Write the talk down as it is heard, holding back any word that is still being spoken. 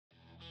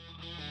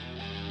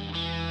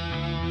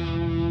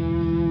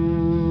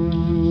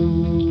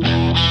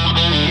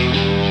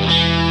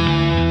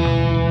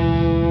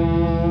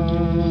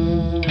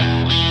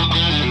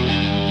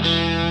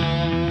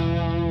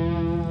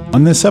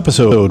On this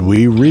episode,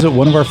 we revisit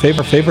one of our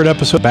favorite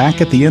episodes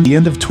back at the end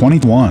of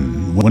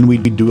 2021 when we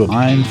do a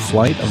blind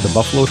flight of the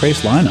Buffalo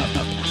Trace lineup.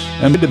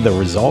 And we did the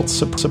results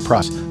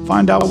surprise.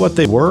 Find out what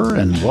they were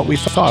and what we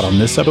thought on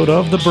this episode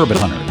of the Bourbon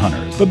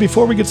Hunters. But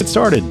before we get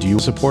started, do you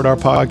support our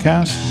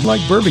podcast?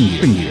 Like bourbon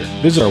gear?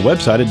 Visit our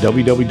website at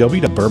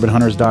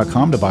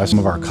www.bourbonhunters.com to buy some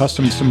of our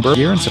custom bourbon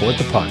gear and support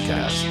the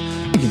podcast.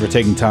 Thank you for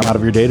taking time out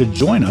of your day to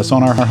join us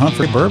on our hunt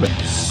for bourbon.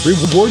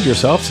 Reward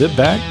yourself, sit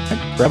back,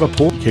 grab a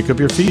pour, kick up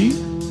your feet,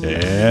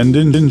 and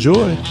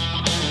enjoy.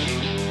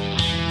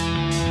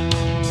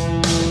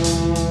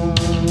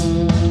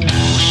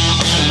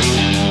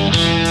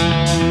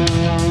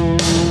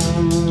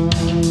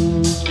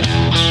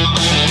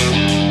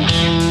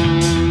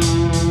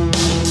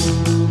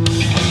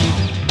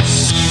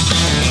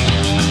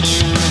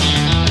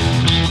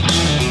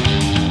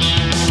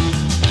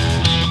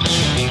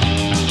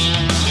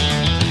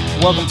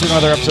 Welcome to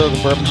another episode of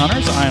the Bourbon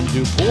Hunters. I am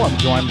Dude Pool. I'm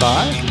joined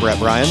by Brett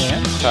Bryan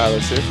and Tyler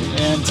Schaefer.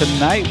 And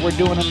tonight we're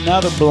doing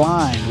another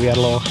blind. We had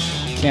a little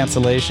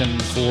cancellation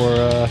for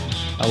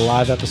a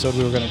live episode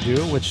we were going to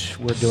do, which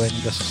we're doing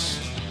this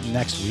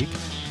next week.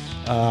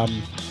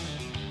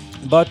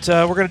 But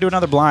we're going to do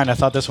another blind. I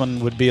thought this one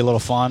would be a little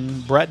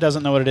fun. Brett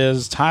doesn't know what it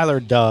is. Tyler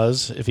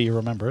does, if he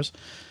remembers,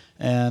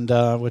 and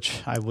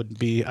which I would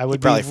be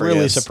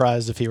really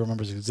surprised if he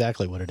remembers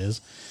exactly what it is.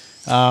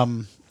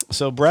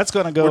 So Brett's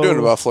going to go... We're doing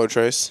a Buffalo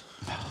Trace.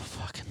 Oh,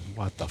 fucking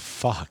what the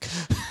fuck?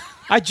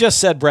 I just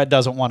said Brett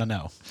doesn't want to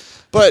know.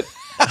 But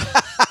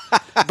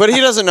he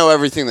doesn't know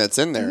everything that's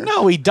in there.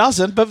 No, he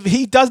doesn't, but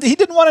he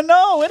didn't want to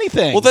know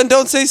anything. Well, then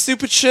don't say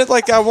stupid shit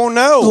like I won't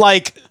know.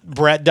 Like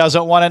Brett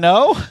doesn't want to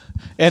know,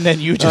 and then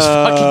you just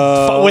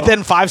fucking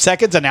within 5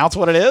 seconds announce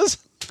what it is?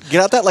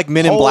 Get out that like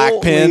Men in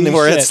Black pin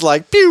where it's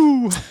like,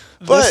 pew!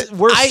 But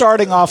we're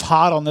starting off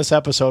hot on this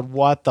episode.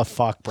 What the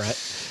fuck,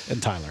 Brett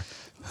and Tyler?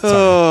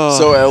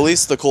 So at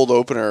least the cold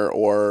opener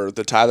or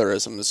the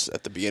Tylerism is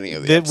at the beginning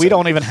of the episode. We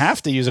don't even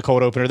have to use a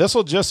cold opener.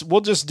 We'll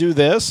just do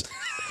this.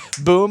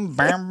 Boom,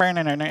 bam, bam,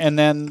 and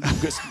then...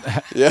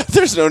 Yeah,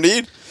 there's no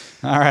need.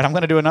 All right, I'm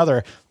going to do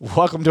another.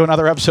 Welcome to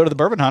another episode of the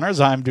Bourbon Hunters.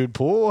 I'm Dude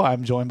Pool.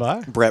 I'm joined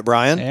by... Brett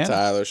Bryan. And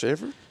Tyler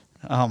Schaefer.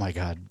 Oh, my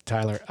God,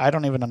 Tyler. I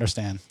don't even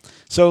understand.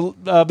 So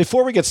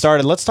before we get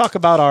started, let's talk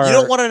about our... You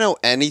don't want to know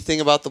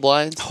anything about the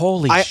blinds?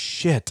 Holy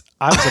shit.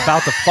 I was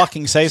about to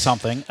fucking say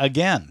something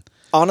again.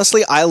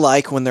 Honestly, I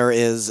like when there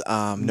is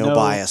no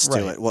bias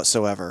to it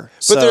whatsoever.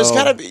 But there's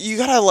you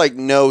gotta like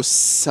know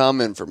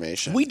some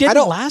information. We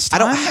didn't last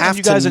time. I don't have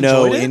you guys to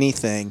know enjoyed it?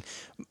 anything.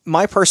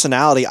 My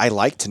personality, I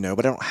like to know,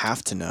 but I don't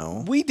have to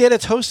know. We did a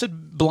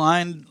toasted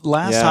blind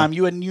last time.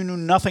 You knew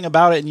nothing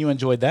about it, and you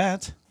enjoyed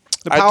that.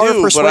 The power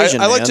of persuasion,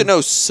 but I like to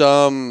know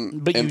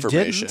some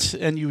information. You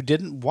didn't, and you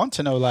didn't want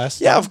to know last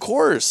time. Yeah, of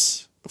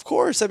course. Of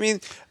course. I mean...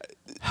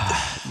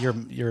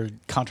 You're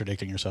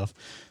contradicting yourself.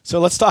 So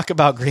let's talk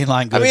about Green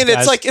Line Goods. I mean,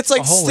 guys. it's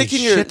like Holy sticking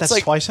shit, your that's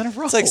like, twice in a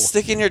row. It's like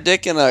sticking your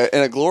dick in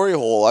a glory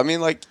hole. I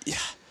mean, like, yeah.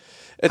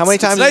 How many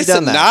times have have you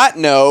done that? Not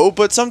know,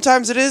 but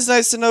sometimes it is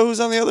nice to know who's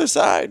on the other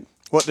side.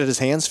 What did his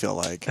hands feel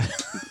like?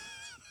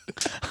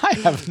 I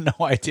have no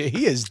idea.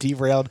 He is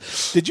derailed.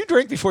 Did you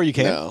drink before you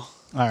came? No.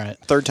 All right.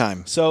 Third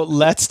time. So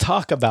let's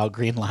talk about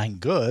Green Line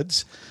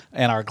Goods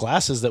and our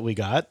glasses that we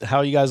got. How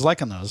are you guys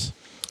liking those?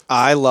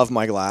 I love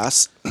my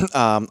glass.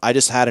 I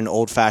just had an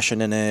old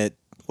fashioned in it.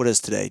 What is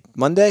today?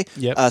 Monday?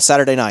 Yep.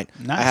 Saturday night.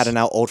 Nice. I had an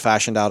old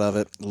fashioned out of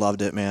it.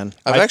 Loved it, man.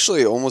 I've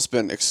actually almost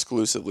been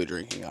exclusively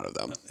drinking out of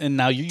them. And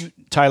now you,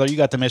 Tyler, you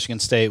got the Michigan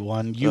State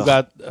one. You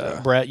got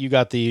Brett. You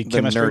got the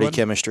chemistry nerdy one.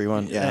 chemistry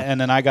one. Yeah.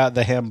 And then I got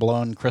the hand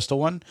blown crystal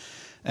one.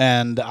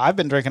 And I've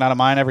been drinking out of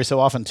mine every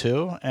so often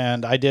too.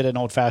 And I did an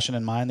old fashioned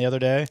in mine the other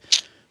day,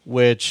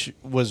 which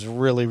was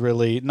really,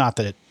 really, not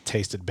that it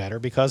tasted better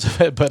because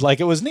of it, but like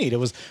it was neat. It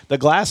was the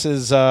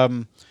glasses.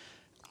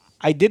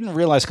 I didn't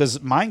realize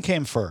because mine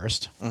came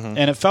first,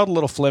 and it felt a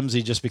little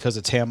flimsy just because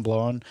it's hand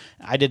blown.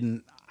 I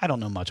don't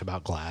know much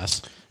about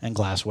glass and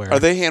glassware. Are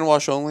they hand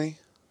wash only?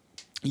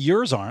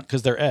 Yours aren't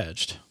because they're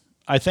edged.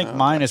 I think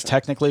mine is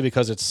technically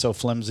because it's so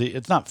flimsy.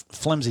 It's not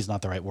flimsy is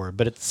not the right word,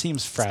 but it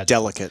seems fragile.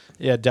 Delicate.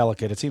 Yeah,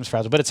 delicate. It seems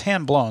fragile, but it's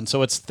hand blown,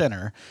 so it's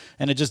thinner,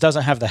 and it just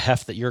doesn't have the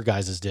heft that your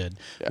guys's did.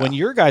 Yeah. When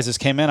your guys's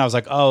came in, I was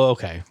like, oh,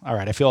 okay, all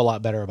right. I feel a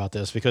lot better about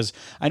this because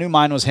I knew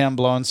mine was hand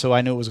blown, so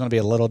I knew it was going to be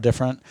a little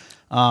different.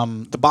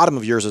 The bottom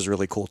of yours is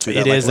really cool too.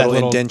 It is that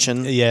little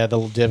indention. Yeah, the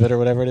little divot or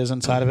whatever it is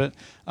inside of it.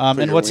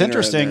 And what's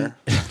interesting,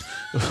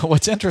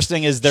 what's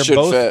interesting is they're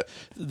both.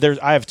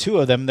 I have two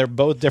of them. They're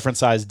both different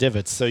size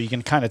divots, so you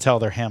can kind of tell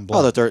they're hand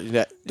blown. Oh,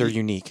 they're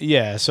unique.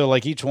 Yeah, so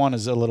like each one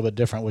is a little bit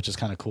different, which is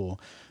kind of cool.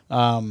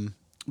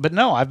 But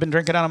no, I've been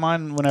drinking out of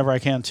mine whenever I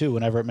can too,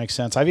 whenever it makes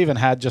sense. I've even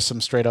had just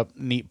some straight up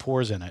neat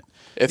pours in it.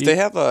 If they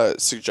have a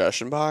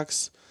suggestion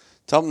box,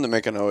 tell them to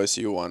make an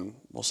OSU one.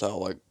 We'll sell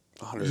like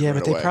 100. Yeah,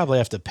 but they probably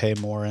have to pay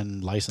more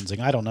in licensing.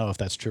 I don't know if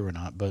that's true or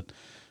not, but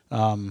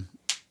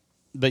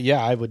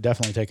yeah, I would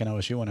definitely take an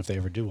OSU one if they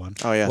ever do one.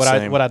 Oh yeah,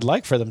 what I'd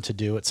like for them to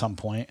do at some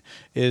point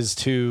is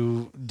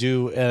to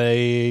do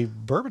a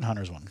Bourbon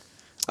Hunters one.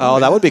 Oh,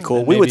 that would be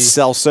cool. We would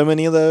sell so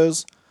many of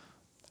those.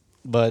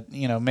 but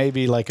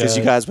maybe like Because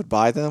you guys would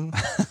buy them.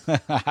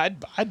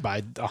 I'd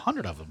buy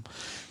 100 of them.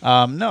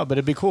 No, but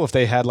it'd be cool if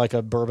they had like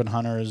a Bourbon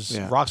Hunters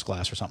rocks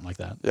glass or something like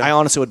that. I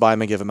honestly would buy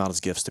them and give them out as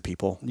gifts to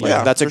people. Like,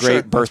 Yeah, that's a for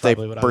great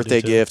sure.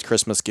 birthday gift,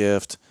 Christmas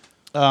gift.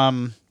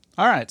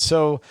 All right,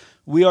 so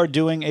we are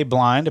doing a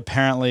blind.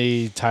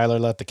 Apparently, Tyler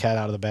let the cat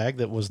out of the bag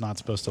that was not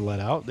supposed to let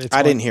out.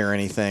 I didn't hear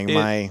anything.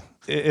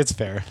 It's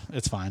fair.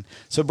 It's fine.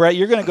 So, Brett,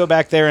 you're going to go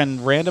back there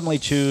and randomly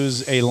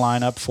choose a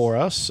lineup for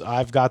us.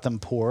 I've got them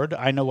poured.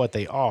 I know what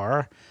they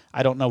are.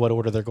 I don't know what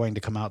order they're going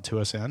to come out to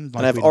us in. And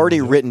I've already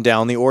written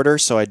down the order,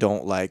 so I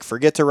don't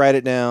forget to write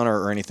it down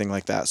or anything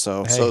like that.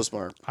 So so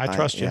smart. I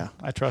trust you. Yeah.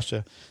 I trust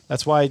you.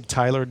 That's why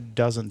Tyler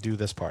doesn't do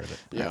this part of it.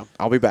 Yeah.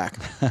 I'll be back.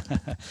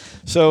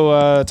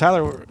 So,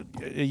 Tyler,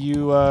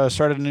 you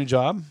started a new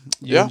job.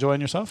 You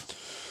enjoying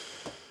yourself?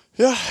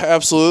 Yeah,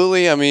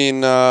 absolutely. I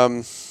mean,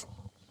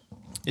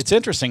 it's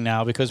interesting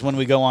now because when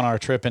we go on our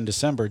trip in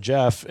December,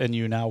 Jeff and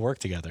you now work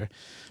together.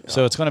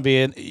 So it's going to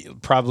be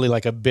probably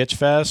like a bitch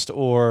fest,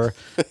 or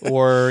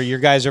your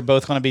guys are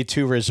both going to be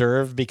too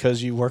reserved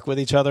because you work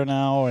with each other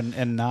now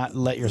and not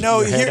let your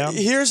hair down?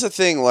 Here's the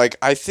thing. Like,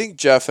 I think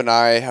Jeff and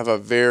I have a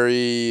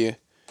very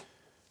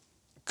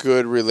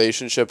good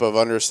relationship of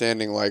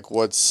understanding like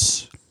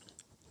what's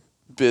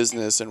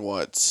business and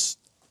what's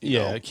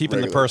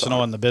keeping the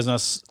personal and the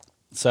business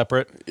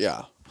separate.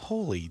 Yeah.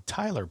 Holy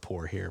Tyler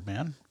pour here,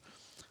 man.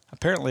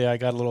 Apparently, I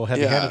got a little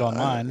heavy-handed on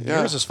mine.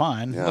 Yours is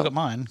fine. Yeah. Look at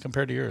mine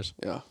compared to yours.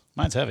 Yeah.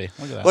 Mine's heavy.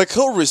 Look at that. Like,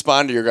 he'll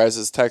respond to your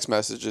guys' text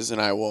messages,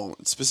 and I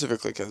won't,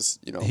 specifically because,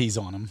 he's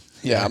on them.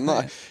 Yeah, I'm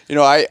not,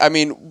 I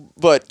mean,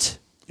 but,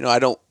 I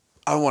don't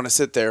want to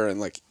sit there and,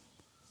 like,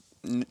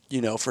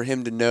 for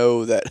him to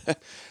know that.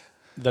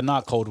 The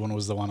not cold one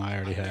was the one I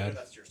already had.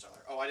 That's yours,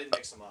 Tyler. Oh, I didn't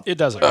mix them up. It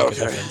doesn't make a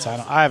difference.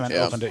 I haven't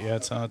opened it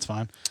yet, so that's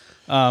fine.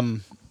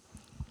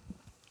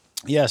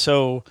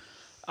 So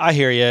I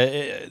hear you.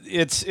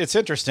 It's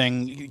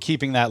interesting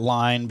keeping that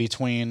line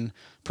between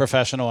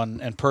professional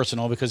and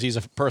personal because he's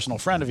a personal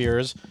friend of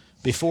yours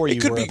before you.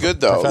 It could were be a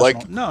good though. professional.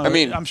 Like, no, I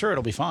mean, I'm sure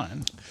it'll be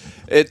fine.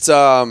 It's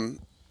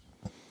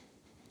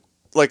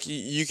like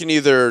you can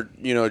either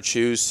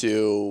choose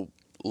to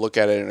look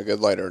at it in a good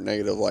light or a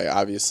negative light.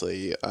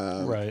 Obviously,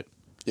 Right.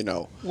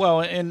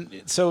 Well,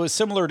 and so it's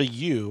similar to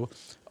you,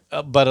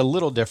 but a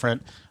little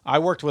different. I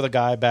worked with a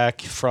guy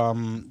back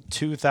from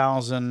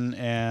 2000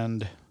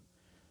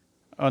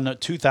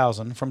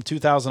 from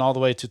 2000 all the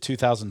way to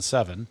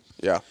 2007.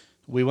 Yeah.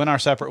 We went our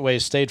separate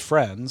ways, stayed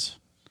friends,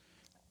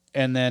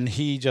 and then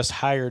he just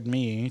hired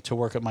me to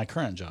work at my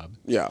current job.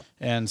 Yeah.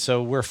 And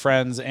so we're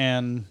friends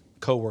and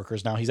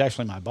coworkers now. He's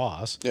actually my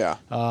boss. Yeah.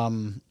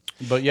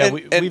 But yeah,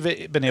 we've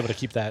been able to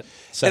keep that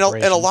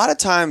separation. And a lot of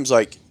times,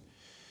 like,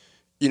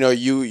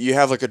 you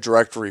have like a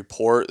direct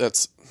report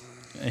that's.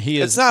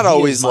 It's not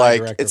always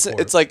like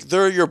it's like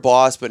they're your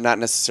boss, but not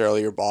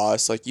necessarily your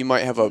boss. Like you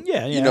might have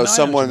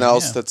someone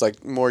else that's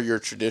like more your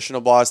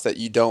traditional boss that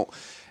you don't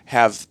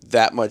have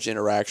that much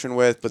interaction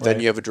with, but then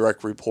you have a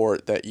direct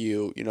report that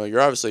you're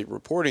obviously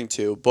reporting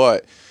to,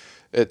 but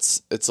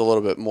it's a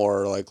little bit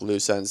more like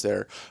loose ends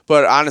there.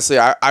 But honestly,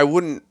 I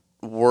wouldn't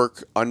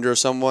work under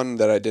someone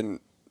that I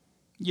didn't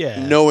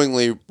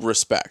knowingly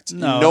respect.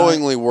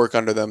 Knowingly work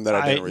under them that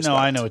I didn't respect. No,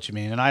 I know what you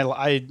mean,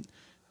 and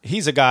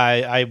he's a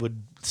guy I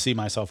would see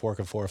myself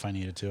working for if I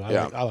needed to.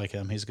 I like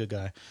him. He's a good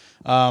guy.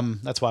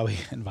 That's why we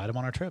invite him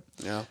on our trip.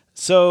 Yeah.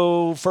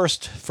 So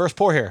first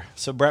pour here.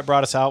 So Brett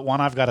brought us out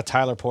one. I've got a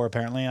Tyler pour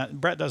apparently.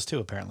 Brett does too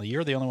apparently.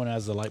 You're the only one who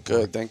has the light pour.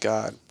 Good, thank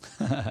God.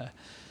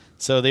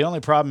 So the only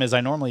problem is I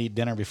normally eat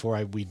dinner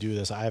before we do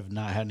this. I have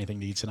not had anything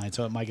to eat tonight,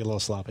 so it might get a little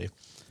sloppy.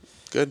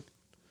 Good.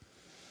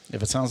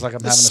 If it sounds like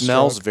I'm having a stroke. It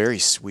smells very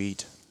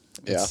sweet.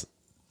 It's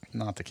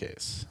not the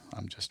case.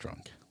 I'm just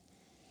drunk.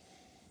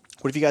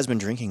 What have you guys been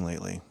drinking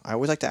lately? I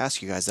always like to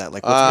ask you guys that.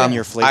 Like, what's been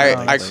your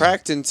flavor? I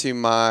cracked into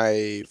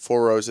my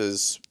Four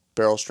Roses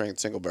barrel strength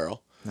single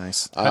barrel.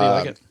 Nice. How do you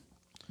like it?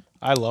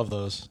 I love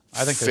those.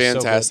 I think they're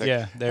fantastic. So good.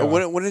 Yeah, they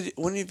are.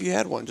 When have you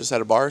had one? Just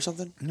at a bar or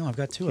something? No, I've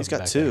got two. He's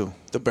got two.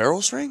 The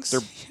barrel strengths?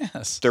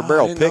 They're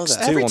barrel I didn't know picks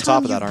that. too. Every On time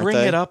top of that, you aren't bring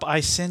they? it up,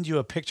 I send you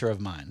a picture of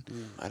mine.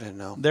 I didn't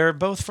know. They're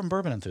both from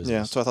Bourbon Enthusiast.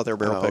 Yeah, so I thought they were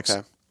barrel picks.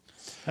 Okay.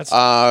 That's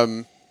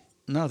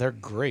no, they're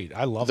great.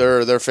 I love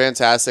them. They're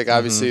fantastic.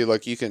 Obviously,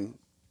 like you can,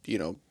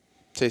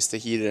 taste the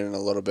heat in it a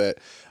little bit,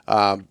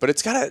 but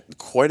it's got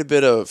quite a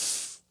bit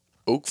of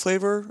oak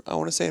flavor. I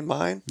want to say in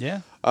mine.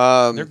 Yeah,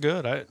 they're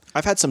good.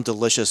 I've had some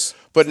delicious.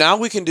 But now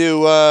we can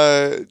do,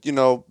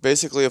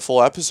 basically a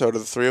full episode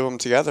of the three of them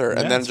together,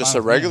 and then just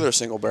a regular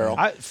single barrel.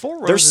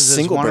 Four Roses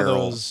is one barrel.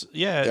 of those.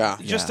 Yeah.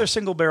 They're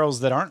single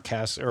barrels that aren't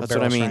cast or That's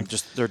barrel what I mean. strength.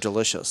 Just they're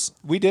delicious.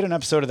 We did an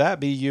episode of that.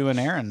 Be you and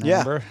Aaron.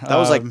 Remember? That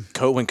was like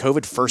when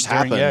COVID first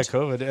happened. Yeah,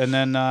 COVID, and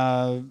then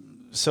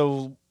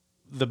so.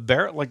 The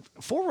barrel, like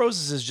Four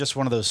Roses, is just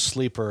one of those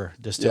sleeper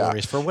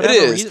distilleries for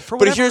whatever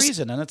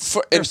reason, and it's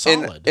they're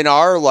solid. In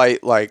our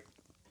light, like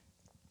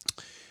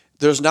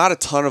there's not a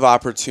ton of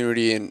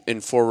opportunity in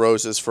Four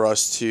Roses for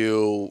us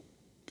to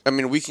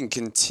we can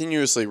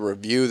continuously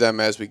review them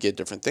as we get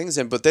different things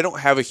in, but they don't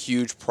have a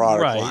huge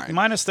product line.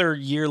 Minus their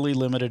yearly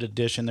limited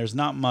edition. There's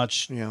not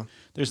much. Yeah.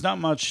 There's not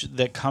much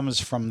that comes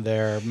from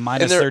there.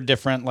 Minus their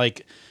different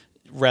like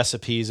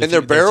recipes. And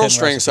their barrel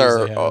strengths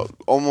are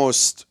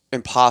almost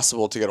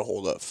impossible to get a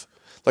hold of.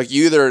 Like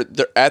they're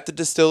at the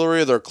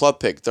distillery or they're club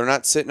pick. They're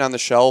not sitting on the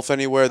shelf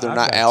anywhere. They're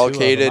not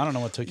allocated. I don't know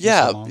what took you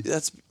so long.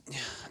 That's.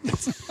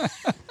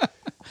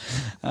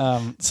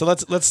 So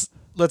let's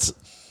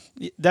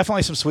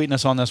definitely some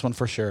sweetness on this one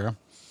for sure.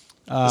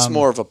 It's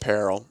more of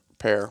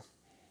pear.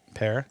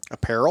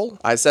 Apparel?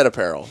 I said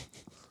apparel.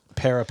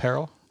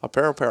 Apparel.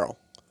 Apparel.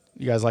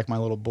 You guys like my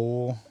little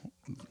bowl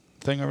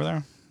thing over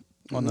there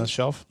on the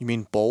shelf? You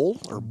mean bowl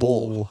or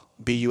bull?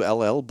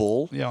 B-U-L-L,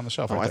 bull? Yeah, on the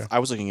shelf right there. I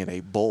was looking at a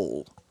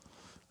bowl.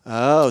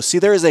 Oh, see,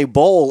 there is a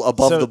bowl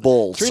above the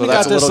bowl, Trina so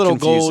that's got this little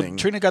confusing. gold.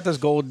 Trina got this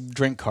gold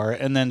drink cart,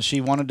 and then she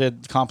wanted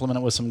to compliment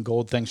it with some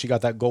gold things. She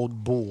got that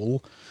gold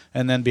bowl,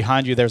 and then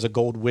behind you, there's a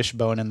gold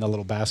wishbone in the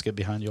little basket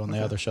behind you on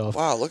the other shelf.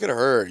 Wow, look at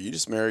her. You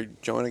just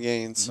married Joanna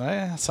Gaines.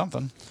 Yeah,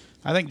 something.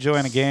 I think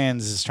Joanna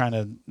Gaines is trying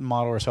to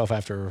model herself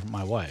after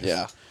my wife.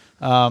 Yeah.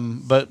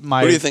 But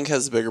who do you think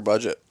has the bigger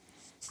budget?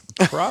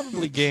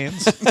 Probably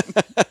Gaines.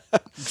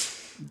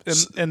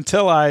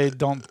 Until I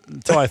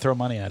throw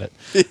money at it.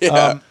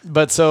 Yeah.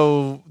 But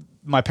so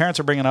my parents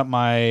are bringing up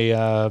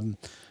my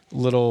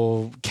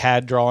little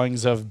CAD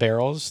drawings of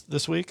barrels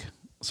this week.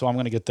 So I'm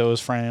going to get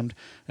those framed,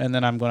 and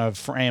then I'm going to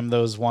frame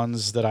those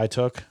ones that I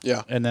took.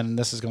 Yeah. And then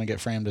this is going to get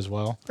framed as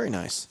well. Very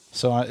nice.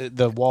 So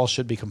the wall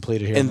should be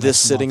completed here. In this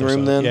sitting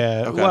room then?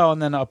 Yeah. Okay. Well,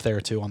 and then up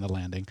there too on the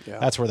landing. Yeah.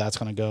 That's where that's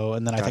going to go.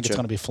 And then I think it's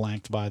going to be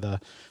flanked by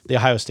the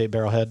Ohio State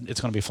Barrelhead. It's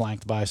going to be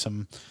flanked by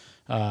some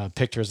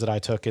pictures that I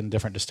took in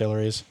different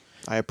distilleries.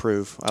 I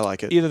approve. I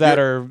like it. Either that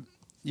or...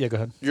 Yeah, go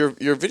ahead.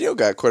 Your video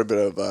got quite a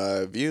bit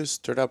of views.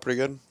 Turned out pretty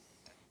good.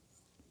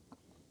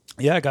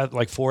 Yeah, I got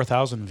like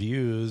 4,000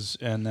 views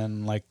and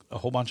then like a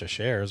whole bunch of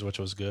shares, which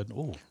was good.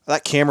 Ooh.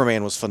 That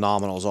cameraman was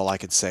phenomenal is all I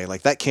could say.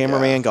 Like that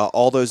cameraman got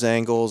all those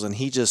angles and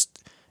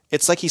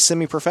it's like he's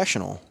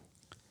semi-professional.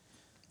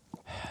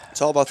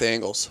 It's all about the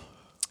angles.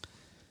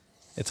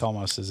 It's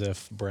almost as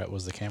if Brett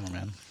was the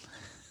cameraman.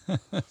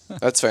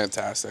 That's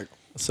fantastic.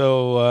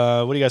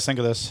 So what do you guys think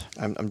of this?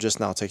 I'm just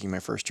now taking my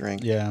first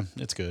drink. Yeah,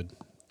 it's good.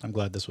 I'm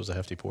glad this was a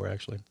hefty pour,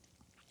 actually.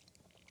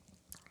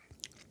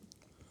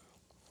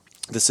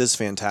 This is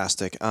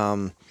fantastic.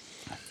 I'm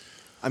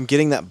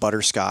getting that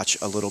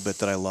butterscotch a little bit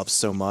that I love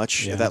so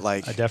much. Yeah, that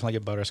like I definitely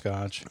get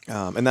butterscotch.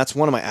 And that's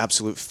one of my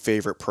absolute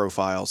favorite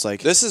profiles.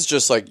 Like this is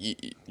just like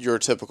your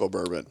typical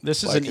bourbon.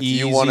 This is like an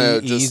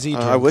easy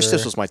drinker. I wish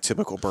this was my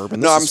typical bourbon.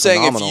 No, I'm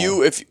saying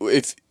phenomenal.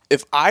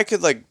 if I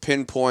could like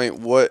pinpoint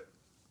what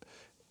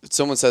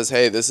someone says,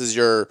 hey, this is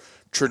your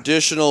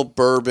traditional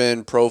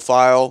bourbon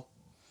profile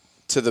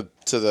to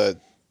the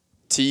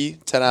T,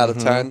 10 out of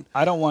 10.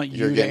 I don't want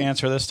you to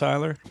answer this,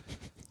 Tyler.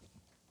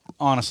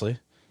 Honestly.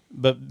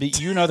 But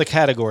you know the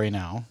category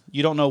now.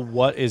 You don't know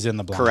what is in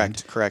the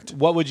blend. Correct.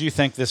 What would you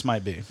think this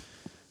might be?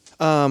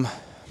 I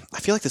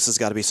feel like this has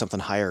got to be something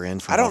higher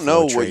end. I don't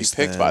know what you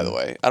picked, by the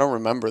way. I don't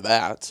remember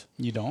that.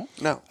 You don't?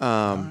 No.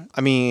 Right.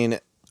 I mean,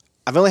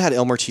 I've only had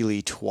Elmer T.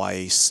 Lee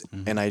twice,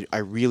 and I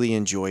really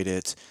enjoyed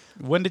it.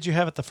 When did you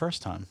have it the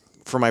first time?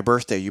 For my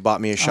birthday. You bought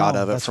me a shot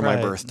of it for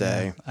my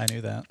birthday. Yeah, I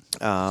knew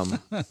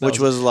that. Which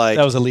was like...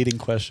 That was a leading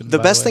question. The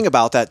best thing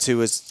about that,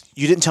 too, is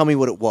you didn't tell me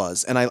what it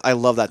was, and I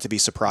love that to be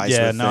surprised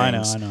with things.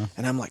 I know.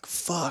 And I'm like,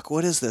 fuck,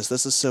 what is this?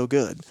 This is so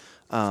good.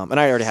 And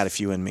I already had a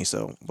few in me,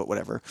 but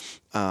whatever.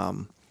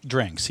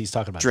 Drinks. He's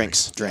talking about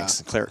drinks. Yeah.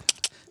 Clear.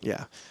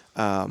 Yeah.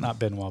 Not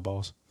Benoit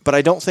balls. But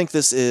I don't think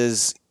this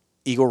is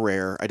Eagle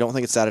Rare. I don't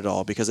think it's that at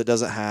all because it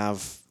doesn't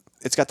have...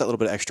 It's got that little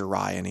bit of extra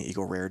rye in it,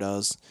 Eagle Rare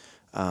does.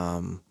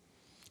 Well,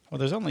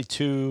 there's only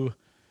 2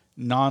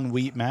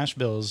 non-wheat mash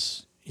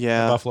bills.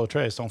 Yeah. Buffalo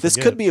Trace. Don't this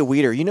forget. could be a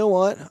wheater. You know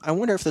what? I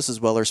wonder if this is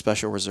Weller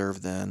Special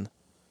Reserve then.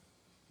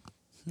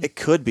 It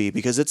could be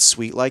because it's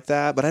sweet like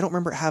that, but I don't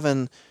remember it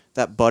having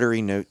that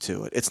buttery note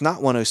to it. It's not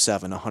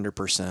 107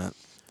 100%.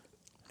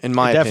 In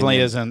my opinion. It definitely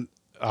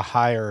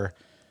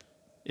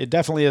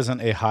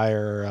isn't a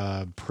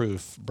higher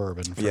proof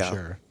bourbon for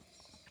sure.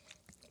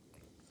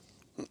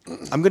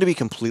 I'm going to be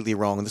completely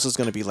wrong. This is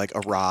going to be like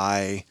a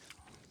rye...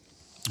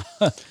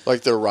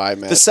 Like the rye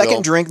mash. The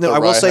second drink, though, I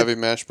will say, heavy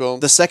mash bill.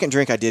 The second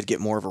drink, I did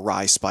get more of a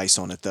rye spice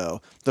on it, though.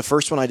 The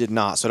first one, I did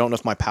not. So I don't know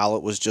if my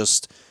palate was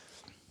just.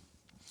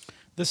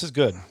 This is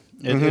good.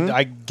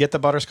 I get the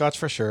butterscotch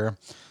for sure.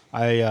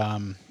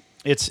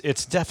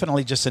 It's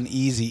definitely just an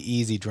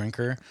easy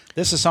drinker.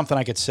 This is something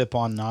I could sip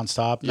on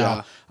nonstop.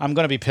 Now, I'm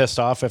going to be pissed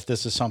off if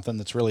this is something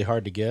that's really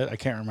hard to get. I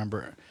can't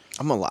remember.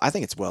 I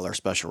think it's Weller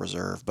Special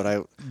Reserve,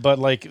 but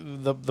like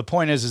the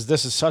point is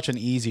this is such an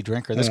easy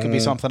drinker. This could be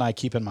something I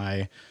keep in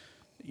my,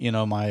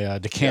 my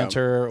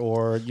decanter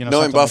or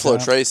Knowing Buffalo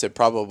Trace, it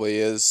probably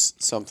is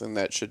something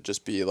that should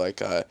just be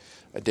like a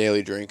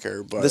daily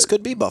drinker. But this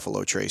could be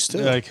Buffalo Trace too.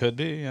 Yeah, it could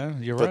be. Yeah,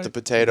 you're right. But the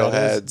Potato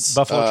Heads,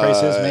 Buffalo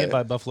Trace is made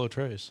by Buffalo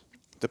Trace.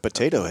 The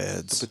Potato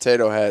Heads, the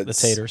Potato Heads,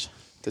 the taters.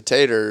 The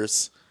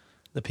taters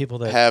The people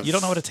that you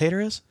don't know what a tater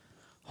is?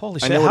 Holy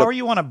shit! How are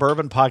you on a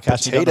bourbon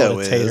podcast? You don't know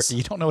what a tater.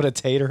 You don't know what a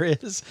tater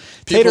is.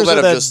 Taters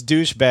are the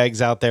douchebags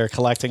out there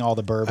collecting all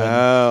the bourbon.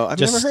 Oh, I've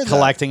never heard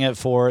collecting it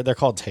for. They're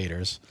called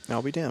taters.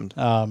 I'll be damned.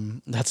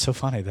 That's so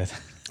funny that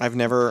I've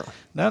never.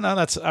 No.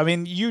 That's. I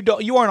mean, you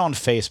aren't on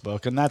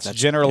Facebook, and that's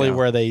generally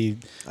where they.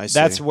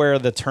 That's where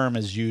the term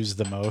is used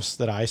the most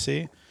that I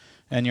see,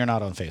 and you're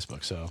not on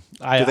Facebook, so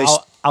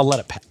I'll let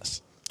it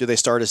pass. Do they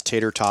start as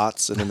tater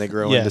tots and then they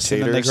grow into taters?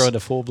 And then they grow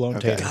into full blown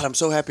taters. God, I'm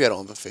so happy I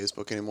don't have a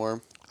Facebook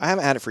anymore. I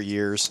haven't had it for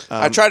years.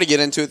 I tried to get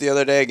into it the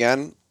other day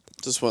again.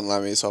 Just wouldn't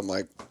let me, so I'm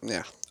like,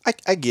 yeah.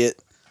 I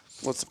get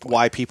what's the point?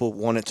 Why people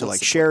want it to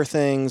share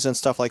things and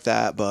stuff like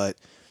that, but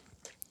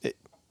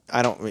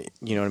I don't,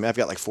 you know what I mean? I've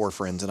got like 4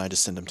 friends and I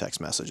just send them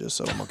text messages,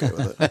 so I'm okay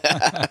with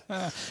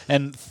it.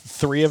 And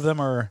 3 of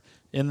them are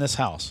in this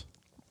house.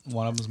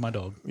 One of them is my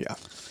dog. Yeah.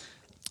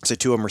 So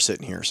 2 of them are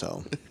sitting here,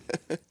 so.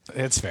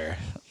 It's fair.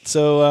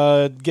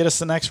 So get us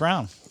the next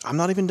round. I'm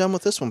not even done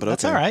with this one, but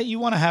that's okay. All right. You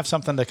want to have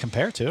something to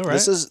compare to,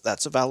 right?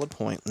 That's a valid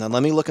point. Now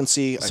let me look and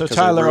see. So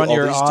Tyler, on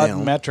your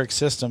odd metric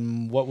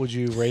system, what would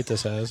you rate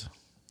this as?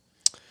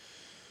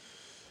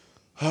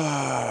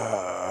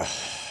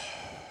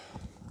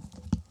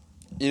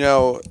 You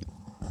know,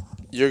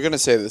 you're gonna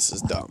say this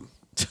is dumb.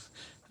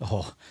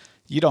 Oh,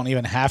 you don't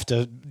even have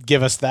to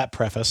give us that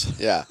preface.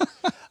 Yeah.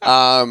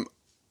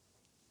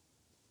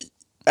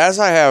 As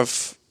I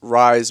have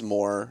ryes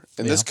more,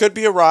 and this could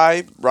be a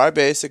rye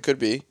base, it could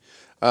be.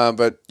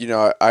 But you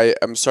know,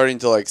 I'm starting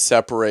to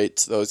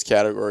separate those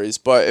categories.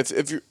 But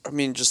if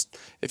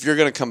you're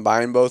gonna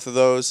combine both of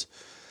those,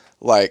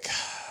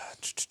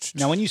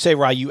 now when you say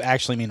rye, you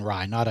actually mean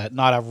rye, not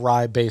a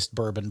rye based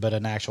bourbon, but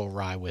an actual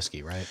rye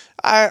whiskey, right?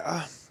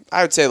 I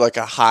would say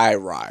a high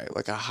rye,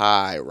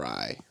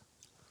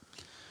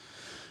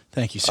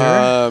 Thank you,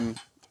 sir.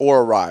 Or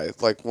a rye,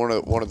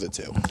 one of the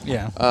two.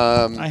 Yeah.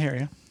 I hear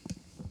you.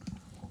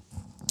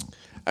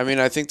 I mean,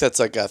 I think that's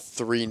a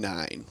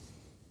 3.9.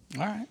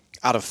 All right.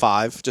 Out of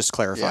 5, just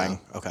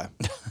clarifying. Yeah. Okay.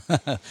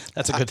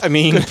 That's a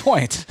good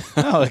point.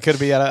 No, it could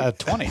be out of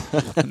 20.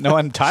 No,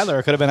 and Tyler,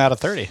 it could have been out of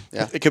 30.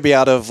 Yeah. It could be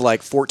out of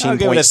 14.6. I'll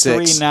give it a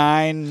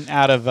 3.9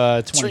 out of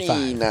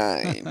 25.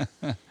 3.9.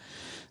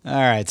 All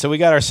right. So we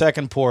got our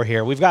second pour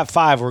here. We've got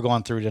 5 we're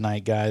going through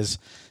tonight, guys.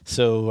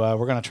 So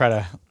we're going to try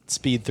to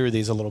speed through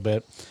these a little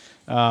bit.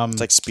 It's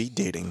like speed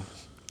dating.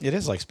 It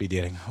is like speed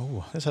dating.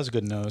 Oh, this has a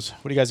good nose.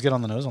 What do you guys get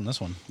on the nose on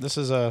this one? This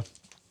is a...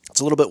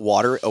 It's a little bit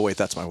water. Oh, wait,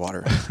 that's my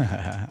water.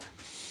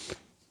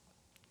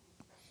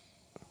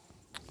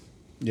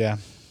 Yeah.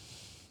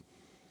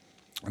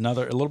 A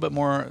little bit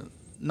more,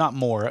 not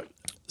more.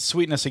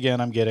 Sweetness again,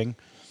 I'm getting.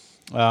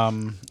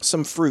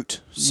 Some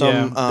fruit.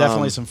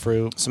 Definitely some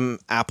fruit. Some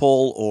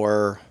apple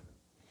or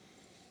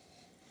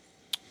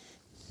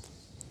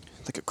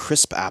like a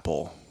crisp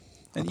apple.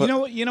 And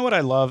you know what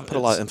I love? Put a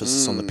lot of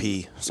emphasis on the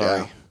P.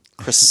 Sorry. Yeah.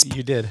 Crisp.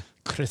 You did.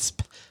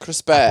 Crisp.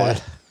 Crispy.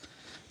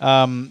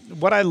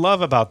 What I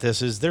love about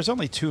this is there's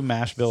only 2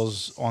 mash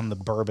bills on the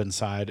bourbon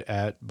side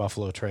at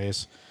Buffalo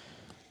Trace.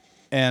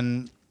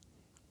 And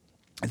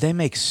they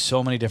make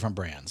so many different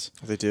brands.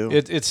 They do.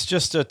 It's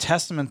just a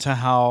testament to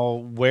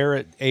where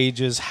it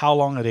ages, how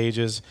long it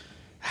ages,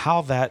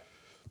 how that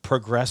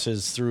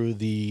progresses through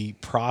the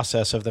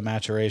process of the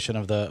maturation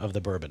of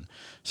the bourbon.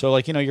 So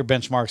your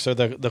benchmarks are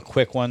the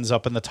quick ones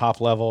up in the top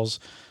levels.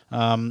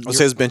 I'll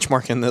say it's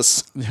benchmark in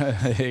this.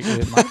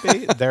 It might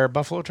be. They're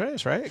Buffalo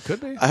Trace, right? It could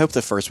be. I hope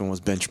the first one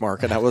was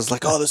benchmark, and I was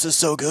like, "Oh, this is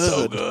so good,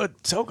 so good,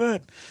 so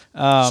good,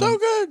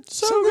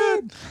 so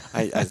good."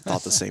 I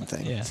thought the same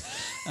thing. Yeah,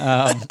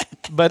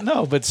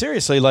 but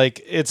seriously,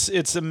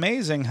 it's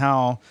amazing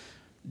how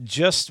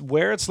just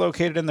where it's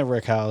located in the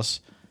rickhouse,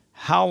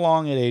 how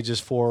long it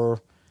ages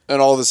for.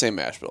 And all the same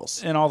mash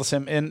bills. And all the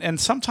same, and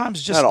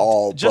sometimes just not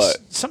all, but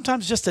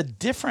sometimes just a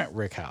different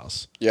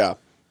rickhouse. Yeah.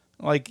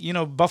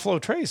 Buffalo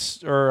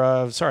Trace,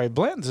 or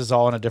Blanton's is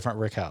all in a different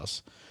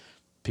rickhouse.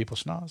 People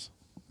schnoz.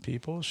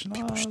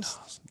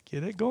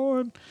 Get it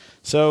going.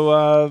 So,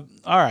 all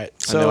right.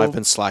 So I know I've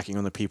been slacking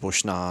on the people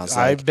schnoz.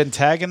 I've been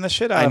tagging the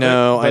shit out of it.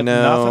 I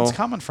know. Nothing's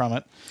coming from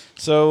it.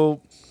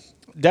 So,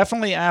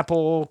 definitely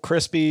apple,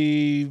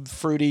 crispy,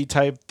 fruity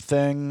type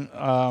thing.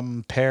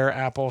 Pear,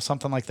 apple,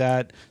 something like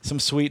that. Some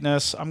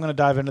sweetness. I'm going to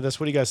dive into this.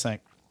 What do you guys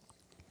think?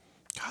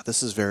 God,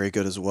 this is very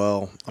good as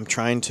well. I'm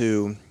trying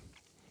to...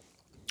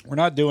 We're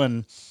not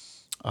doing...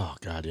 Oh,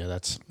 God, yeah,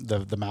 that's...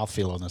 The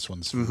mouthfeel on this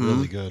one's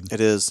really good.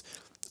 It is.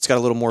 It's got a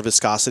little more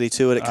viscosity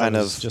to it. It kind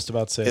of... just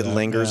about to say it that.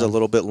 Lingers a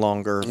little bit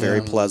longer. Very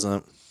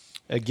pleasant.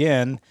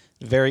 Again,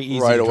 very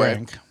easy to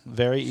drink.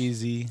 Very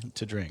easy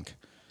to drink.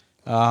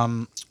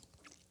 Not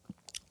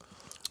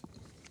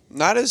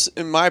as,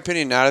 in my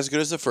opinion, not as good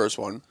as the first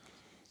one.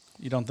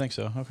 You don't think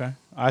so? Okay.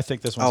 I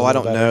think this one's I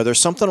don't know. There's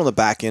something on the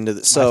back end of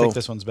it. So I think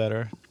this one's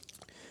better.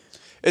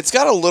 It's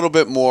got a little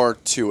bit more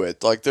to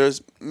it.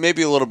 There's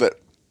maybe a little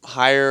bit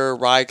higher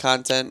rye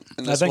content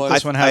in this one. I think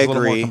this one has a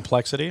little more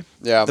complexity.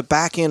 Yeah. The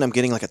back end, I'm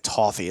getting like a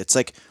toffee.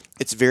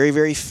 It's very,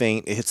 very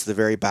faint. It hits the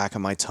very back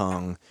of my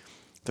tongue.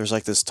 There's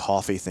like this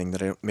toffee thing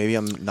that maybe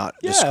I'm not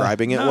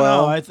describing it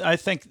well. No, I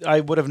think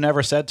I would have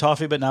never said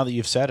toffee, but now that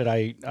you've said it,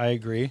 I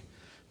agree.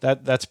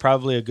 That's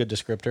probably a good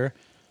descriptor.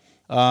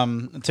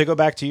 To go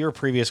back to your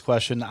previous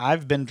question,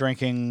 I've been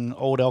drinking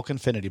Old Elk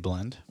Infinity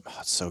Blend. Oh,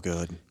 it's so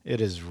good.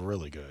 It is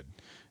really good.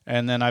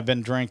 And then I've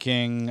been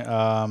drinking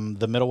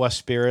the Middle West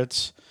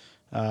Spirits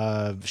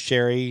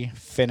sherry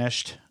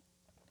finished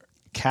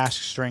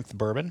cask strength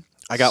bourbon.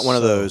 I got one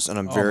of those, and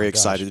I'm very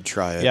excited to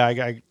try it. Yeah,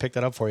 I picked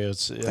that up for you.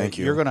 Thank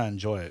you. You're going to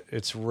enjoy it.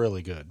 It's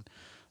really good.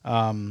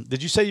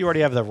 Did you say you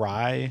already have the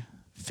rye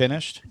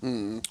finished?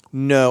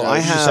 No, I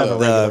have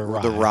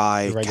the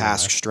rye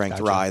cask strength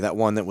rye, that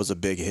one that was a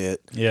big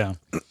hit. Yeah,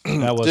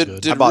 that was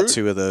good. I bought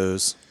 2 of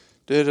those.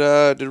 Did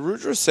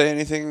Rudra say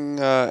anything?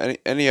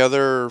 Any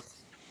other?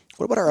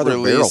 What about our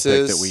other barrel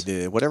pick that we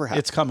did? Whatever happened?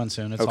 It's coming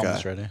soon. It's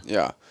almost ready.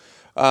 Yeah.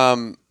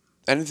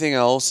 Anything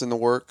else in the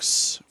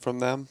works from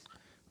them?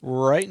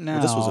 Right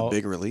now, this was a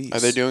big release. Are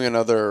they doing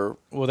another?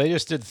 Well, they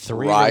just did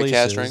 3 rye releases.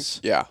 Cask strength?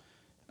 Yeah.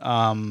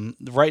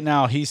 Right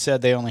now, he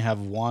said they only have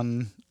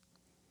 1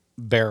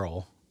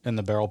 barrel in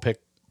the barrel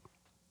pick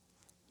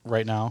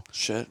right now.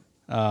 Shit.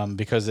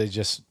 Because they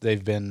just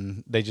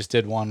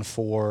did one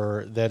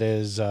for that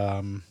is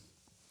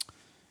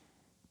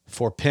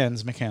for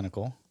Pins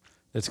Mechanical.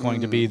 It's going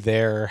to be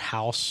their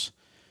house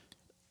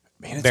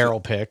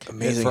barrel pick.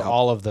 Amazing for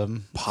all of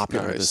them.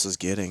 Popular this is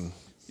getting.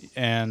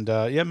 And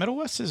Middle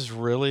West is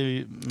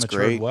really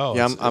matured well.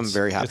 Yeah, I'm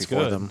very happy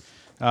for them.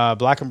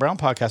 Black and Brown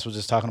podcast was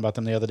just talking about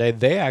them the other day.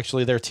 Their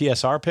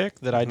TSR pick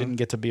that I didn't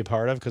get to be a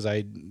part of because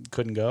I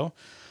couldn't go,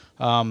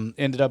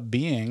 ended up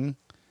being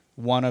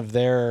one of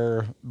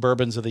their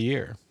bourbons of the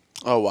year.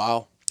 Oh,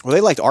 wow. Well,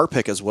 they liked our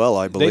pick as well,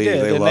 I believe. They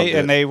did. They loved it.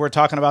 And they were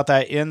talking about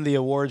that in the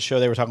awards show.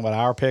 They were talking about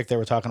our pick. They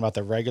were talking about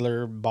the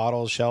regular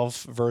bottle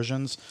shelf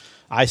versions.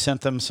 I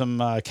sent them some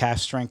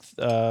cask strength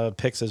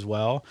picks as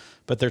well,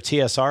 but their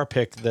TSR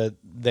pick that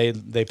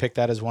they picked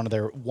that as one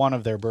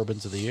of their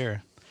bourbons of the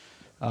year.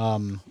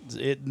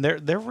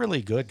 They're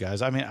really good,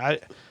 guys. I mean,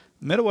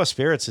 Middle West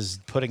Spirits is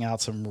putting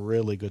out some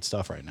really good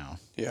stuff right now.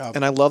 Yeah,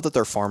 and I love that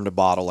they're farm to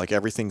bottle. Like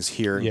everything's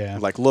here,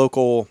 like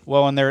local.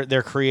 Well, and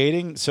they're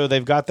creating. So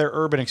they've got their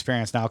urban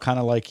experience now, kind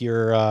of like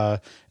your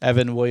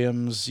Evan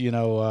Williams,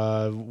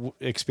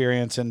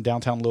 experience in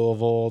downtown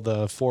Louisville,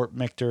 the Fort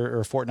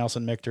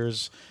Nelson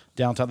Mictors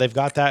downtown. They've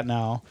got that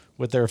now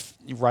with their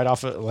right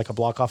off like a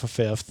block off of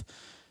 5th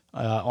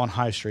on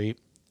High Street.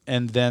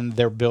 And then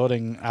they're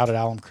building out at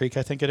Alum Creek,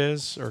 I think it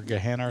is, or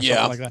Gahanna or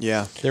something like that.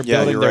 Yeah. They're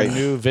building their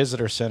new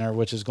visitor center,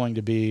 which is going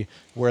to be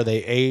where they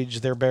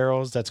age their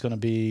barrels. That's going to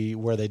be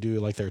where they do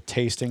like their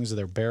tastings of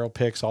their barrel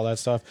picks, all that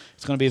stuff.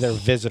 It's going to be their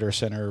visitor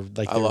center,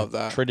 like I love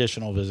that.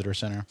 Traditional visitor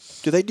center.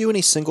 Do they do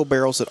any single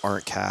barrels that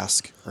aren't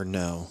cask or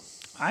no?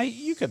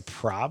 You could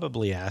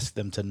probably ask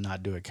them to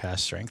not do a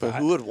cask strength. But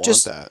who would want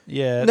that?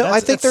 Yeah, no, I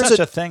think there's such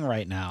a thing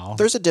right now.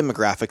 There's a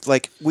demographic.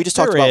 Like we just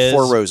talked about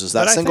Four Roses.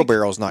 That single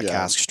barrel is not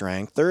cask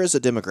strength. There is a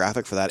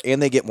demographic for that, and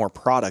they get more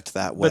product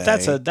that way.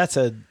 But that's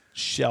a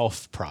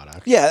shelf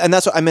product. Yeah, and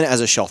that's what I meant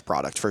as a shelf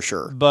product for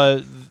sure.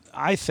 But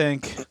I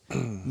think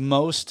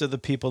most of the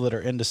people that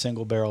are into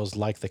single barrels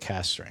like the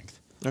cask strength.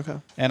 Okay.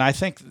 And I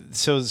think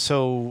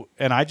so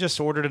and I just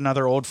ordered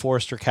another Old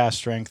Forester cask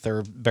strength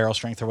or barrel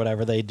strength or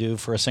whatever they do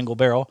for a single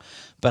barrel.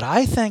 But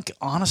I think,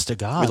 honest to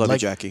God, we love you,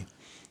 Jackie.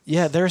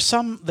 Yeah, there are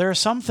some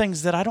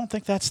things that I don't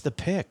think that's the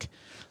pick.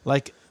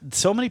 Like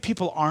so many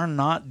people are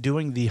not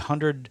doing the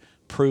 100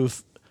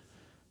 proof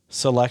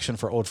selection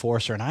for Old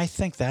Forester, and I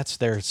think that's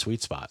their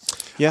sweet spot.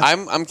 Yeah.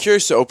 I'm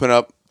curious to open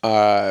up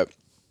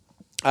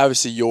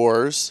obviously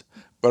yours,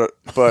 but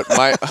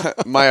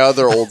my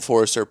other Old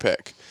Forester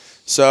pick.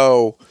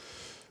 So,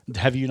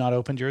 have you not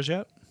opened yours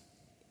yet?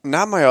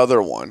 Not my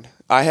other one.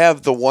 I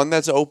have the one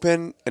that's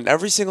open, and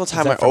every single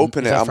time I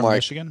open it, I'm like,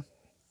 Michigan?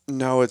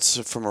 No, it's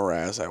from a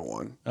Raz I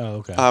won.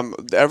 Oh, okay.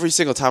 Every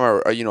single time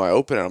I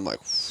open it, I'm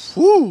like,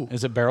 whoo.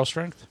 Is it barrel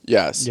strength?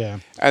 Yes. Yeah.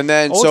 And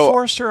then Old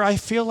Forester, I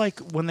feel like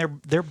when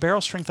their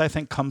barrel strength, I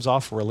think comes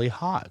off really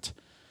hot.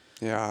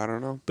 Yeah, I don't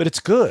know. But it's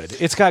good.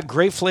 It's got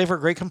great flavor,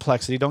 great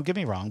complexity. Don't get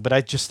me wrong, but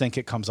I just think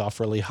it comes off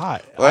really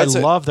hot. Well, I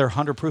love their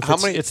 100 proof.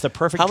 It's the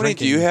perfect How many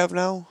drinking. do you have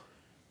now?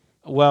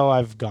 Well,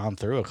 I've gone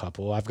through a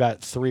couple. I've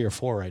got 3 or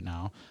 4 right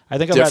now. I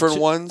think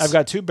different ones. I've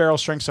got 2 barrel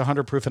strengths,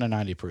 100 proof and a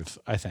 90 proof.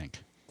 I think,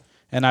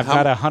 and I've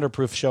got a 100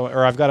 proof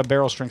I've got a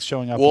barrel strength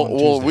showing up. on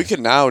Tuesday. We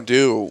can now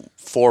do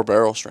 4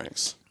 barrel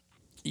strengths.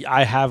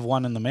 I have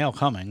one in the mail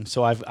coming,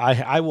 so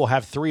I will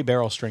have 3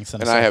 barrel strengths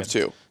in a second. And I have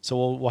 2.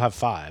 So we'll have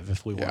 5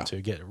 if we want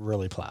to get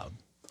really plowed.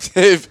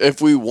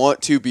 if we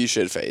want to be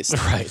shit faced,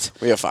 right?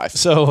 We have 5.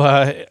 So, all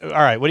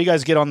right. What do you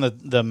guys get on the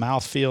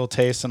mouthfeel,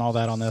 taste, and all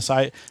that on this?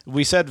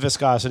 We said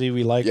viscosity.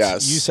 We liked.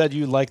 Yes. You said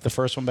you liked the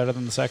first one better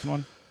than the second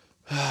one.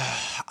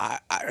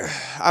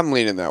 I'm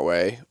leaning that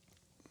way.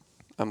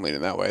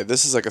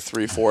 This is like a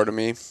 3-4 to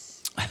me.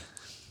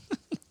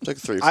 It's like a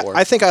 3-4.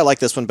 I think I like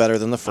this one better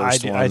than the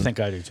first one. I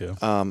think I do too.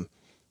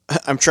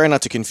 I'm trying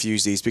not to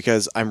confuse these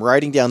because I'm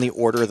writing down the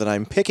order that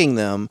I'm picking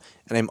them,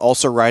 and I'm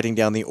also writing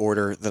down the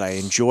order that I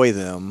enjoy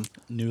them.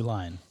 New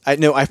line. I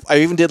know. I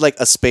even did like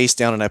a space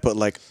down, and I put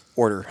like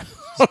order.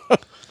 All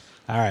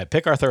right,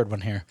 pick our third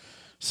one here.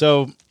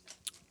 So,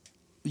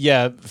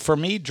 yeah, for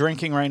me,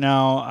 drinking right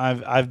now,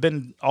 I've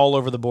been all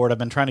over the board. I've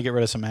been trying to get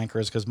rid of some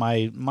anchors because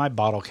my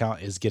bottle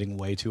count is getting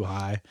way too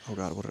high. Oh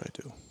God, what did I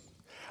do?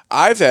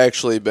 I've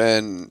actually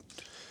been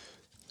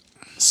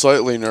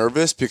slightly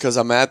nervous because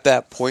I'm at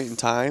that point in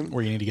time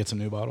where you need to get some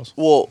new bottles.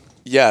 Well,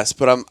 yes,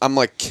 but I'm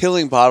like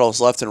killing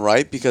bottles left and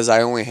right because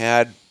I only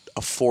had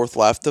a fourth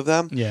left of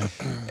them. Yeah,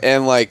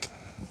 and like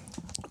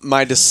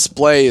my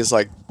display is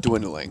like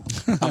dwindling.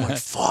 I'm like,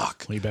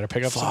 fuck. Well, you better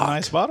pick up some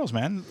nice bottles,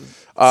 man.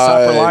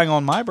 Stop relying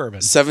on my bourbon.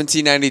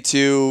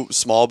 1792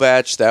 small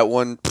batch. That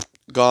one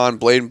gone.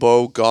 Blade and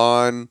Bow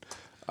gone.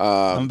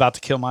 I'm about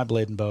to kill my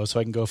Blade and Bow so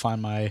I can go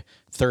find my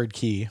third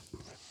key.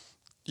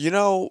 You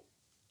know,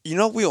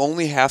 we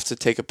only have to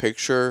take a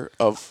picture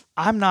of...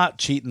 I'm not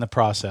cheating the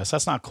process.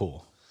 That's not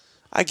cool.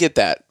 I get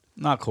that.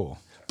 Not cool.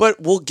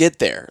 But we'll get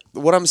there.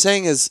 What I'm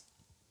saying is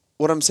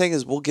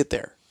we'll get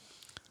there.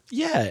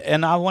 Yeah,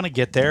 and I want to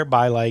get there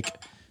by like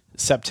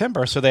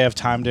September so they have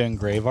time to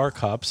engrave our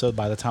cup. So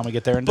by the time we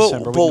get there in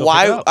December, we can go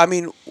why? pick it up. I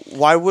mean,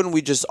 why wouldn't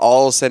we just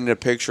all send a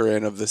picture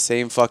in of the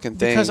same fucking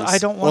things? Because I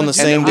don't want the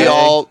same day. day.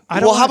 Well,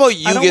 how about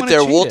you get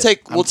there? We'll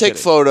take kidding.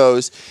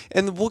 photos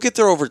and we'll get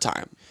there over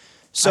time.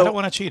 So I don't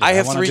want to cheat. I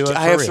have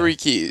real. three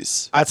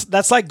keys.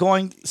 That's like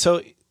going.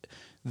 So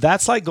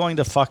that's like going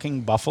to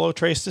fucking Buffalo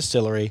Trace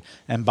Distillery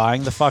and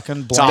buying the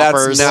fucking That's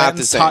not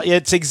the same.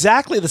 It's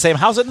exactly the same.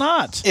 How's it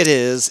not? It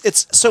is.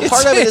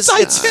 Part of it is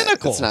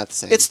identical. It's not the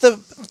same.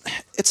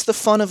 It's the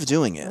fun of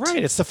doing it.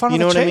 Right. It's the fun. You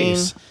know of the what I mean?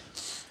 chase.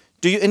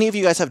 Do you? Any of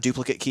you guys have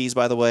duplicate keys?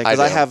 By the way, because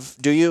I I do. have.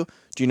 Do you?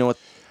 Do you know what?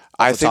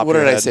 I think. What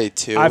did I say?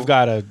 2. I've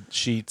got a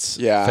sheets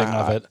thing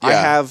of it.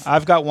 Yeah.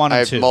 I've got 1 and I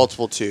have 2.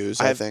 multiple 2s.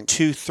 I have think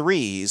 2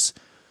 3s.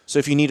 So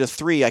if you need a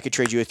 3, I could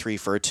trade you a 3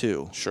 for a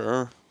 2.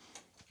 Sure.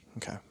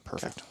 Okay.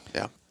 Perfect.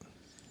 Yeah.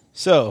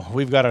 So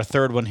we've got our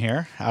third one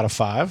here out of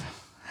 5.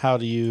 How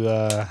do you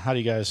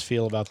guys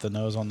feel about the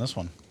nose on this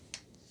one?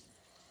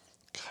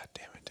 God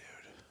damn it, dude!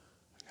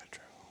 I got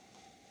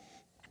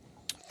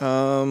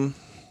trouble.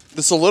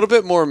 This is a little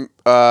bit more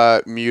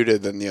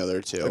muted than the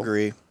other 2.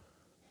 Agree.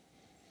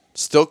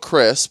 Still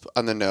crisp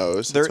on the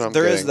nose.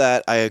 There is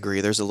that. I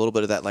agree. There's a little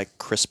bit of that like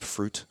crisp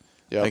fruit.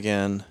 Yep.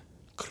 Again,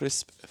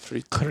 crisp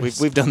fruit.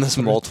 We've done this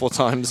multiple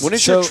times. When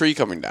is your tree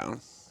coming down?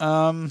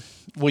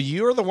 Well,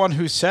 you're the one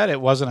who said it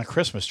wasn't a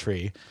Christmas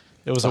tree.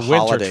 It was a winter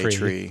holiday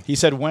tree. He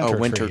said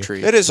winter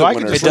tree. It is So a I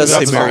can winter It tree. does say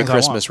That's Merry all I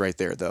Christmas want. right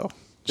there, though.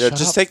 Yeah, Shut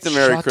just up, take the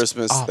Merry shut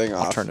Christmas up. thing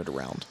I'll off. turn it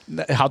around.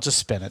 I'll just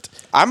spin it.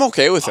 I'm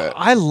okay with it.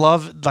 I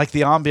love like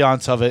the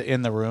ambiance of it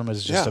in the room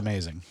is just Yeah.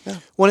 amazing. Yeah.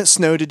 When it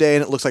snowed today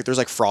and it looks like there's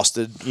like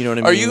frosted, you know what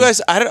I mean? Are you guys?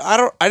 I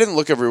didn't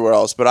look everywhere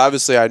else, but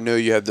obviously I knew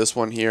you had this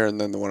one here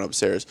and then the one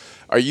upstairs.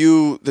 Are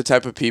you the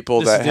type of people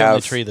This that is the only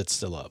have tree that's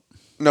still up.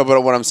 No,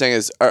 but what I'm saying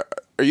is, are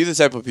you the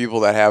type of people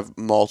that have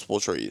multiple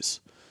trees?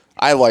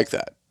 I like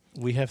that.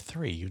 We have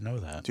 3. You know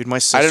that. Dude, my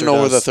sister I didn't know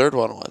where the does. third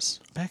one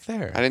was. Back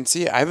there. I didn't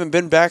see it. I haven't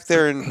been back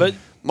there in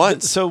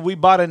months. So we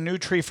bought a new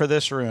tree for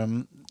this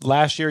room.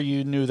 Last year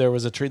you knew there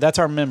was a tree. That's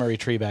our memory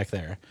tree back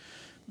there.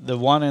 The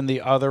one in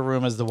the other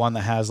room is the one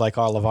that has like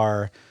all of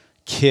our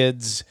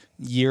kids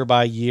year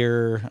by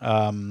year.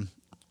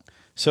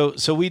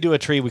 So we do a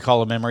tree we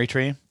call a memory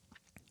tree.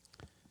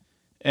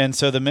 And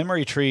so the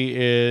memory tree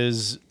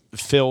is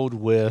filled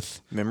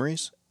with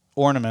Memories?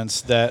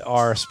 ornaments that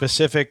are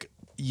specific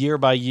year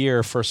by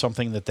year for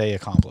something that they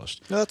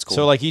accomplished. Oh, that's cool.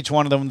 So like each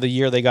one of them, the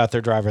year they got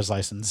their driver's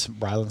license.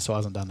 Rylan still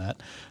hasn't done that.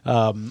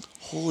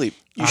 Holy,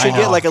 You should I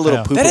get know, like a I little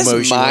know. poop that is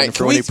emoji mind.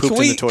 for when he pooped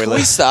in the toilet. Can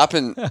we stop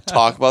and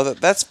talk about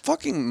that? That's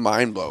fucking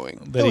mind blowing.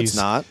 that No, he's it's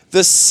not.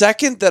 The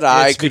second that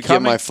I It's could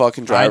becoming- get my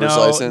fucking I driver's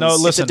know, license, no,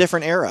 listen, It's a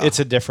different era. It's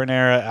a different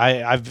era.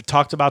 I've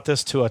talked about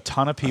this to a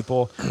ton of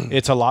people.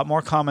 It's a lot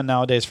more common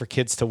nowadays for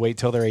kids to wait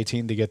till they're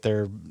 18 to get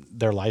their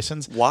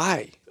license.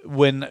 why?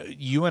 When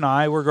you and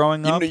I were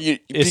growing up,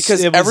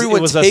 Because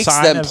everyone takes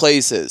them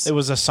places. It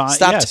was a sign.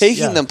 Stop yes,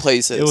 taking yeah. them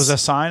places. It was a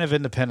sign of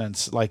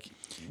independence. Like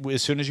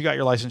as soon as you got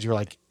your license, you were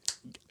like.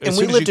 and as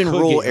we soon as lived you in could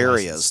rural get your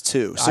areas license.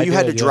 too. So I you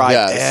had to did, yeah. drive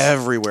Yes.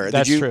 everywhere.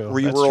 That's Did you true. were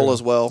you That's rural true.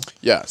 as well?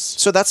 Yes.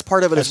 So that's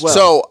part of it as well.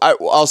 So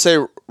I'll say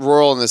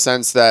rural in the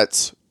sense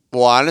that,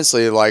 well,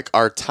 honestly, like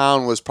our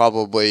town was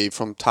probably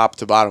from top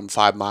to bottom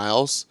 5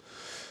 miles,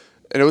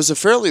 and it was a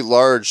fairly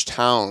large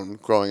town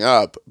growing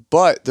up.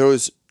 But there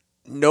was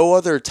no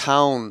other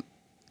town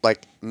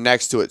like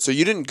next to it, so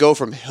you didn't go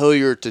from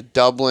Hilliard to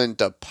Dublin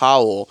to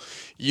Powell.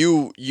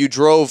 You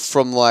drove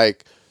from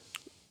like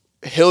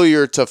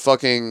Hilliard to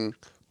fucking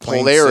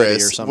Plain City or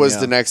Polaris something, was yeah.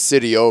 the next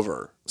city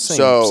over.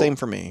 same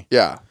for me.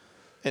 Yeah.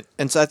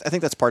 And so I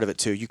think that's part of it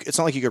too. It's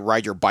not like you could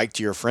ride your bike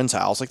to your friend's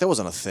house. Like that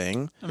wasn't a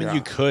thing. I mean,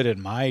 you could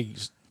in my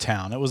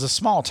town. It was a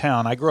small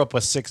town. I grew up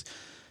with 6.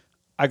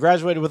 I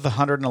graduated with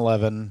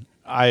 111.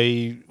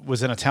 I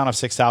was in a town of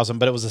 6,000,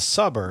 but it was a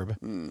suburb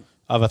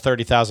of a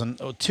 30,000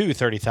 to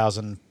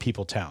 30,000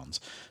 people towns.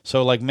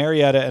 So like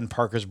Marietta and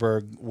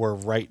Parkersburg were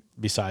right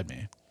beside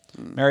me.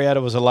 Marietta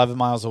was 11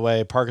 miles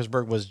away.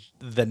 Parkersburg was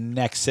the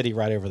next city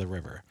right over the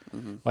river.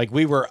 Like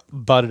we were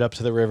butted up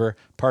to the river.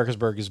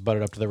 Parkersburg is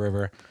butted up to the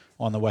river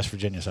on the West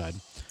Virginia side.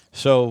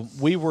 So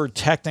we were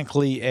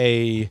technically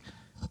a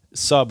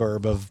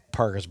suburb of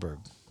Parkersburg,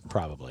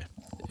 probably,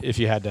 if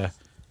you had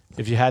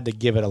to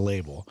give it a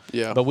label.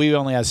 Yeah. But we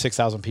only had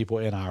 6,000 people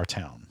in our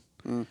town.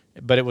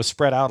 But it was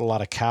spread out, a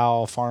lot of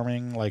cow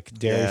farming, like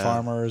dairy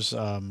farmers. We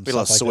had a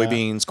lot of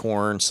soybeans,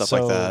 corn, stuff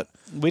like that.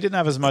 We didn't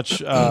have as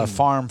much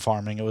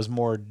farming. It was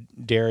more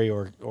dairy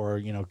or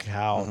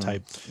cow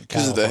type.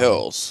 Because of the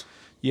hills.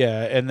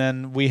 Yeah, and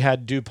then we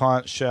had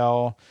DuPont,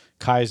 Shell,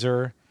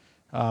 Kaiser.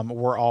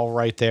 We're all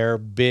right there.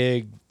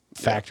 Big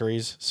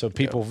factories, so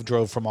people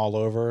drove from all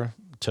over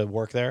to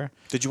work there.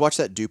 Did you watch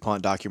that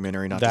DuPont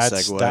documentary? Not to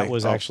segue. That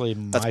was actually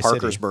my that's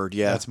Parkersburg.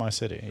 City. Yeah, that's my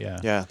city. Yeah,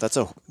 yeah. That's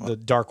the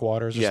Dark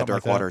Waters. Or Dark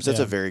like Waters. That.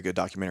 That's a very good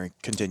documentary.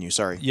 Continue.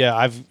 Sorry.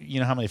 Yeah, you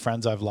know how many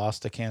friends I've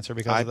lost to cancer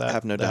because of that. I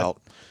have no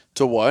doubt.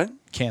 To what?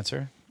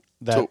 Cancer.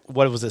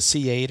 What was it,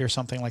 C8 or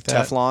something like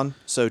that? Teflon.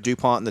 So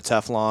DuPont and the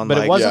Teflon. But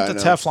it wasn't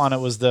the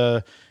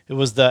Teflon.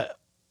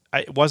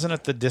 Wasn't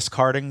it the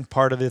discarding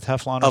part of the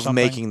Teflon or of something?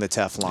 making the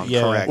Teflon?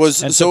 Yeah. Correct.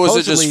 Was it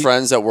just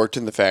friends that worked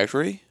in the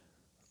factory?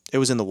 It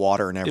was in the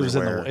water and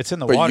everywhere. It's in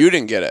the but water. You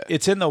didn't get it.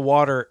 It's in the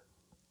water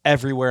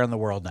everywhere in the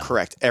world now.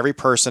 Correct. Every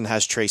person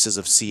has traces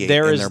of C8 in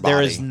their body.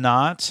 There is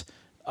not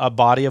a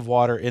body of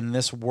water in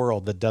this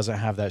world that doesn't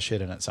have that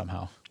shit in it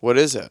somehow. What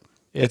is it?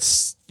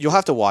 You'll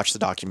have to watch the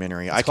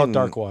documentary. It's called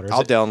Dark Waters.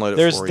 I'll download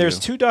it for you. There's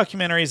two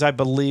documentaries, I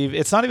believe.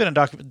 It's not even a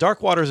documentary.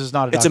 Dark Waters is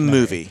not a It's documentary.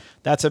 a movie.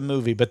 That's a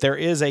movie, but there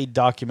is a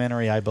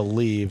documentary, I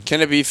believe. Can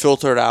it be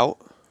filtered out?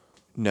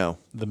 No.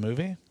 The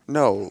movie?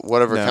 No,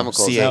 whatever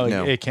chemicals. C8,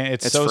 No, it can't.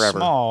 It's so forever.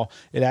 small,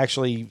 it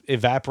actually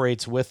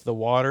evaporates with the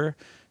water.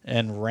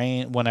 And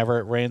whenever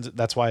it rains,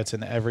 that's why it's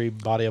in every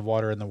body of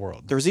water in the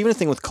world. There was even a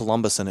thing with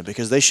Columbus in it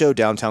because they showed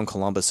downtown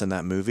Columbus in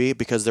that movie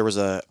because there was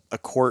a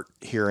court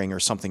hearing or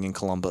something in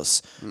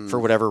Columbus for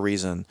whatever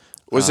reason.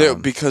 Was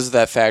it because of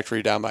that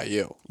factory down by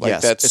you? Like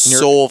yes, that it's near-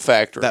 Soul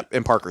factory That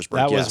in Parkersburg.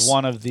 That yes. was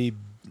one of the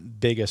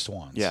biggest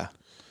ones. Yeah.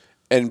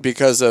 And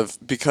because of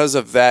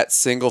that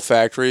single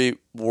factory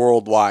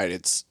worldwide,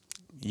 it's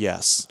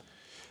Yes.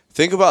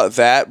 think about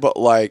that, but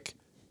like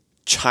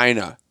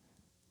China.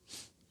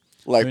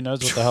 Like who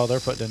knows what the hell they're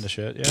putting into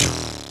shit?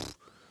 Yeah.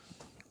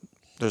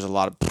 There's a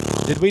lot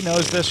of. Did we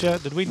nose this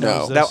yet? Did we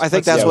nose this? I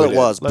think that's what it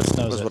was. Let's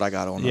nose was it. what I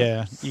got on.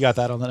 Yeah, you got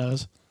that on the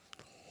nose.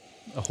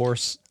 A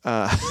horse.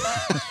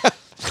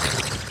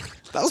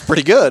 That was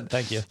pretty good.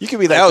 Thank you. You could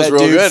be That was that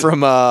real dude good.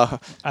 from I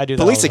do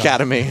that Police all the time.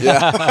 Academy.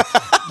 yeah.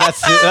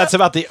 That's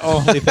about the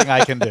only thing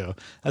I can do.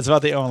 That's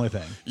about the only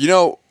thing. You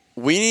know,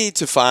 we need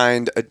to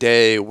find a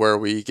day where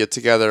we get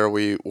together.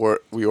 We order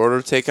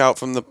takeout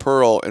from the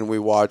Pearl, and we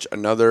watch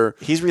another.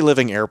 He's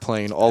reliving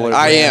Airplane all over.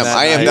 I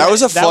am. That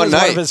was a fun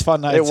night. One of his fun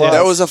nights. It was. yeah.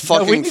 That was a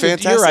fucking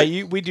fantastic. You're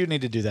right. We do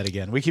need to do that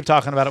again. We keep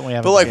talking about it. And we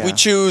haven't. But like done we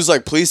choose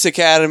like Police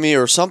Academy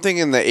or something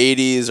in the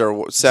 80s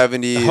or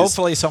 70s. it.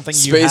 Hopefully something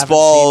you haven't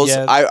Spaceballs. seen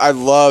yet. I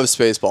love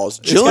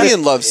Spaceballs.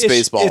 Jillian loves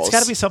Spaceballs. It's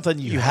got to be something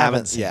you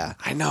haven't seen. Yeah,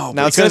 I know.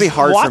 Now it's gonna be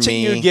hard for watching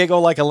me. you giggle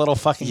like a little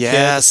fucking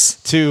Yes.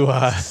 kid to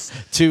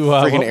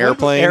Freaking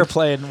Airplane.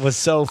 Airplane was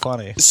so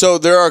funny. So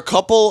there are a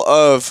couple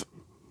of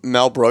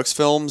Mel Brooks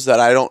films that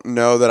I don't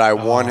know that I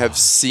have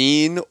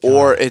seen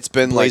or it's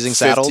been Blazing like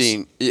Saddles?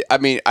 15. Yeah, I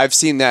mean, I've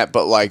seen that,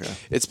 but like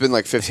it's been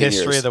like 15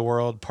 History years. of the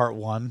World Part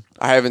 1,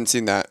 I haven't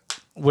seen that.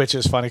 which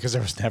is funny because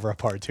there was never a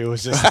Part 2. It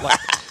was just like,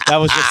 that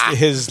was just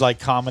his like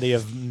comedy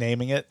of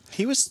naming it.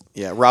 He was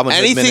Robin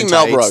Hood Men Anything in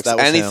Mel Tights, Brooks. that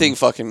was Anything him.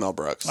 fucking Mel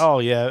Brooks. Oh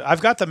yeah,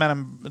 I've got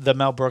the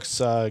Mel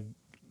Brooks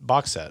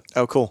box set.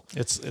 Oh, cool.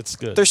 It's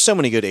good. There's so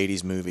many good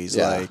 '80s movies.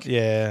 Yeah. Like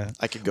yeah.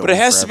 I could go. But it on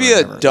has to forever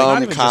be and a ever. dumb Not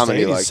even just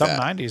comedy 80s, like some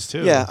that. 90s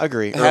too. Yeah, I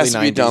agree. It Early has to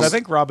be dumb. '90s. I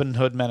think Robin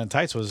Hood Men in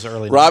Tights was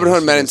early. Robin 90s.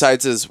 Hood Men in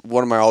Tights is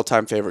one of my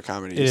all-time favorite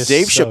comedies. It is.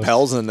 Dave so-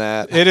 Chappelle's in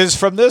that. It is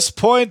from this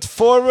point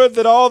forward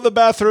that all the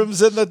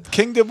bathrooms in the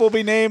kingdom will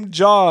be named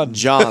John.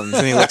 John's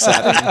and he looks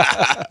at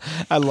him.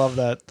 I love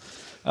that.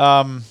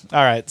 All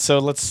right, so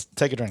let's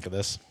take a drink of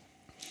this.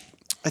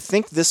 I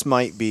think this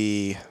might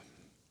be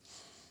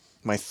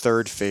my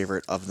third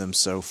favorite of them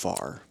so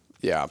far.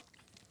 Yeah.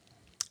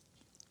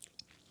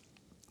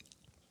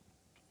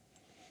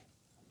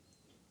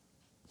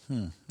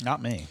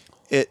 Not me.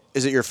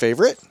 Is it your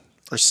favorite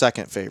or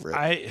second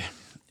favorite?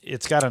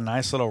 It's got a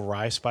nice little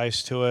rye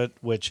spice to it,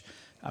 which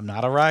I'm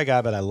not a rye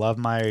guy, but I love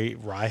my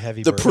rye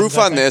heavy. The bourbons, proof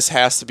I on think. this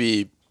has to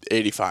be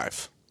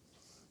 85.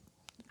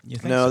 You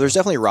think No, so? there's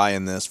definitely rye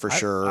in this for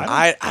sure.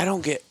 I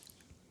don't get it.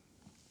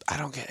 I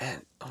don't get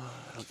it.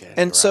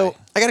 And so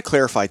I got to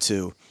clarify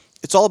too.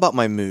 It's all about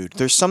my mood.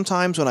 There's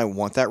sometimes when I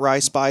want that rye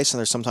spice, and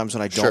there's sometimes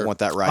when I don't Sure. want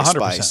that rye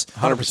 100%, spice.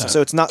 100%.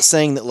 So it's not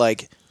saying that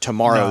like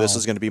tomorrow No. this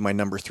is going to be my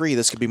number 3.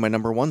 This could be my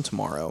number 1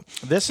 tomorrow.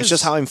 This It's is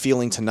just how I'm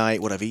feeling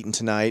tonight, what I've eaten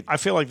tonight. I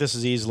feel like this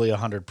is easily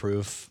 100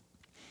 proof.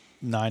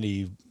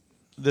 90.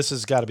 This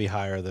has got to be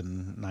higher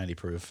than 90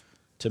 proof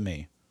to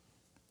me.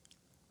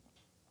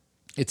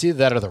 It's either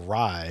that or the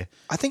rye.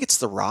 I think it's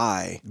the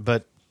rye.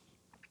 But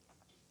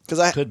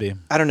because could be.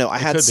 I don't know. I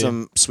had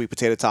some sweet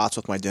potato tots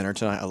with my dinner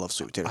tonight. I love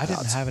sweet potato tots. I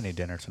didn't have any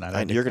dinner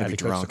tonight. You're going to be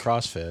drunk. The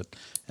CrossFit,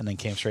 and then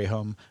came straight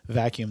home,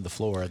 vacuumed the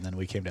floor, and then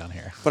we came down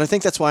here. But I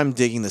think that's why I'm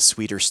digging the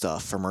sweeter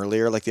stuff from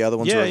earlier. Like the other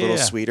ones were a little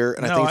sweeter,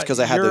 and I think it's because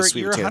I had those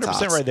sweet potato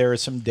tots. You're 100% right. There are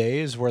some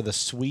days where the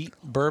sweet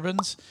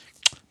bourbons,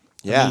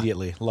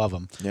 immediately love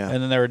them. Yeah.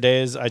 And then there were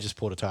days I just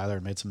pulled a Tyler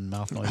and made some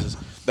mouth noises.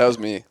 That was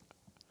me.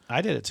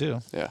 I did it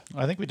too. Yeah.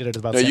 I think we did it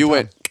about the same time. No, you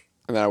went,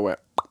 and then I went.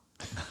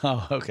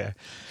 Oh, okay.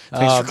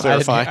 Thanks for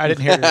clarifying. I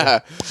didn't hear you.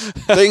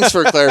 Thanks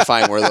for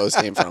clarifying where those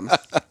came from.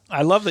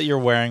 I love that you're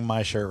wearing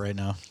my shirt right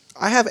now.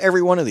 I have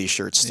every one of these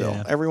shirts still.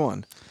 Yeah. Every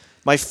one.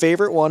 My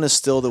favorite one is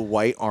still the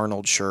white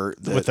Arnold shirt.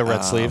 With the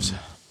red sleeves?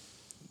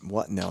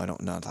 What? No, I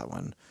don't know that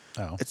one.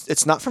 Oh.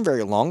 It's not from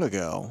very long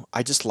ago.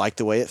 I just like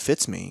the way it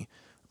fits me.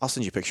 I'll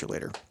send you a picture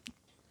later.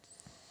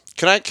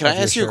 Can I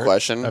ask you a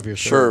question? Of your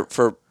shirt?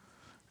 For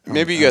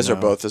maybe you guys are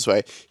both this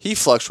way. He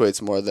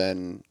fluctuates more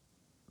than...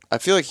 I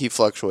feel like he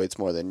fluctuates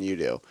more than you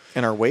do.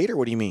 In our weight, or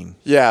what do you mean?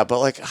 Yeah, but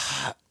like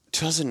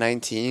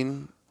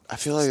 2019, I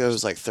feel like it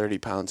was like 30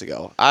 pounds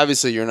ago.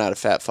 Obviously, you're not a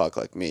fat fuck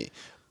like me.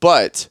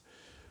 But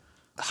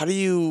how do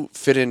you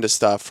fit into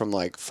stuff from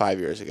like 5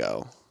 years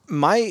ago?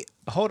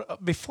 Hold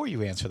up, before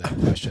you answer that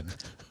question,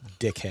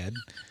 dickhead.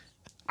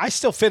 I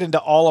still fit into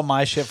all of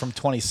my shit from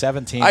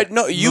 2017.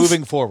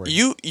 Moving forward.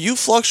 You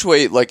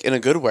fluctuate like in a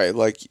good way.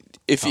 Like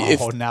if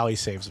now he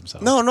saves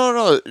himself.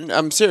 No,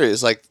 I'm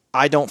serious. Like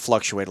I don't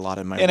fluctuate a lot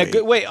in my weight. In a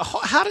good way.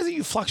 How do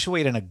you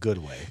fluctuate in a good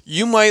way?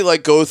 You might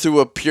like go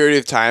through a period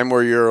of time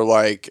where you're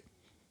like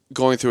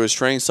going through a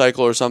strength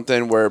cycle or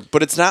something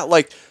but it's not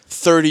like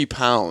 30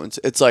 pounds.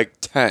 It's like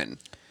 10.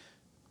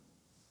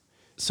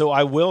 So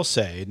I will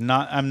say,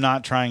 I'm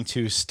not trying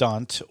to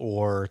stunt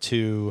or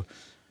to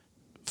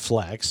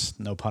flex,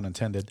 no pun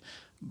intended,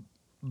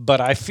 but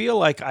I feel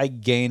like I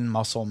gain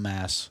muscle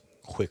mass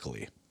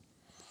quickly.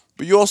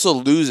 But you also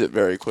lose it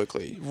very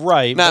quickly.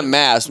 Right. Not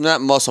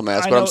muscle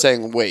mass, but I'm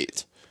saying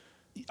weight.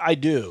 I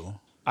do.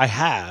 I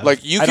have. Like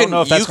I don't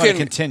know if that's going to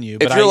continue.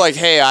 If you're like,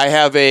 hey, I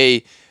have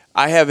a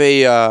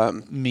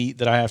meet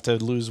that I have to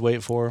lose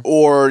weight for,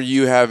 or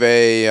you have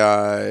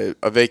a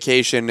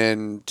vacation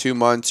in 2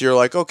 months, you're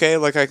like, okay,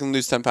 like I can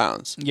lose 10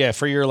 pounds. Yeah,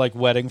 for your like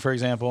wedding, for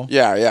example.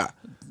 Yeah.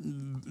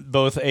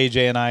 Both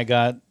AJ and I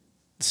got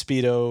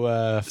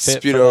Speedo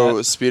fit.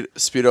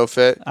 Speedo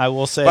fit. I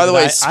will say. By the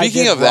way,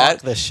 speaking of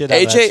that, the shit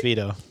out of that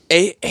Speedo.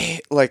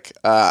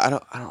 I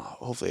don't know.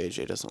 Hopefully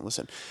AJ doesn't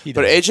listen.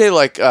 But AJ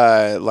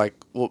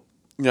well,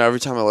 you know, every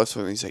time I lift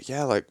with him, he's like,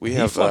 yeah, like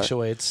he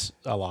fluctuates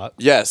a lot.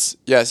 Yes,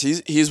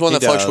 he's one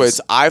that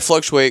fluctuates. I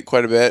fluctuate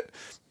quite a bit,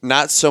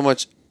 not so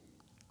much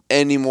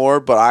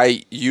anymore, but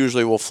I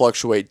usually will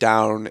fluctuate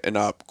down and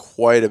up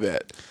quite a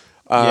bit.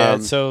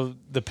 So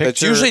the picture...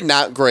 It's usually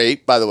not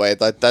great, by the way.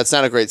 That's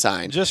not a great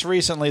sign. Just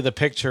recently, the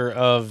picture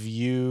of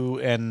you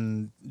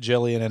and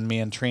Jillian and me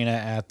and Trina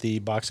at the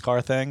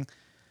boxcar thing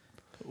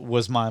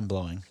was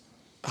mind-blowing.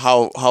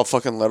 How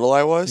fucking little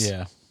I was?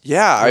 Yeah.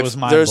 Yeah. It was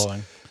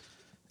mind-blowing.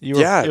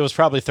 It was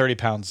probably 30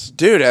 pounds.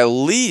 Dude, at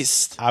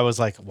least. I was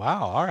like,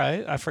 wow, all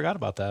right. I forgot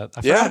about that.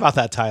 I forgot about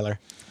that, Tyler.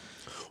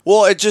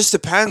 Well, it just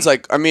depends.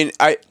 Like, I mean,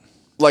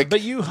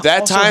 But you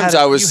that times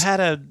I was... You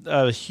had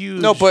a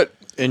huge... No, but...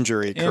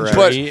 Injury, correct.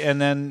 But and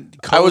then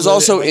COVID, I was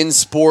also in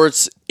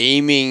sports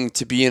aiming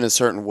to be in a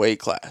certain weight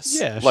class.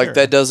 Yeah, like sure.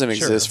 that doesn't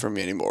exist for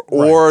me anymore.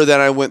 Right. Or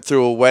then I went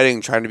through a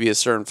wedding trying to be a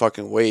certain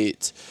fucking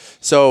weight.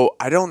 So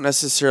I don't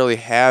necessarily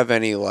have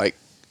any like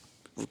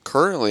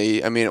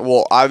currently. I mean,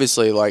 well,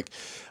 obviously, like,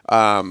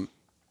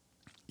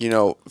 you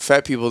know,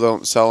 fat people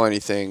don't sell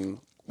anything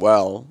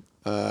well.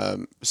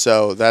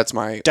 So that's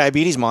my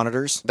diabetes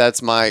monitors.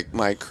 That's my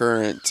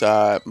current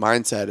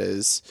mindset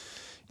is,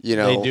 you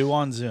know, they do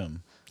on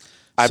Zoom.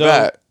 I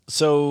bet.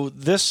 So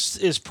this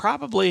is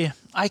probably...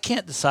 I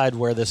can't decide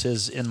where this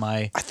is in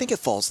my... I think it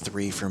falls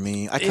 3 for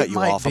me. I cut you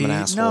off. I'm an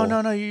asshole.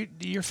 No.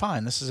 You're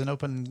fine. This is an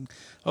open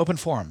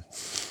forum.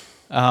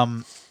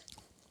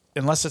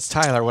 Unless it's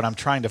Tyler when I'm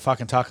trying to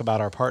fucking talk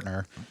about our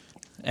partner,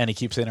 and he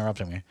keeps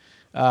interrupting me.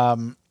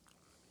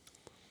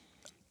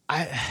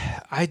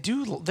 I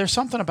do... There's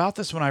something about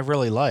this one I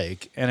really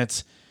like, and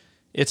it's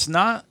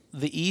not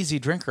the easy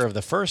drinker of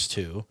the first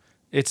two.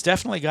 It's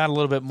definitely got a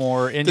little bit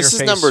more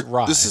in-your-face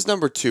rye. This is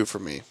number 2 for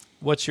me.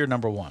 What's your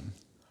number 1?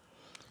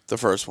 The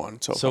first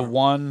one. So far.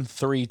 1,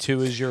 3,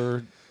 2 is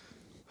your...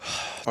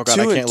 Oh God,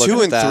 I can't look 2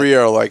 at and that. 3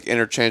 are like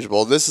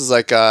interchangeable. This is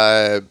like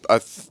a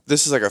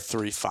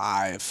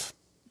 3.5.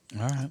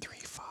 All right.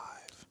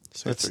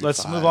 3.5.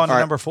 Let's move on to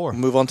number 4.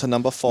 Move on to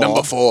number 4.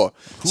 Number 4.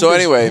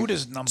 Who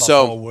does number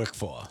 4 work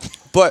for?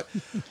 But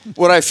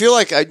what I feel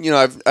like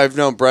I've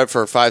known Brett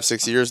for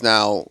 5-6 years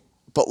now,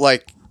 but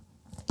like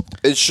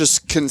it's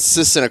just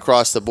consistent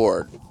across the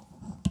board.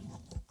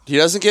 He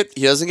doesn't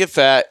get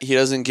fat. He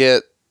doesn't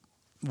get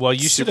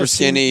super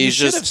skinny. You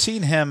should have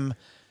seen him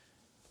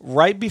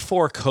right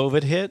before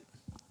COVID hit.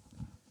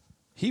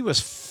 He was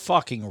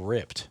fucking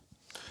ripped.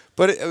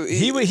 But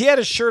he had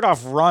his shirt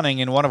off running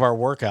in one of our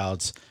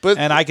workouts,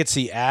 and I could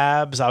see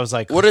abs. I was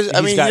like, "What is?"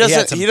 I mean,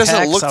 he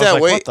doesn't look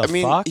that way. I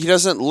mean, he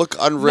doesn't look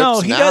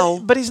unripped now.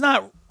 But he's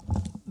not.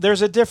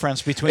 There's a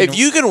difference between. If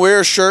you can wear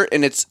a shirt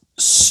and it's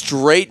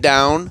straight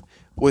down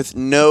with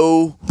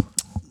no,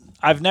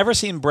 I've never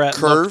seen Brett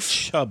curve. Look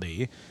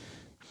chubby.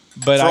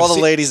 But for all the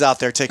ladies out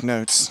there, take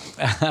notes.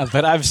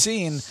 But I've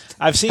seen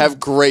have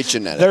great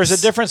genetics. There's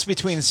a difference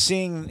between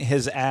seeing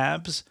his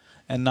abs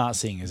and not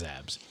seeing his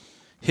abs.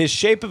 His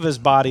shape of his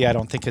body, I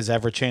don't think has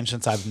ever changed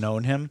since I've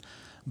known him.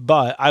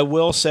 But I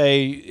will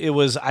say it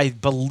was. I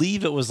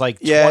believe it was like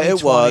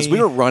it was. We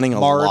were running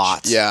March, a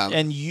lot. Yeah,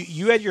 and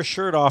you had your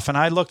shirt off, and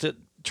I looked at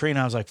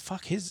Trina. I was like,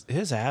 "Fuck his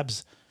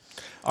abs."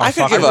 I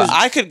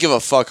could give a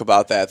fuck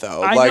about that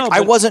though. I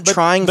wasn't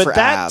trying for abs. But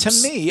that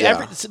to me,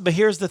 but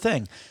here's the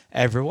thing: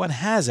 everyone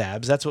has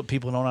abs. That's what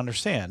people don't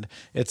understand.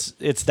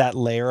 It's that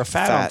layer of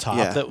fat on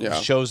top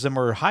that shows them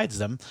or hides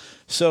them.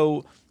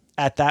 So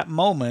at that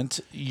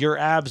moment, your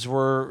abs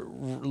were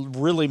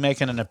really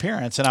making an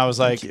appearance, and I was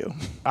like,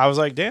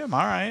 damn, all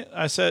right.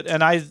 I said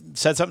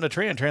something to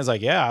Trina, and Trina's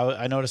like, yeah,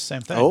 I noticed the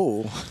same thing.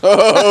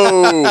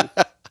 Oh.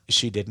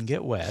 She didn't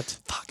get wet.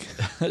 Fuck.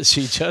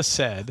 She just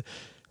said,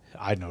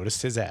 I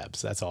noticed his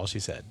abs. That's all she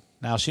said.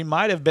 Now, she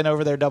might have been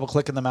over there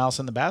double-clicking the mouse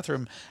in the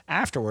bathroom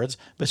afterwards,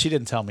 but she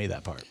didn't tell me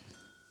that part.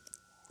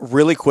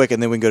 Really quick,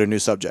 and then we can go to a new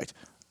subject.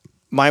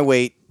 My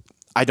weight,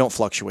 I don't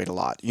fluctuate a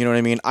lot. You know what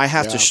I mean? I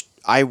have to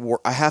I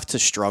have to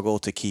struggle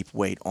to keep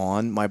weight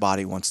on. My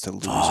body wants to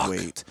lose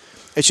weight.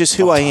 It's just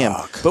who I am.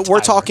 But we're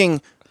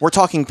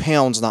talking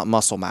pounds, not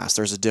muscle mass.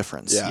 There's a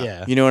difference.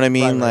 Yeah. You know what I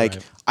mean? Right.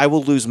 I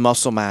will lose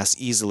muscle mass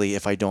easily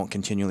if I don't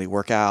continually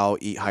work out,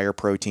 eat higher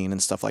protein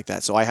and stuff like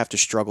that. So I have to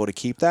struggle to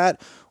keep that,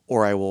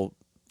 or I will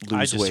lose weight.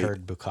 I just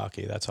heard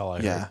bukkake. That's all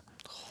I heard.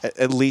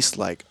 At least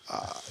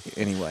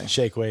anyway.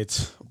 Shake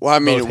weights. Well, I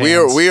mean,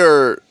 we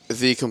are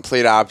the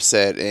complete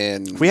opposite.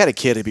 If we had a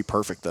kid, it'd be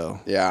perfect though.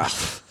 Yeah.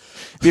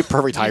 Be a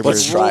perfect hybrid.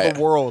 Let's try the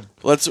world.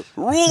 Let's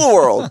rule the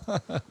world.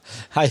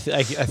 I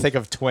think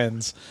of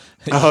twins.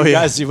 Oh, you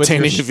guys, with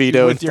Danny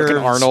DeVito with and your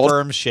Arnold.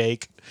 sperm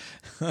shake.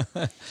 All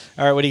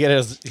right, what do you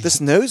get? This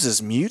nose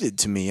is muted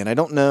to me, and I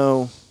don't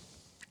know.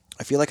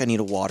 I feel like I need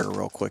a water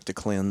real quick to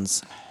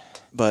cleanse,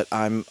 but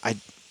I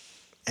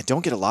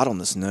don't get a lot on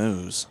this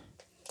nose.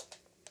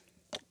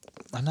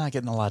 I'm not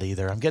getting a lot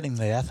either. I'm getting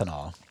the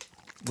ethanol,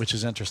 which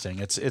is interesting.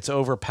 It's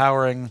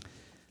overpowering.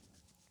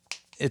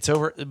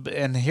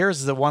 And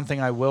here's the one thing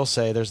I will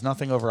say: there's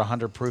nothing over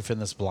 100 proof in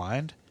this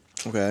blind.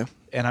 Okay.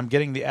 And I'm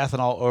getting the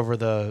ethanol over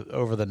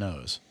the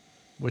nose,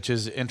 which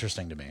is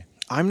interesting to me.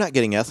 I'm not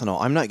getting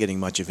ethanol. I'm not getting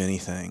much of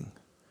anything.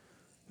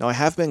 Now, I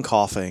have been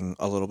coughing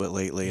a little bit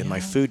lately, and my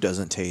food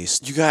doesn't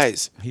taste. You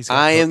guys,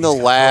 I am the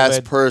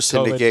last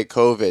person to get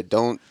COVID.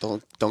 Don't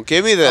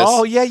give me this.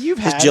 Oh yeah, you've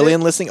had. Is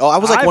Jillian listening? Oh, I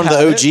was like one of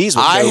the OGs. With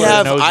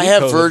I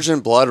have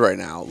virgin blood right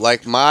now.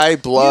 Like my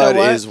blood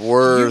is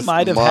worth. You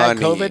might have money.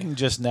 had COVID and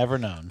just never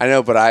known. I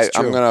know, but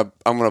I'm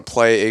gonna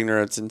play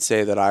ignorance and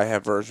say that I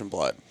have virgin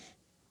blood.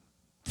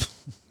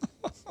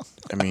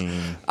 I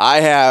mean,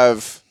 I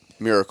have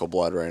miracle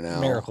blood right now.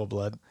 Miracle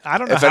blood. I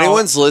don't know if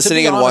anyone's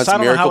listening and wants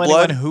miracle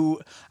blood.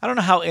 I don't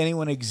know how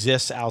anyone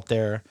exists out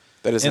there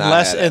that is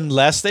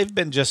unless they've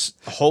been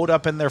just holed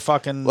up in their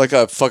fucking like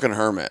a fucking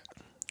hermit.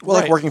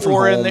 Well, like working from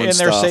home in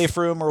their safe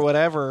room or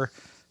whatever.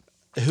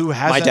 Who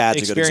hasn't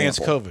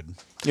experienced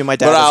COVID? Yeah, my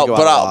dad.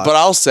 But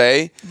I'll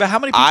say. But how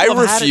many people have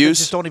had it that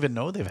just don't even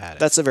know they've had it?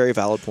 That's a very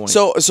valid point.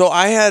 So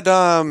I had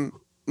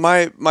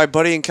my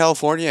buddy in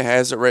California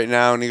has it right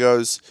now, and he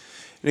goes,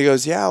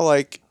 yeah,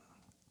 like.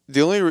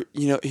 The only,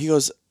 he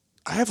goes,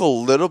 I have a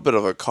little bit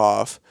of a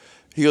cough.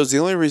 He goes, the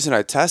only reason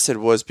I tested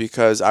was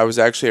because I was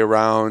actually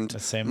around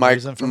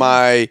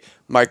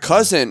my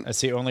cousin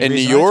That's the only in New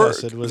reason York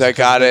I was that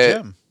got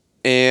it,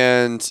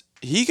 and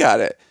he got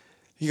it.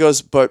 He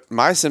goes, but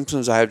my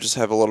symptoms, I just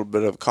have a little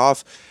bit of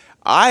cough.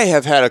 I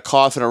have had a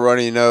cough and a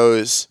runny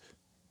nose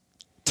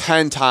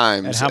 10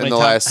 times in the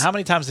last. How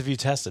many times have you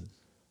tested?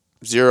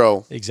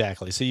 0.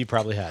 Exactly. So you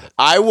probably had it.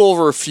 I will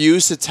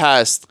refuse to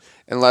test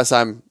unless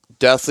I'm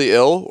deathly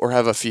ill or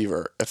have a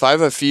fever. If I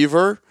have a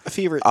fever,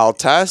 I'll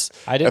test.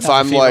 I didn't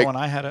have a fever when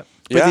I had it.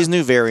 But these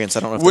new variants, I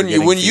don't know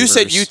if when you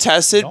said you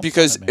tested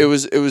because it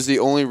was the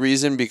only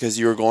reason because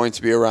you were going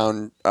to be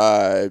around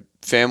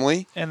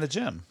family and the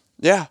gym.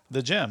 Yeah,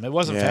 the gym. It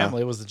wasn't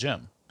family. It was the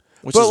gym.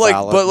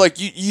 But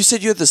you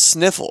said you had the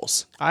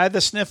sniffles. I had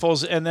the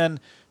sniffles, and then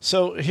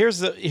so here's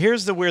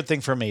the weird thing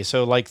for me.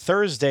 So like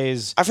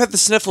Thursdays, I've had the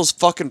sniffles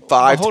fucking 5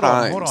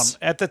 times. Hold on.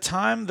 At the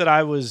time that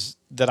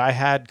I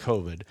had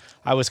COVID,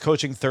 I was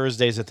coaching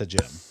Thursdays at the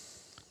gym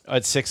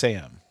at 6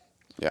 a.m.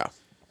 Yeah,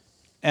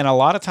 and a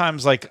lot of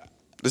times like.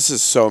 This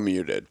is so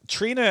muted.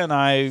 Trina and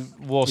I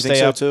will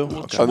stay up too.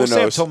 We'll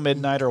stay up till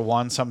midnight or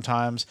 1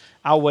 sometimes.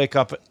 I'll wake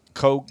up,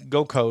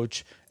 go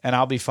coach, and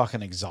I'll be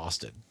fucking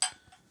exhausted.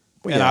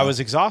 Well, and I was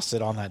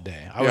exhausted on that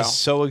day. I was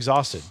so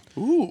exhausted.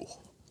 Ooh.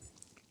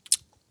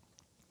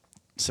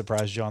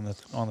 Surprised you on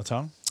the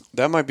tongue?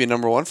 That might be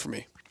number 1 for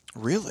me.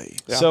 Really?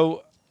 Yeah.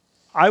 So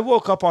I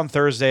woke up on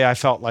Thursday. I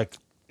felt like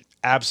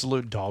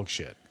absolute dog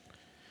shit.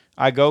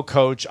 I go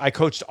coach. I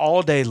coached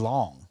all day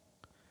long.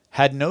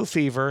 Had no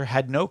fever,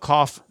 had no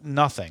cough,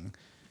 nothing.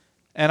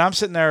 And I'm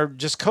sitting there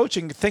just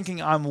coaching,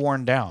 thinking I'm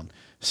worn down.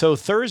 So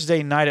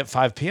Thursday night at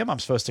 5 p.m. I'm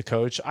supposed to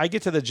coach. I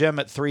get to the gym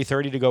at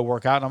 3:30 to go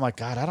work out, and I'm like,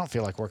 God, I don't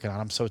feel like working out.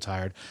 I'm so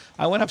tired.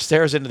 I went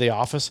upstairs into the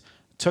office,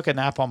 took a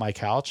nap on my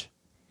couch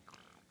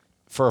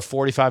for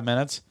 45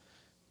 minutes,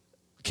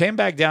 came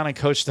back down and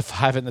coached the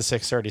 5 and the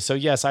 6:30. So,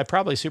 yes, I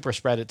probably super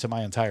spread it to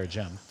my entire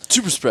gym.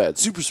 Super spread.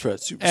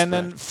 And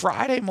then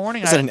Friday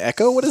morning... Is that an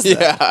echo? What is that?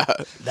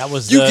 Yeah. That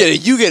was You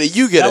get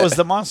it. That was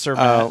the monster,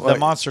 man, the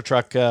monster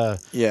truck.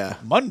 Yeah.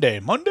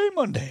 Monday.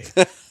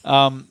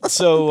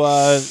 So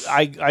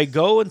I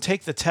go and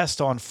take the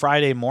test on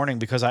Friday morning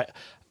because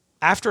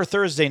after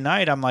Thursday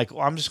night, I'm like,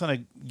 well, I'm just going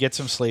to get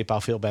some sleep. I'll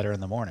feel better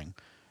in the morning.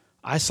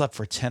 I slept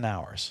for 10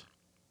 hours.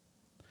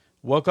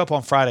 Woke up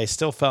on Friday,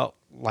 still felt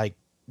like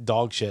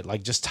dog shit,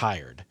 like just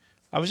tired.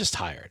 I was just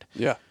tired.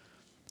 Yeah.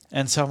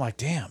 And so I'm like,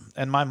 damn.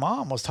 And my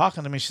mom was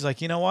talking to me. She's like,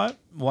 you know what?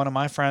 One of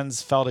my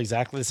friends felt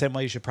exactly the same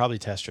way. You should probably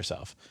test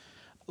yourself.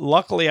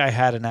 Luckily, I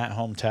had an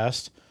at-home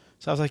test.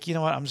 So I was like, you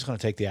know what? I'm just going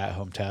to take the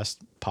at-home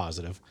test.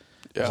 Positive.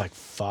 Yeah. I was like,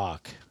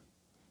 fuck.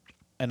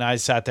 And I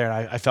sat there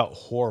and I felt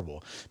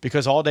horrible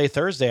because all day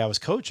Thursday I was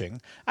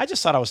coaching. I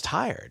just thought I was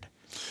tired.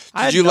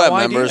 Did you let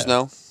members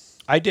know?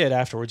 I did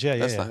afterwards. Yeah,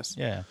 That's nice.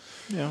 Yeah.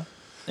 Yeah.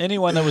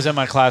 Anyone that was in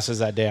my classes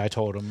that day, I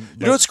told them.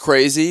 You know what's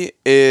crazy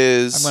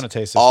is I'm gonna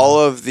taste this all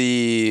now. of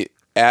the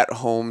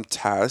at-home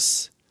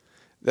tests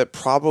that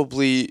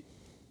probably,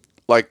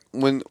 like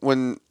when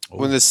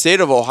the state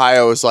of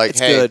Ohio is like, It's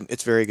hey, good.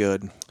 It's very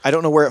good. I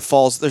don't know where it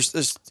falls. There's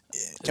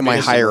in my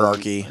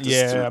hierarchy.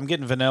 Yeah, I'm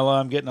getting vanilla.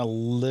 I'm getting a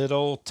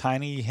little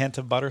tiny hint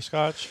of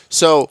butterscotch.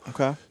 So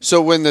Okay.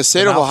 So when the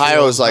state The of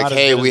Ohio mouthfeel is like, not as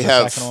hey, good as we the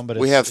have second one, but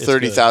we it's- have it's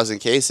 30,000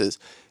 cases.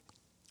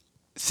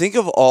 Think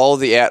of all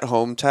the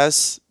at-home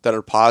tests that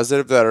are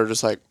positive that are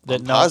just like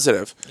That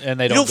positive, and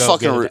they you don't don't go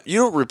fucking get it. you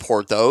don't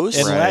report those.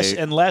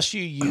 Unless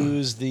you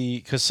use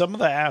because some of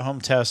the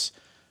at-home tests,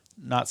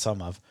 not some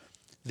of,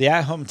 the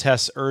at-home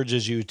tests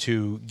urges you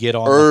to get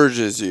on.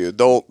 Urges you.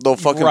 They'll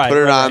fucking put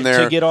it on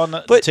there to get on.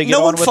 But to get no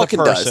on one with fucking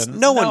a does. person.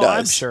 No one does.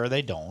 I'm sure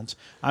they don't.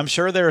 I'm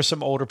sure there are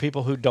some older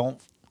people who don't,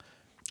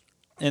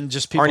 and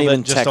just people Aren't that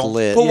even just tech don't.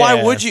 lit. But why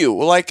Yeah. would you?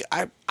 Like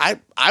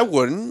I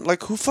wouldn't.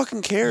 Like who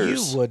fucking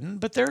cares? You wouldn't,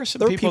 but there are some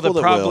There are people people that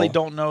that probably will.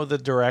 don't know the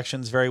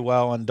directions very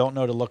well and don't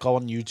know to look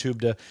on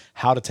YouTube to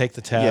how to take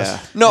the test.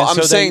 Yeah. No, And I'm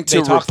so saying to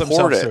talk report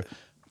themselves it. through.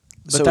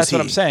 But So that's is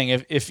what I'm he.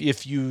 saying.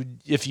 If you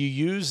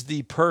use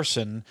the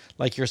person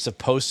like you're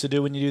supposed to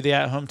do when you do the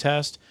at-home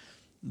test,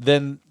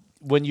 then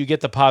when you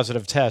get the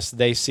positive test,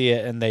 they see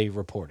it and they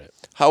report it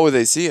How would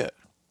they see it?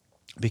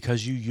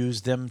 because you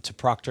use them to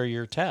proctor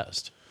your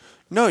test.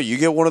 No, you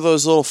get one of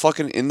those little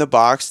fucking in the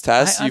box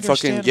tests. I You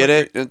fucking understand get what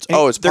it. It's there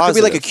positive. could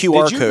be like a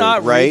QR Did you code,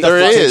 not read right? the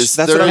There fucking- is.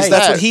 That's There what is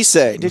that's that. what he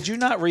said. Did you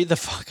not read the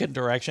fucking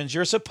directions?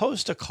 You're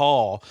supposed to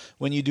call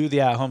when you do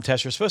the at-home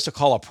test. You're supposed to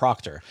call a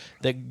proctor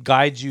that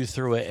guides you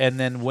through it, and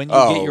then when you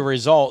get your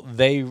result,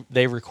 they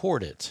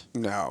record it.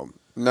 No,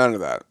 none of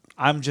that.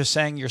 I'm just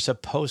saying you're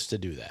supposed to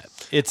do that.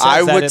 It says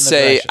I that in would the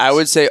say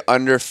directions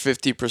under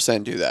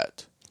 50% do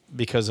that.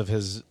 because of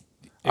his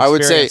I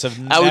would say- experience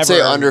of I would say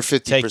never under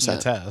taking 50%.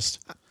 a test.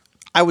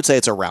 I would say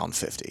it's around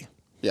 50.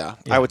 Yeah.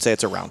 I would say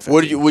it's around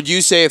 50. Would you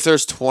say if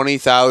there's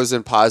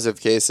 20,000 positive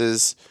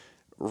cases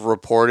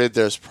reported,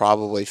 there's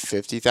probably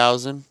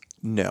 50,000?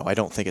 No, I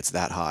don't think it's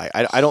that high.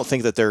 I don't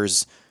think that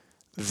there's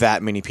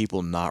that many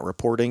people not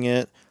reporting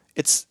it.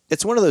 It's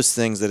one of those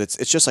things that it's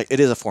just like it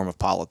is a form of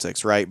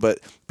politics, right? But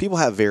people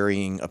have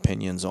varying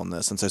opinions on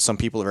this, and so some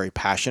people are very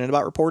passionate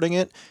about reporting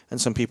it, and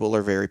some people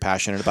are very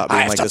passionate about being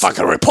I have like to this.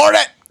 fucking report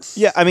it.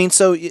 Yeah, I mean,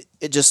 so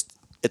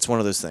it's one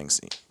of those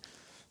things.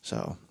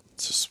 So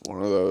It's just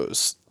one of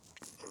those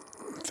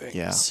things.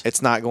 yeah,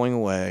 it's not going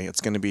away.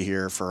 It's going to be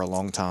here for a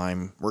long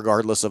time,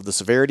 regardless of the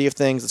severity of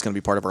things. It's going to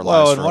be part of our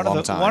lives Well, for and a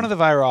long time. one of the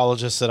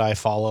virologists that I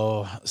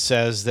follow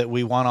says that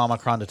we want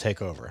Omicron to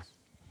take over.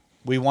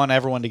 We want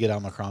everyone to get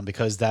Omicron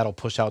because that'll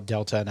push out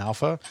Delta and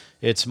Alpha.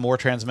 It's more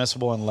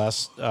transmissible and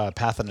less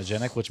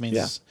pathogenic, which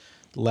means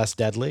less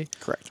deadly.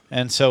 Correct.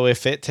 And so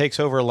if it takes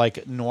over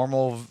like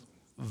normal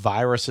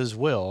viruses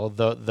will,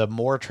 the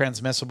more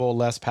transmissible,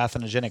 less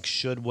pathogenic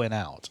should win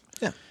out.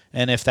 Yeah.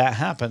 And if that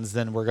happens,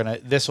 then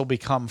this will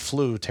become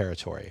flu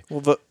territory.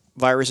 Well, but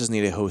viruses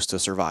need a host to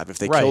survive. If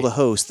they Right. kill the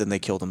host, then they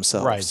kill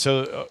themselves. Right.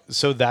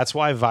 So that's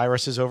why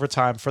viruses over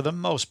time, for the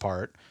most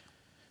part,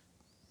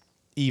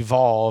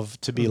 evolve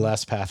to be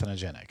less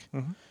pathogenic.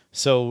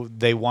 So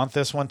they want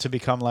this one to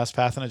become less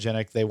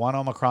pathogenic. They want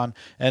Omicron.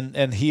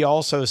 And he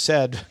also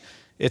said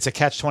it's a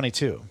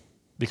catch-22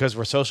 because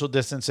we're social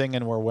distancing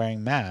and we're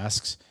wearing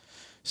masks.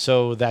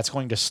 So that's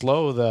going to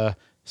slow the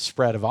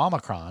spread of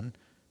Omicron,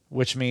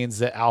 which means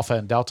that Alpha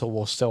and Delta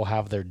will still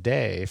have their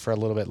day for a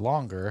little bit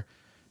longer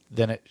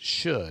than it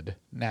should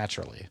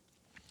naturally.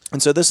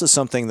 And so this is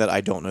something that I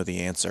don't know the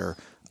answer.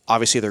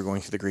 Obviously, they're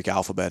going through the Greek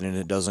alphabet, and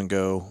it doesn't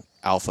go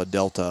alpha,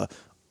 delta.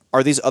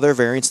 Are these other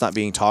variants not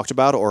being talked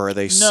about, or are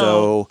they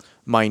so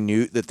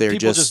minute that they're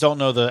People just don't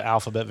know the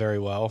alphabet very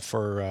well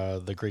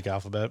for the Greek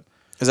alphabet.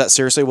 Is that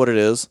seriously what it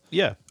is?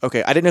 Yeah.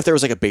 Okay, I didn't know if there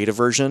was like a beta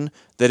version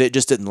that it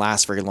just didn't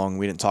last very long and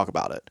we didn't talk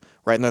about it.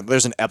 Right? And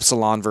there's an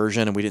epsilon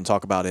version and we didn't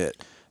talk about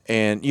it.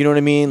 And you know what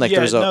I mean? Like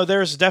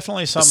there's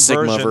definitely some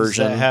versions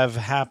that have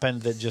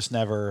happened that just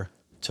never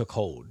took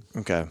hold.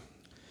 Okay.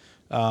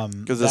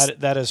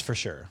 That is for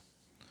sure.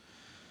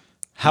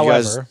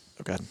 However,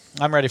 okay.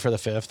 I'm ready for the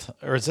 5th.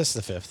 Or is this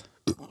the 5th?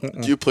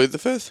 Do you plead the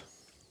 5th?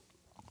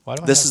 Why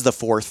do this is the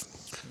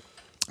 4th.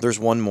 There's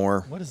one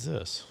more. What is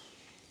this?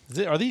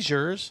 Are these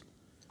yours?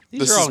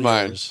 This is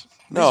mine. Yours.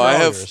 No, I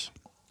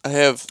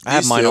have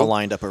mine all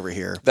lined up over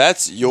here.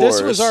 That's yours.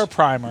 This was our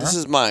primer. This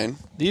is mine.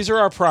 These are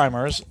our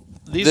primers.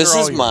 This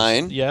is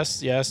mine. Yes.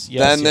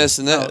 Then this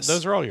and this. No,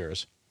 those are all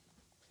yours.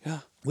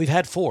 Yeah. We've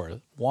had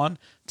 4. 1,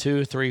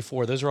 2, 3,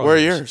 4. Those are all Where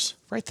yours. are yours?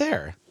 Right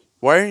there.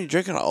 Why aren't you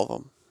drinking all of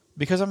them?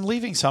 Because I'm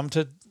leaving some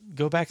to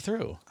go back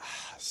through.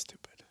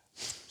 Stupid.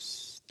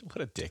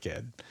 What a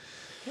dickhead.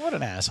 What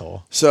an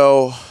asshole.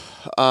 So,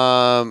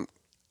 the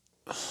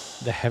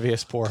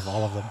heaviest pour of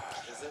all of them.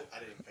 Is it? I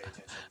didn't pay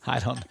attention. I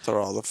don't. They're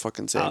all the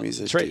fucking same. He's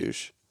a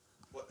douche.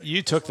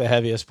 You took the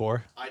heaviest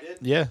pour. I did?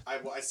 Yeah.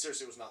 I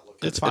seriously was not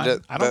looking. It's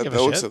fine. I don't give a shit.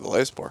 That looks like the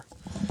lightest pour.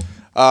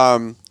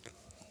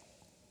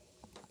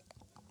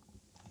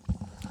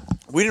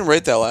 We didn't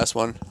rate that last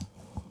one.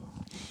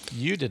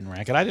 You didn't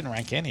rank it. I didn't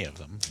rank any of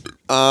them.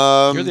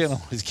 You're the only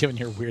one who's giving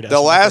your weird.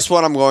 The last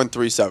one, I'm going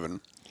 3-7.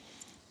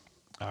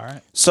 All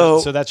right. So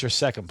that's your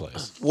second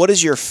place. What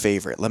is your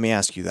favorite? Let me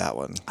ask you that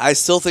one. I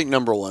still think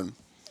number 1.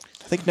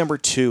 I think number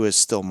 2 is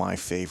still my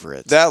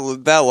favorite. That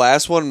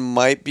last one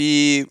might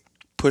be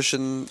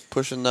pushing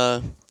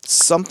the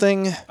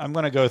something. I'm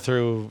going to go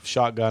through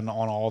shotgun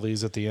on all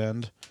these at the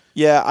end.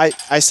 Yeah,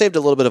 I saved a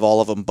little bit of all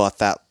of them, but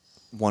that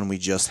one we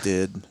just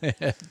did.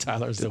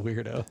 Tyler's the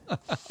weirdo.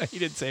 He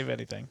didn't save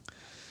anything.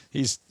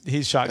 He's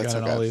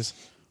shotgunning all these.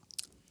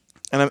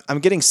 And I'm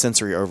getting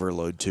sensory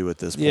overload too at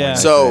this point.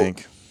 Yeah.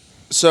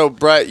 So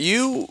Brett,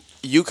 you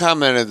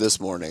commented this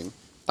morning,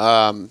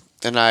 and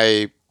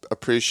I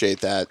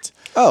appreciate that.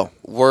 Oh,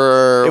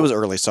 it was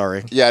early.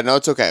 Sorry. Yeah, no,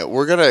 it's okay.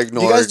 We're gonna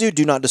ignore. Do you guys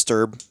do not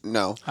disturb?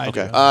 No.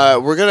 Okay.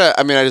 We're gonna.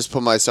 I mean, I just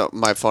put my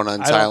phone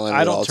on silent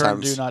I at all don't turn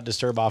times. do not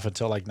disturb off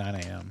until like 9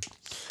 a.m.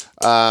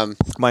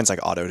 Mine's like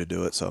auto to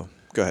do it. So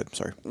go ahead.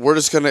 Sorry. We're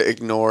just gonna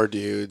ignore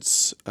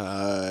dudes.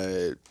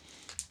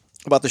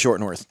 About the Short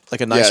North,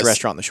 like a nice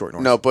restaurant in the Short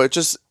North. No, but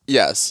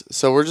yes.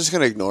 So we're just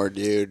gonna ignore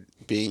dude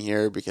being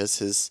here because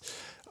his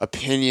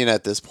opinion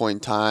at this point in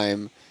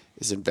time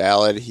is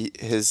invalid.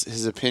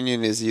 His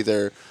opinion is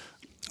either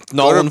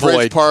go to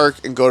Bridge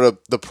Park and go to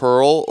the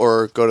Pearl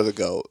or go to the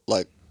Goat.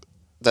 Like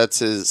that's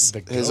his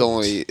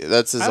only.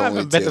 That's his I only.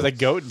 haven't been to the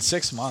Goat in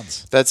 6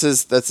 months. That's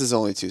his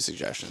only 2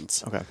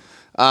 suggestions. Okay.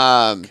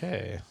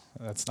 Okay,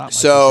 that's not my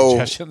 2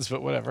 suggestions,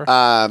 but whatever.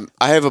 I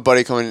have a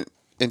buddy coming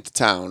into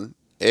town.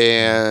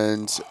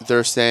 And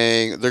they're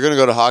saying they're going to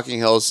go to Hocking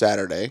Hills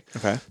Saturday.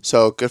 Okay.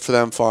 So good for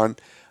them, fun.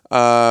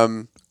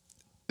 Then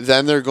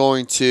they're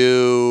going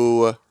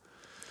to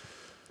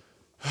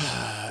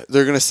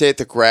stay at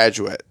the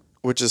Graduate,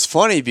 which is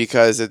funny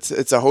because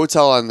it's a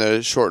hotel on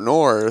the Short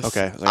North.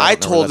 Okay. I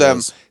told them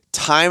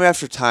time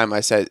after time, I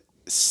said,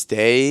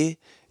 stay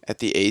at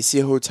the AC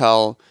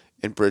Hotel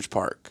in Bridge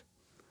Park.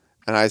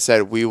 And I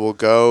said, we will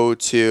go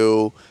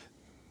to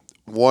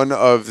one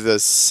of the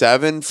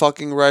 7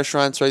 fucking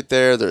restaurants right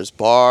there. There's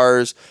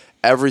bars,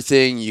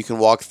 everything. You can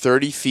walk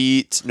 30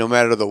 feet no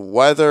matter the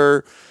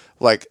weather.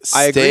 Like,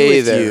 I agree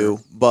with there.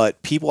 you,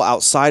 but people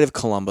outside of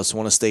Columbus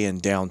want to stay in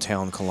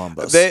downtown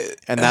Columbus.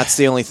 And that's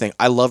the only thing.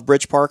 I love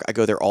Bridge Park. I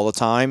go there all the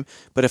time.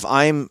 But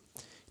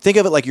think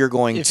of it like you're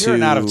going if you're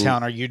an out of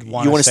towner, you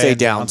want to stay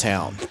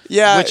downtown.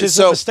 Yeah, which is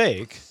a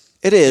mistake.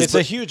 It is. It's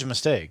a huge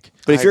mistake.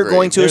 But if you're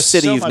going to a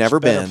city you've never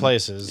been,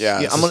 places.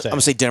 Yeah, I'm going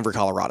to say Denver,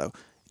 Colorado.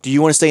 Do you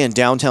want to stay in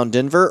downtown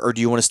Denver or do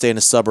you want to stay in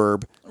a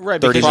suburb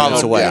 30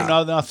 minutes away? You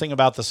know nothing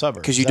about the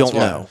suburbs. Because you don't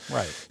know.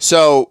 Right.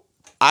 So,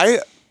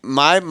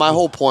 my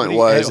whole point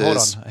was... Hold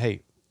on.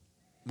 Hey,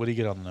 what do you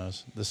get on the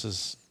nose? This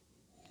is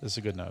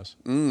a good nose.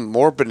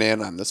 More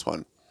banana on this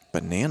one.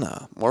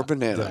 Banana? More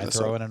banana Did on I this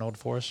throw one. in an Old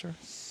Forester?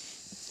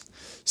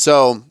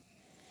 So...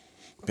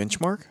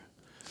 Benchmark?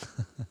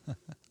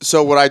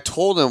 So what I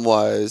told him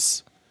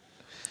was...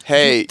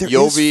 Hey, there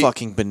you'll is be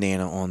fucking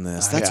banana on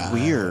this. That's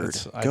weird.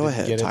 Go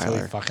ahead, get Tyler.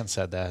 Until he fucking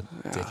said that,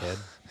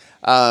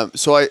 dickhead.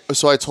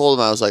 So I told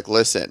him, I was like,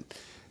 listen,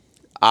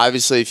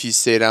 obviously if you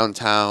stay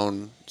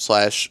downtown /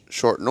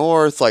 Short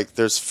North, like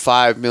there's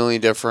 5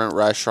 million different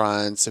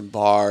restaurants and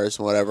bars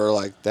and whatever.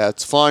 Like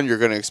that's fun. You're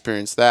going to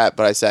experience that.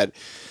 But I said,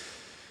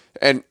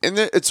 and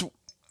it's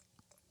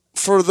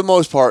for the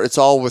most part, it's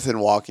all within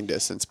walking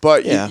distance.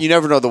 But you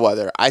never know the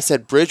weather. I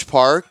said Bridge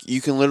Park,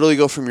 you can literally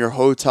go from your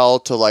hotel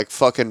to like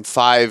fucking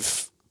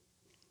 5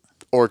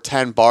 or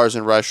 10 bars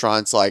and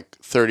restaurants like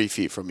 30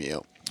 feet from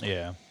you.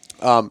 Yeah.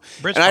 And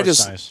I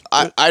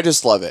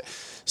just love it.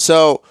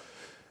 So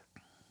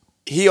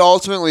he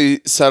ultimately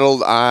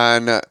settled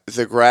on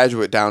the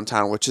Graduate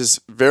downtown, which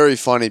is very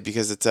funny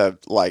because it's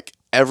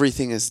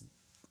everything is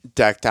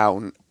decked out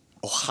in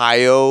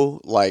Ohio,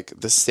 like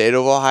the state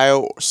of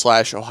Ohio /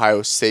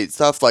 Ohio State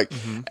stuff. Like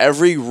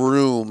every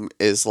room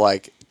is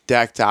like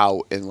decked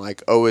out in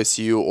like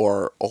OSU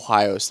or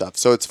Ohio stuff.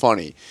 So it's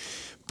funny,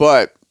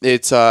 but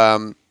it's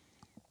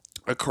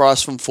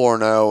across from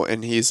Forno,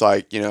 and he's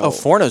like,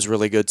 Forno's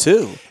really good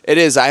too. It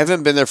is. I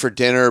haven't been there for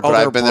dinner, but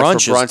I've been there for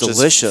brunch.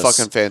 Delicious. It's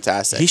fucking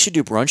fantastic. He should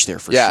do brunch there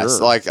for sure. Yes,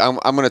 like I'm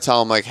gonna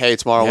tell him like, hey,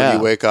 tomorrow when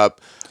you wake up,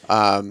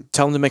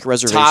 tell him to make a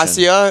reservation.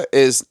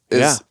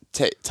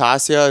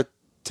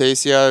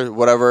 Tasia,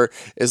 whatever,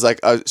 is like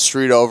a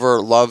street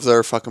over. Love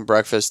their fucking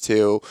breakfast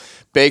too.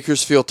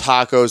 Bakersfield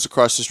Tacos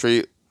across the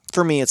street.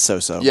 For me, it's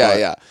so-so. Yeah,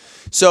 yeah.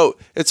 So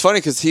it's funny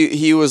because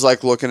he was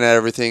like looking at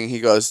everything. He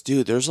goes,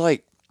 dude, there's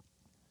like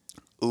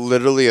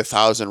literally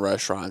 1,000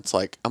 restaurants.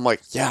 Like, I'm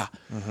like, yeah.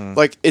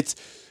 Like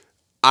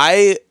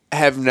I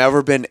have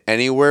never been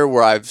anywhere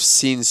where I've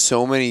seen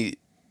so many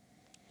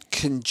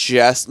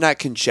not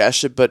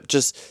congested, but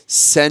just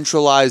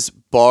centralized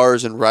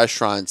bars and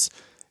restaurants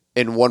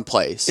in one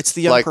place. It's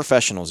the young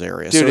professionals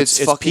area. Dude, so it's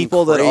fucking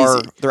people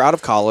crazy. they're out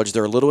of college,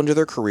 they're a little into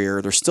their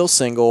career, they're still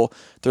single,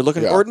 they're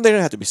looking, or they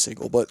don't have to be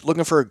single, but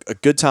looking for a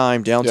good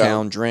time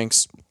downtown,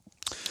 drinks,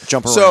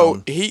 jump around.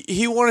 So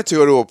he wanted to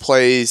go to a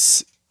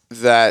place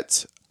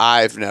that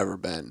I've never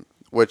been,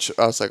 which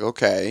I was like,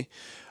 okay.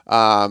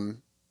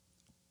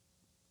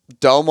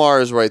 Del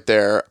Mar is right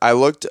there. I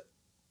looked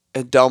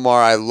at Del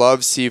Mar. I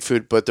love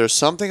seafood, but there's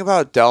something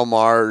about Del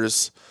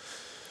Mar's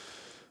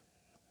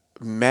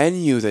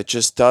menu that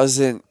just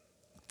doesn't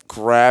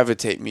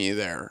gravitate me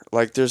there.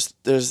 Like there's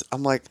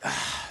I'm like,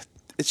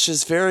 it's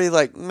just very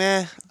like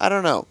meh. I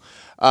don't know.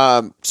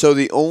 So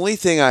the only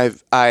thing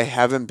I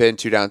haven't been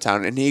to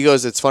downtown, and he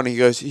goes, it's funny. He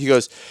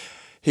goes,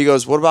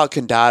 what about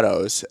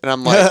Condados? And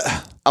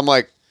I'm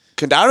like,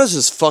 Condados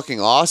is fucking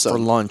awesome for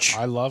lunch.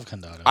 I love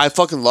Condados. I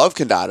fucking love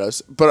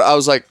Condados, but I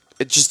was like,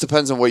 it just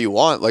depends on what you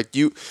want. Like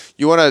you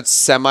want a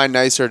semi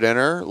nicer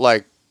dinner,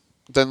 like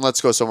then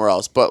let's go somewhere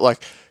else. But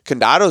like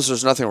Condados,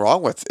 there's nothing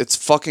wrong with. It's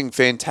fucking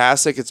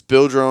fantastic. It's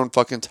build your own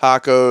fucking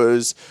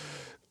tacos,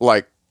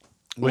 like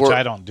which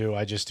I don't do.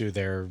 I just do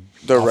their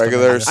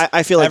regulars.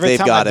 I feel like every they've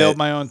time got I build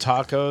my own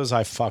tacos,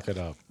 I fuck it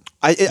up.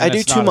 I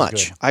do too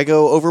much. I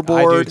go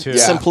overboard. I do too.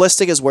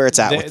 Simplistic is where it's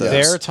at with those.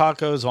 Their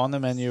tacos on the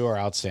menu are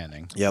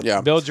outstanding. Yep. Yeah.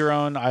 Build your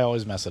own. I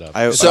always mess it up.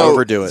 I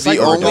overdo it. It's like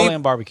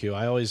Mongolian barbecue.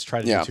 I always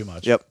try to do too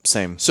much. Yep.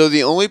 Same. So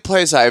the only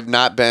place I have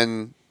not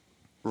been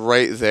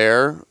right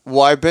there.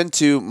 Well, I've been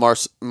to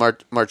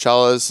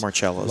Marcella's.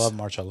 Love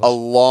Marcella's. A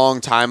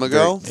long time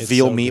ago.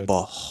 Veal so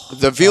meatball.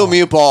 The veal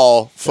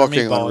meatball, Their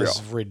fucking meatball unreal.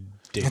 is ridiculous.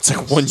 It's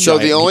like one. So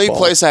the only meatball.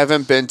 place I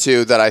haven't been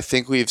to that I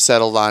think we've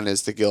settled on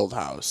is the Guild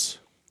House.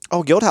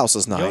 Oh, Guild House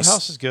is nice. Guild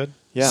House is good.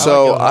 Yeah.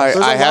 So there's a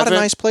lot haven't- of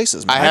nice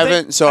places. Man. I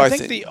haven't. So I I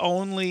think the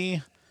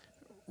only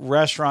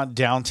restaurant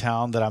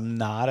downtown that I'm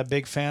not a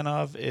big fan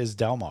of is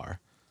Del Mar.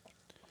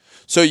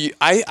 So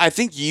I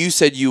think you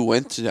said you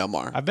went to Del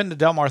Mar. I've been to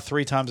Del Mar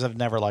 3 times. I've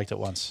never liked it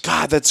once.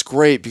 God, that's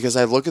great because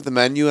I look at the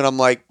menu and I'm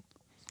like,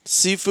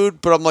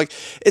 seafood, but I'm like,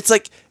 it's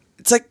like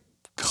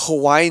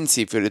Hawaiian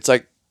seafood. It's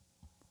like,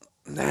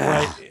 nah.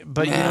 Right,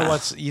 but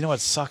you know what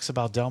sucks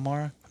about Del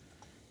Mar?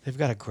 They've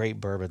got a great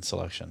bourbon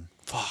selection.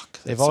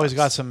 Fuck. They've always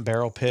got some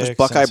barrel picks. There's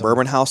Buckeye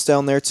Bourbon House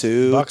down there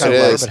too. Buckeye It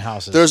is. Bourbon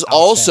House is There's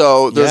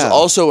outstanding.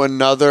 also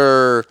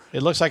another.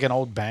 It looks like an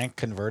old bank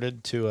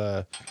converted to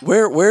a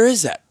Where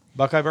is that?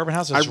 Buckeye Bourbon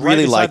House. I It's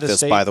really right beside like the this,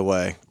 state. by the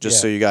way.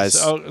 Just so you guys.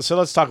 So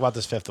let's talk about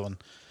this fifth one.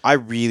 I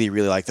really,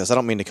 really like this. I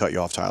don't mean to cut you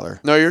off,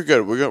 Tyler. No, you're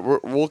good.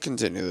 We'll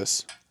continue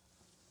this.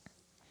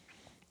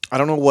 I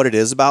don't know what it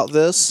is about It's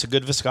this. a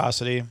good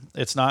viscosity.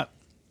 It's not.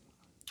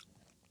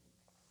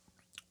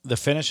 The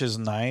finish is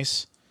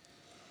nice.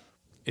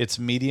 It's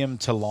medium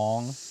to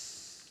long.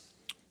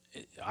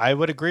 I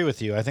would agree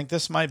with you. I think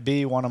this might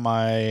be one of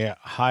my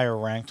higher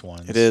ranked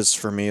ones. It is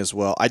for me as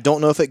well. I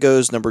don't know if it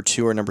goes number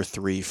 2 or number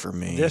 3 for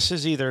me. This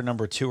is either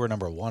number 2 or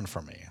number 1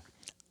 for me.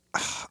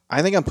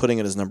 I think I'm putting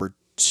it as number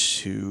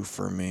 2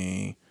 for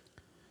me.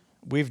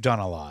 We've done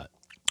a lot.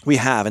 We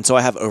have, and so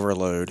I have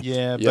Overload.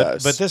 Yeah,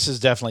 Yes. but this is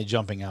definitely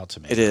jumping out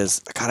to me. It is.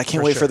 God, I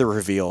can't For wait sure. for the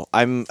reveal.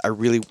 I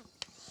really.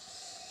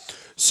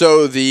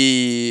 So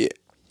the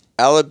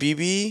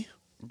Alabibi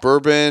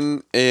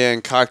Bourbon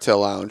and Cocktail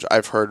Lounge,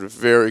 I've heard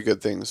very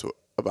good things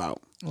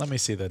about. Let me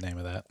see the name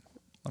of that.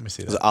 Let me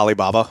see Is it that.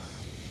 Alibaba?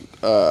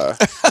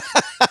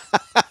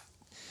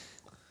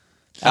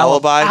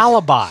 Alibi.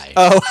 Alibi.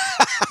 Oh, I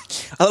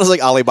thought it was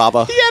like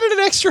Alibaba. He added an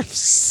extra.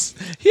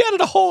 He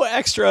added a whole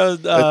extra.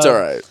 That's all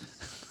right.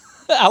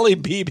 Ali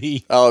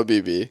Bibi.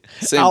 Alibi.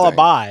 Same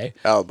Alibi. thing.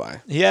 Alibi.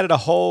 He added a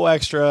whole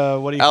extra.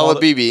 What do you call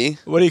Alibi.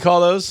 What do you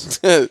call those?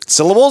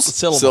 Syllables.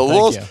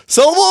 Syllables. Thank you.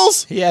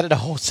 Syllables. He added a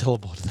whole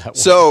syllable to that.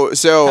 So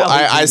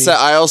Ali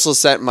I also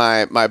sent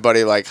my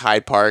buddy like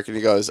Hyde Park, and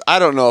he goes, I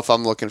don't know if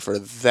I'm looking for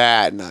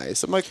that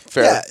nice. I'm like,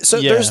 fair. Yeah. So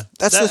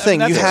that's the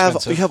thing. You have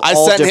I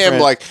all sent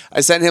different...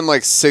 I sent him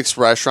like 6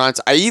 restaurants.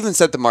 I even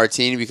sent the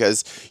martini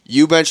because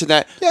you mentioned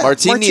that. Yeah,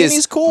 Martini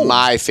is cool.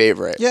 my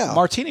favorite. Yeah.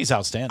 Martini's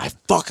outstanding. I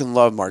fucking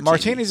love martini.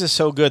 Martini's is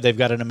so good. They've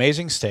got an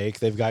amazing steak.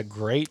 They've got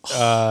great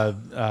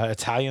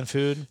Italian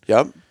food.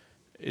 Yep.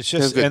 It's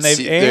just they've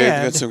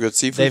got some good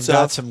seafood They've stuff.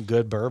 got some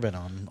good bourbon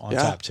on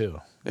tap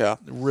too. Yeah.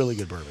 Really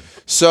good bourbon.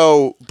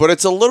 So, but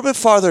it's a little bit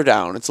farther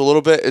down. It's a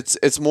little bit.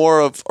 It's more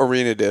of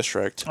Arena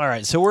District. All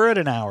right, so we're at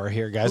an hour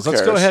here, guys. Who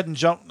Let's go cares? ahead and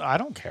jump. I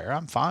don't care.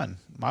 I'm fine.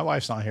 My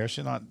wife's not here.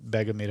 She's not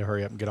begging me to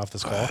hurry up and get off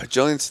this call.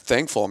 Jillian's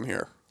thankful I'm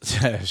here.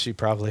 She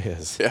probably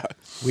is. Yeah.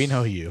 We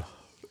know you.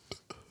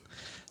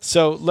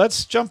 So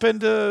let's jump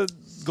into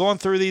going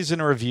through these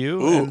in a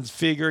review and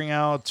figuring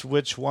out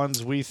which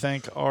ones we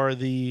think are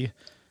the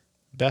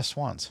best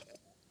ones.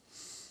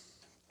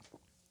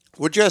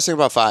 What'd you guys think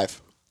about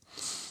 5?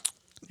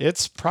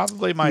 It's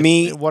probably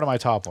one of my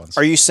top ones.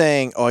 Are you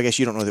saying? Oh, I guess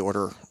you don't know the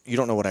order. You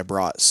don't know what I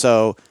brought.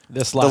 So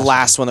the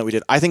last one that we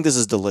did. I think this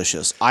is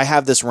delicious. I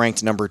have this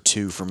ranked number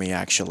 2 for me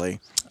actually.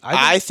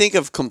 I think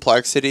of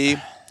complexity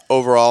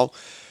overall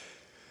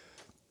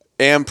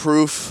and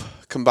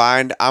proof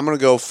combined. I'm gonna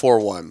go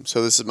 4-1.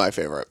 So this is my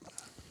favorite.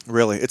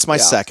 Really, it's my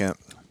second.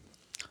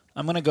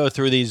 I'm going to go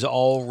through these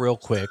all real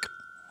quick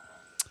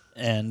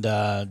and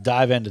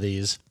dive into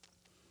these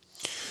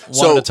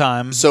one at a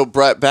time. So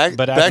Brett, back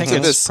I think to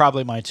it's this.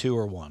 probably my 2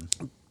 or 1.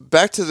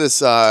 Back to this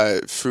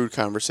food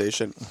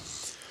conversation.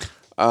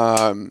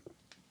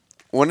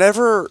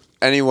 Whenever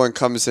anyone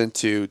comes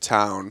into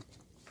town,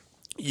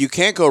 you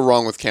can't go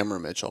wrong with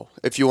Cameron Mitchell.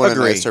 If you want a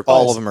nicer place.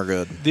 All of them are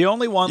good. The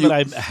only one that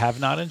I have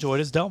not enjoyed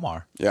is Del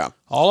Mar. Yeah.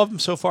 All of them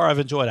so far I've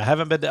enjoyed. I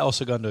haven't been to El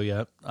Segundo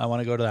yet. I want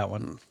to go to that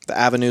one. The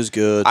Avenue's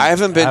good. I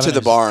haven't been to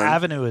the barn.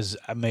 Avenue is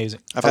amazing.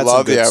 I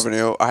love the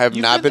Avenue. I have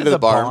not been to the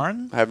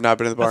barn. I have not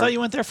been to the barn. I thought you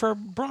went there for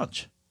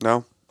brunch.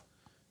 No.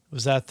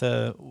 Was that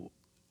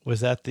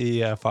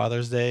the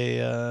Father's Day?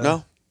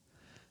 No.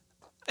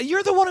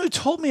 You're the one who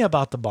told me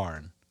about the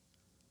barn.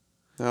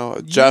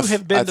 No, Jeff.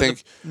 Have been I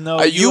think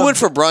you went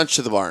for brunch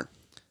to the barn.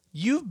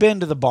 You've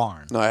been to the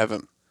barn. No, I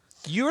haven't.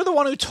 You're the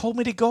one who told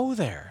me to go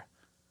there.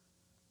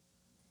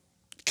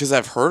 Because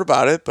I've heard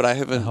about it, but I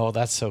haven't. Oh,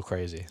 that's so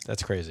crazy.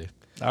 That's crazy.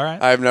 All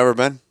right. I've never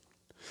been.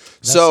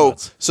 That's So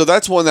nuts.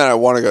 that's one that I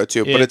want to go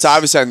to, but it's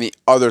obviously on the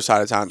other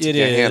side of town. It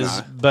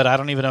is, but I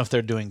don't even know if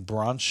they're doing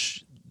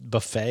brunch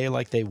buffet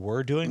like they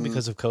were doing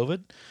because of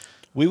COVID.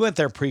 We went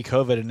there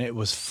pre-COVID, and it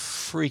was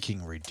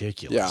freaking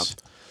ridiculous. Yeah.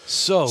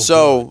 So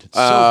good.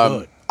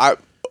 So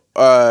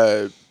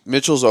good.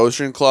 Mitchell's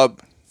Ocean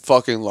Club,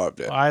 fucking loved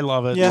it. I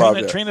love it. Yeah. Loved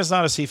it. Trina's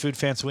not a seafood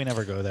fan, so we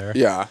never go there.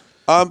 Yeah.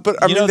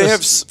 But I mean, they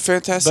have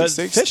fantastic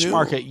steaks Fish too.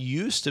 Market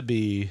used to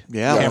be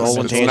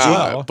Cameron it's Mitchell.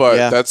 not,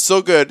 but that's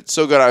still good.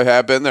 So good. I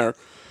have been there.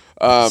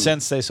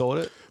 Since they sold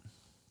it,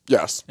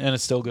 Yes, and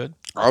it's still good.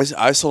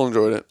 I still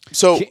enjoyed it.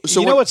 So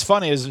you know what's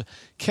funny is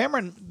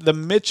the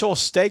Mitchell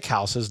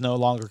Steakhouse is no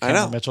longer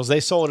Cameron Mitchell's. They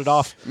sold it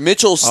off.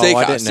 Mitchell's Steakhouse.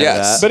 I didn't know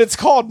yes, that. But it's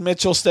called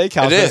Mitchell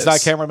Steakhouse. But it's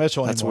not Cameron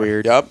Mitchell anymore. That's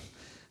weird. Yep.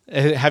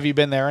 Have you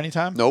been there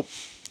anytime? Nope.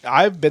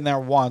 I've been there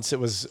once. It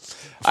was.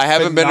 I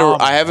haven't been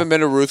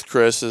to Ruth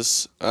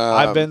Chris's.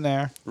 I've been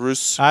there.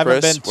 Ruth I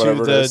haven't Chris, been to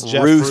whatever it the is.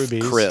 Jeff Ruth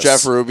Ruby's. Chris.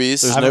 Jeff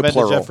Ruby's. There's I haven't no been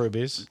plural. to Jeff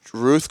Ruby's.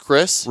 Ruth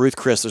Chris. Ruth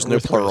Chris. There's no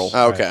Ruth plural. Chris.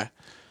 Oh, okay.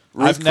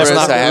 I've Ruth never- Chris.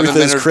 That's not I haven't Ruth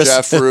been to Chris.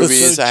 Jeff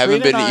Ruby's. So I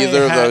haven't been Trina to and I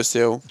either of had- those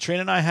two.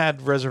 Trina and I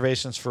had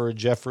reservations for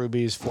Jeff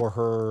Ruby's for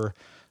her,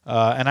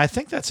 and I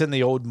think that's in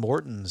the old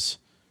Morton's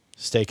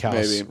Steakhouse.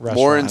 Maybe restaurant.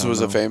 Morton's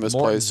was a famous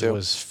Morton's place too.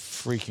 was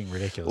freaking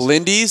ridiculous.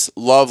 Lindy's,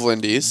 love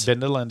Lindy's. Been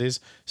to Lindy's.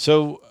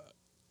 So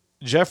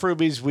Jeff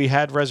Ruby's, we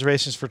had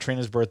reservations for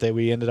Trina's birthday.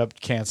 We ended up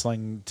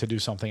canceling to do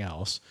something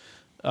else.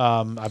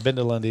 I've been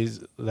to Lindy's.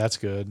 That's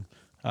good.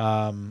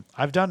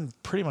 I've done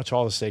pretty much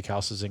all the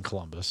steakhouses in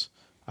Columbus.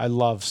 I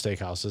love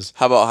steakhouses.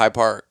 How about Hyde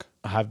Park?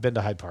 I've been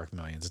to Hyde Park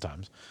millions of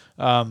times.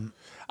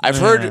 I've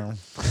heard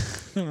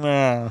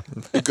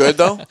good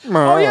though.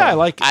 Oh yeah, I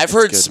like. I've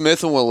heard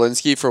Smith and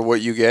Walensky for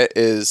what you get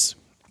is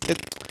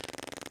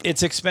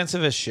It's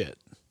expensive as shit.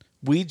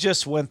 We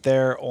just went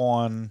there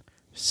on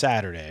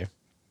Saturday,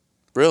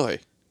 really.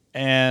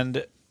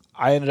 and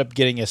I ended up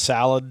getting a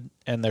salad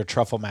and their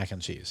truffle mac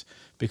and cheese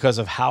because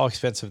of how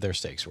expensive their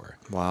steaks were.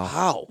 Wow.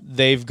 How?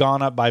 They've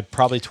gone up by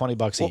probably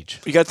 $20 each.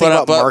 You got to think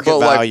about market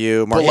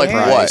value, market like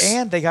price. what?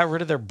 And they got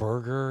rid of their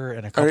burger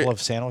and a couple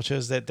of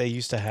sandwiches that they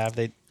used to have.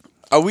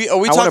 Are we I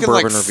want a talking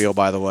bourbon like reveal,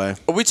 by the way.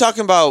 Are we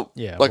talking about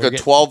like a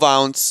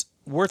 12-ounce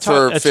We're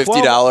for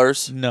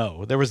 $50?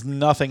 No, there was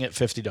nothing at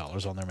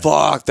 $50 on their menu.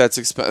 Fuck, that's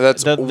expensive.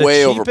 That's The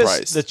way cheapest,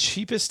 overpriced. The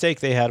cheapest steak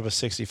they had was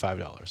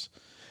 $65,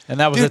 and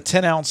that was a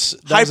 10-ounce.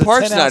 Hyde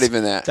Park's not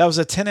even that. That was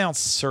a 10-ounce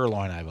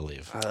sirloin, I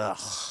believe.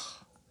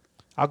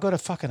 I'll go to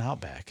fucking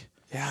Outback.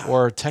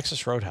 or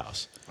Texas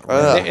Roadhouse.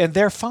 And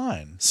they're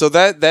fine. So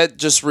that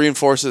just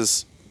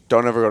reinforces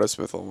don't ever go to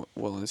Smith and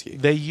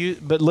Wollensky.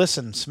 But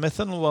listen, Smith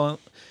and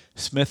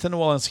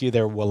Wollensky,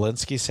 their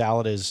Wollensky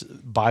salad is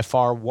by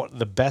far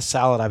the best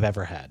salad I've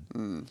ever had.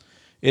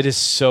 It is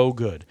so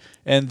good.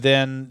 And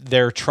then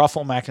their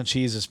truffle mac and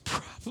cheese is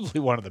probably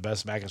one of the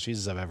best mac and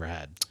cheeses I've ever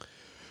had.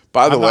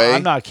 By the way,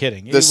 I'm not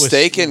kidding. The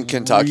steak in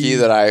Kentucky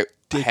that I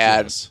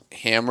had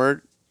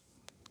hammered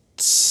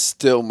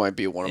still might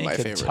be one of my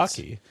favorites.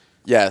 Kentucky?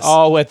 Yes.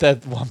 Oh, at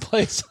that one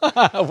place.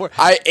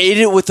 I ate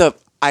it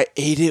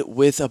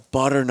with a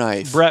butter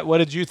knife. Brett, what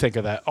did you think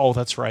of that? Oh,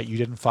 that's right. You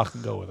didn't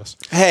fucking go with us.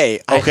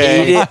 Hey,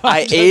 okay.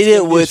 I ate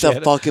it with a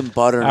fucking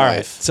butter knife. All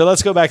right. So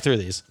let's go back through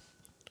these.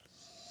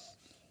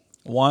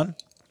 1.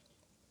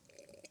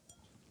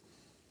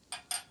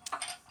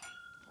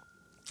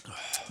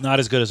 Not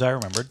as good as I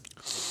remembered.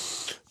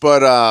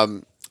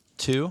 But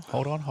 2.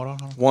 Hold on.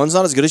 1's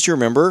not as good as you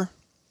remember.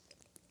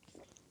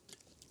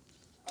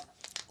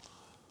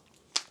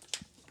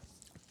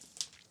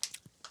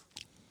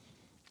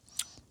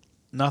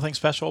 Nothing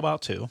special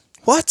about 2.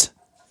 What?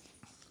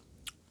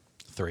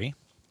 3.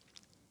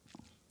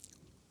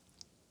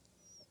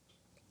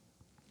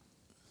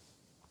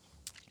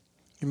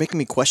 You're making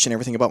me question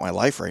everything about my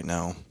life right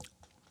now.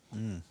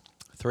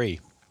 3.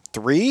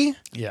 3?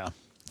 Yeah.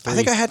 3. I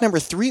think I had number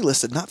 3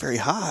 listed, not very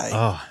high.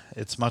 Oh,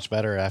 it's much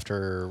better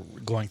after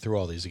going through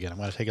all these again. I'm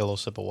going to take a little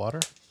sip of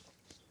water.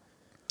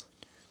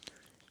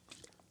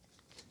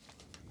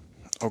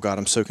 Oh, God,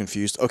 I'm so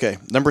confused. Okay,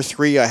 number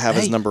 3 I have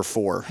as number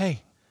 4.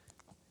 Hey,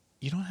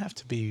 you don't have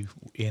to be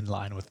in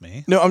line with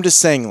me. No, I'm just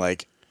saying,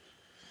 like,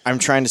 I'm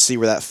trying to see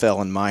where that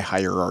fell in my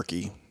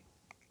hierarchy.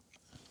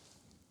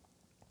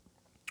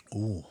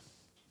 Ooh.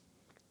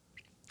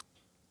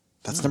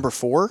 That's number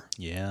 4?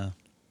 Yeah.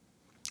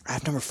 I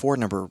have number 4,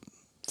 number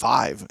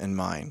 5 in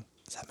mine.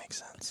 Does that make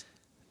sense?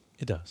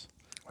 It does.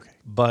 Okay.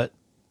 But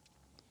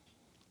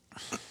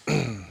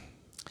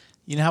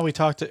you know how we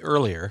talked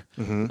earlier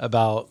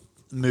about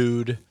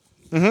mood,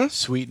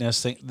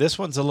 sweetness thing? This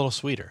one's a little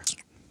sweeter.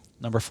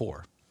 Number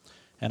 4.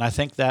 And I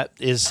think that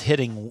is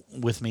hitting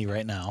with me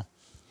right now.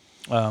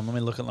 Let me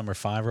look at number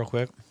 5 real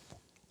quick.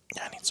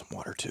 Yeah, I need some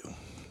water too.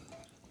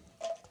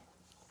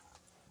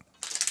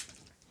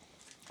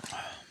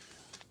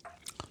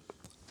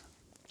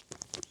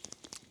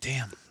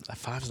 Damn, that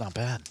 5's not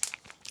bad.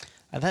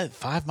 That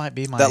 5 might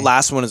be my... That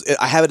last one is...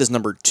 I have it as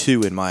number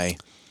 2 in my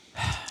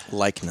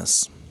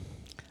likeness.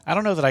 I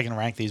don't know that I can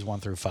rank these 1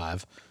 through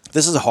 5.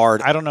 This is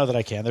hard. I don't know that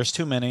I can. There's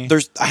too many.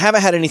 I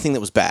haven't had anything that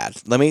was bad.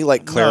 Let me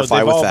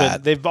clarify with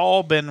that. They've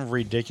all been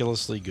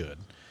ridiculously good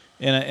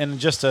in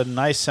just a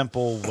nice,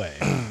 simple way.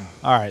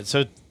 All right,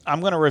 so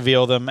I'm going to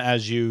reveal them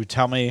as you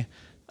tell me.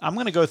 I'm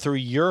going to go through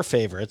your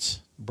favorites,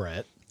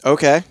 Brett.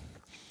 Okay.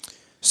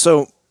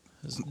 So...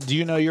 Do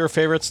you know your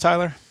favorites,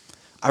 Tyler?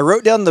 I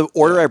wrote down the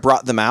order I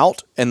brought them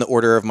out and the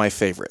order of my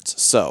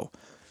favorites. So,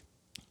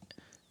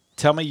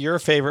 tell me your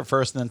favorite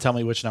first, and then tell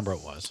me which number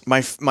it was.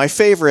 My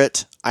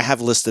favorite I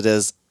have listed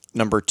as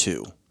number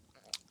 2.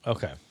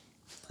 Okay.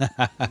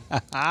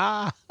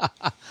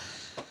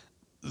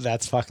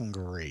 That's fucking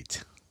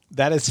great.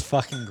 That is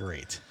fucking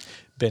great.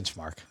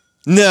 Benchmark.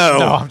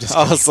 No, I'm just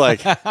kidding. I was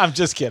like... I'm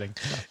just kidding.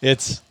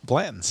 It's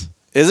Blanton's.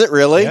 Is it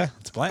really? Yeah,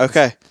 it's Blanton's.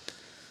 Okay.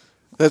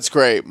 That's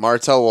great.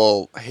 Martel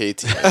will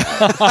hate you.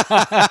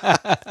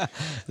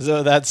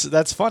 So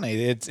that's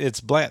funny. It's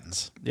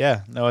Blanton's.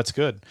 Yeah, no, it's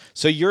good.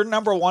 So your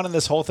number 1 in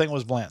this whole thing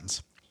was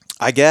Blanton's.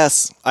 I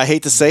guess. I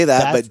hate to say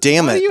that, but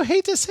damn it. Why do you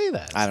hate to say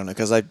that? I don't know,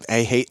 because I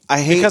hate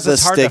the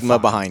stigma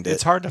behind it.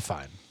 It's hard to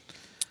find.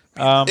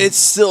 It's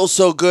still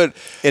so good.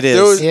 It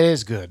is. It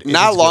is good.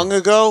 Not long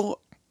ago,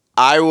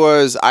 I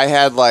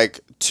had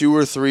like 2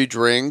 or 3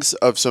 drinks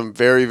of some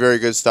very, very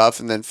good stuff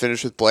and then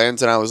finished with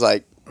Bland's, and I was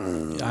like,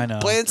 I know.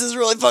 Bland's is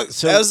really fucking...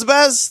 So that was the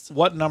best.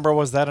 What number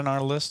was that in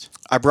our list?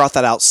 I brought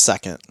that out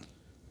second.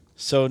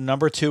 So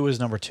number 2 is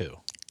number 2.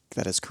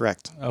 That is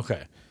correct.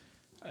 Okay.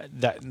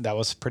 That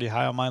was pretty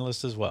high on my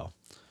list as well.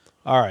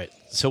 All right.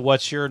 So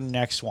what's your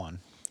next one?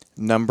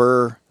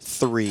 Number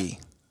 3.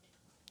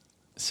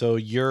 So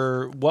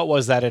what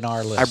was that in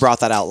our list? I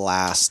brought that out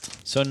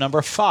last. So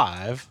number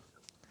 5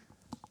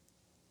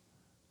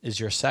 is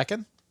your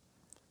second?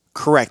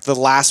 Correct. The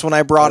last one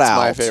I brought out.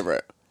 That's my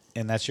favorite.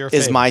 And that's your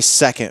favorite. Is my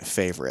second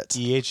favorite.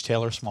 E.H.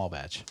 Taylor small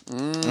batch.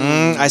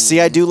 I see.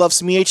 I do love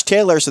some E.H.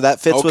 Taylor, so that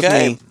fits with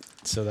me.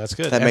 So that's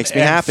good. That makes me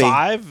happy.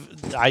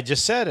 5, I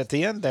just said at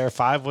the end there,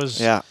 5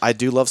 was... Yeah, I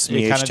do love some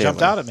E.H. Taylor. It kind of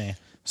jumped out at me.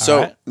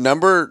 So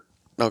number...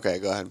 Okay,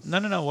 go ahead.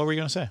 No. What were you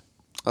going to say?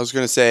 I was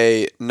going to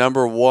say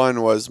number 1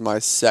 was my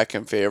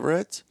second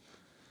favorite.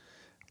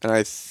 And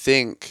I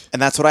think... And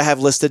that's what I have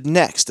listed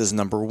next as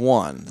number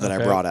 1 that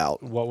I brought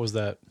out. What was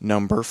that?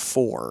 Number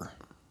 4.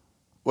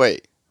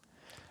 Wait.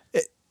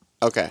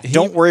 Okay.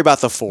 Don't worry about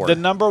the 4. The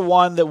number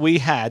 1 that we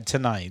had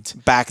tonight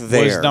back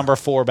there was number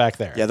 4 back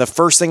there. Yeah, the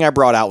first thing I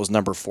brought out was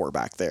number 4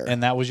 back there.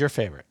 And that was your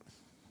favorite.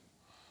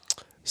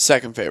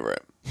 Second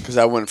favorite. Because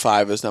I went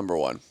 5 as number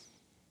 1.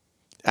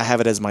 I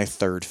have it as my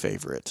third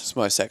favorite. It's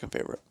my second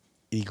favorite.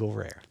 Eagle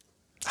Rare.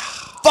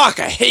 Fuck,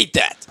 I hate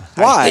that.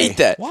 Why? I hate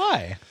that.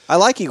 Why? I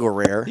like Eagle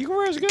Rare. Eagle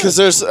Rare is good.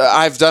 Because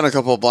I've done a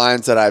couple of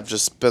blinds that I've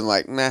just been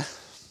like, meh.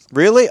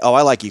 Really? Oh,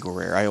 I like Eagle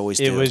Rare. I always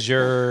do. It was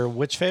your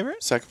which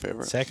favorite? Second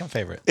favorite. Second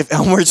favorite. If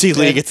Elmer T.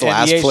 Lee gets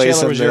last EH place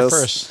Taylor in was this, your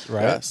first,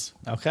 right? Yes.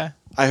 Okay.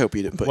 I hope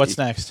you didn't put. What's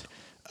next?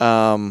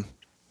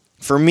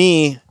 For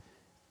me,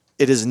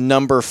 it is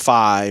number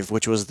 5,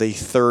 which was the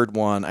third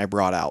one I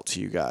brought out to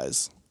you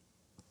guys.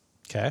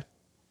 Okay.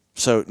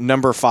 So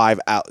number 5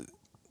 out.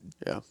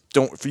 Yeah.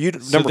 Don't for you.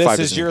 So Number this 5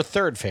 is your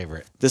third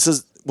favorite. This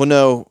is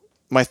no.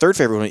 My third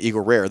favorite was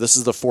Eagle Rare. This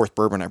is the 4th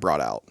bourbon I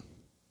brought out.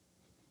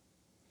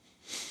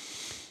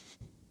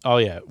 Oh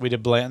yeah, we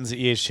did Blanton's,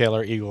 E.H.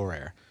 Taylor, Eagle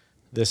Rare.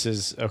 This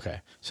is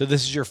okay. So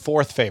this is your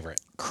 4th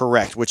favorite.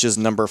 Correct, which is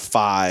number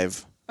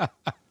 5.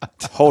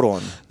 Hold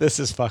on. This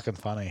is fucking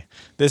funny.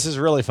 This is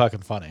really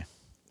fucking funny.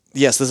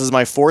 Yes, this is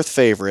my 4th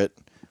favorite,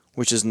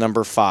 which is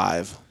number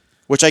 5,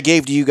 which I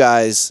gave to you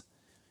guys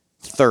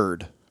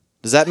 3rd.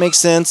 Does that make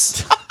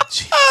sense?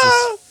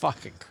 Jesus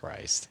fucking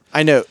Christ.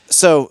 I know.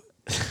 So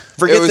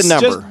forget the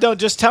number.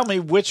 Just tell me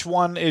which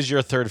one is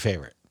your 3rd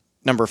favorite.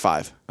 Number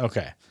 5.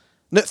 Okay.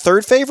 No,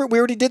 3rd favorite? We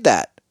already did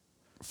that.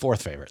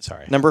 4th favorite,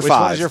 sorry. Number Which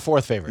 5. one is your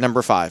 4th favorite?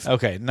 Number 5.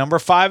 Okay, number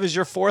 5 is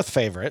your 4th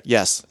favorite.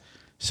 Yes.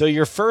 So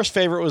your first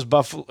favorite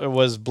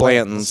was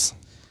Blanton's.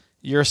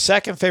 Your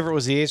second favorite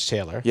was E.H.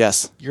 Taylor.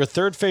 Yes. Your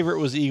third favorite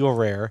was Eagle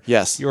Rare.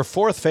 Yes. Your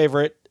 4th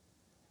favorite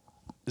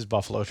is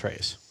Buffalo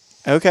Trace.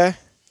 Okay.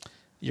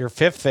 Your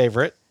 5th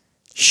favorite.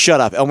 Shut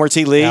up. Elmer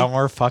T. Lee.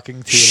 Elmer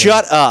fucking T. Lee.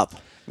 Shut up.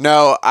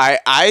 No,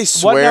 I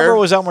swear. What number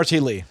was Elmer T.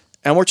 Lee?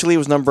 Elmer T. Lee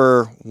was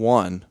number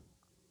 1.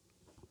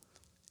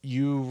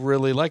 You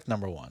really like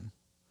number 1.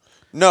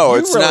 No, you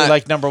it's really not.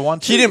 like number 1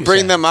 too. He didn't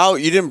bring them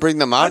out. You didn't bring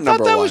them out. I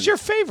Number thought that 1. was your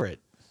favorite.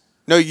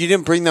 No, you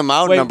didn't bring them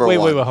out. Number 1.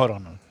 Wait, hold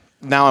on.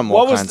 Now I'm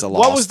all kinds of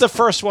lost. What was the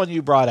first one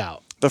you brought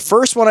out? The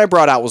first one I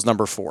brought out was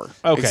number 4.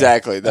 Okay.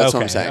 Exactly. That's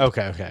what I'm saying.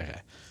 Okay.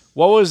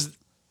 What was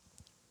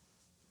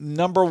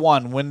number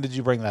 1? When did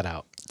you bring that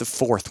out? The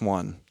 4th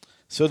one.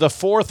 So the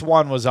 4th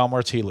one was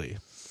Elmer T. Lee.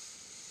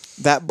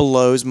 That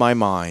blows my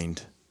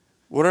mind.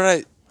 What did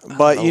I?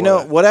 But you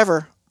know,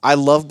 whatever. I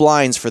love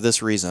blinds for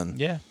this reason.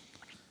 Yeah.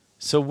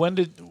 So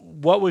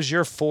what was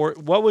your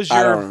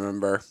I don't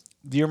remember.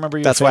 Do you remember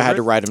your That's favorite? why I had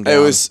to write them down. It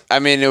was.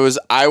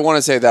 I want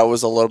to say that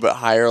was a little bit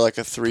higher, like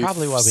a 3.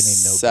 Probably why we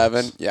need notebooks.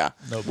 7. Yeah.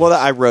 Notebooks. Well,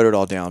 I wrote it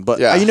all down. But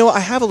Yeah. you know what? I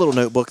have a little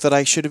notebook that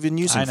I should have been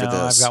using I know, for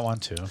this. I've got one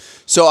too.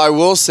 So I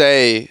will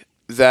say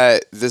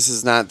that this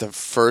is not the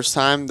first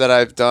time that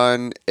I've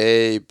done not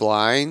a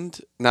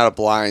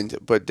blind,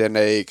 but done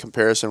a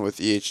comparison with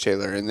E.H.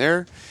 Taylor in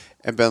there,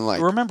 and been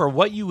like, Remember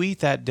what you eat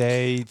that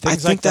day. Things I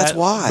think like that's that.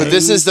 why. but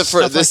this is the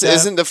Stuff first. This like that.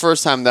 isn't the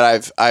first time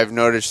that I've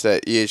noticed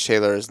that E.H.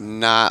 Taylor is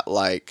not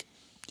like.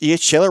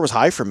 E.H. Taylor was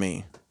high for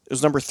me. It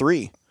was number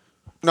 3.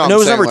 No, No, I'm it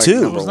was saying, number like, 2.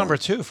 It was one. number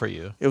 2 for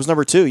you. It was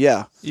number 2,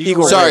 yeah.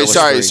 Eagle Rare Rare was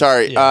 3.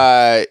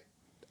 Sorry.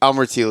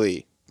 Elmer T.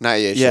 Lee, not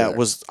E.H. Yeah, Taylor. it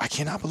was. I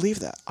cannot believe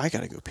that. I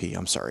gotta go pee.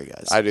 I'm sorry,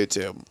 guys. I do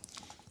too.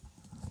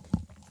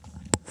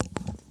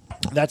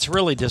 That's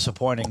really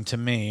disappointing to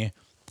me.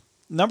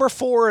 Number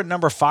 4 and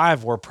number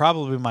 5 were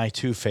probably my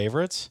 2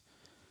 favorites.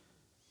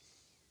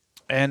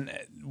 And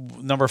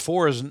number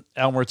 4 is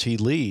Elmer T.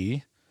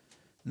 Lee.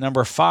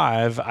 Number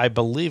 5, I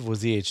believe,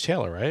 was E.H.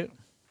 Taylor, right?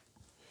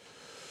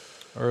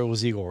 Or it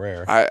was Eagle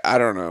Rare. I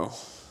don't know.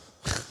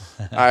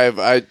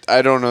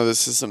 I don't know the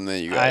system that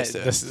you guys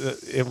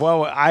did.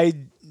 I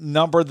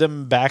numbered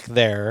them back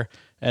there,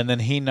 and then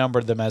he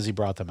numbered them as he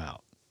brought them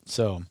out.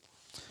 So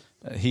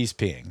he's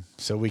peeing,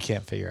 so we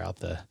can't figure out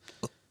the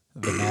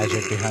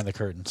magic behind the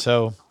curtain.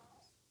 So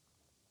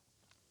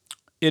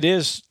it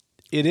is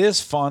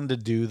fun to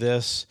do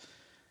this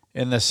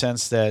in the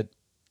sense that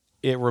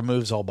it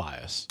removes all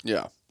bias.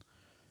 Yeah.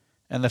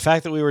 And the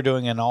fact that we were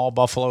doing an all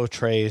Buffalo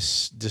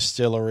Trace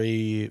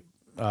distillery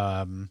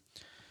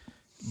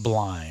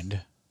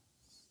blind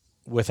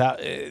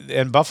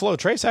and Buffalo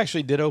Trace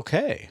actually did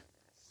okay.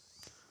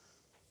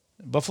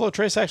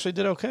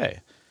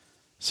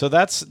 So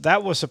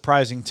that was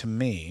surprising to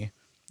me.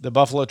 The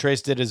Buffalo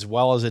Trace did as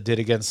well as it did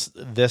against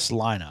this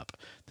lineup.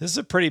 This is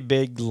a pretty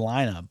big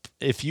lineup.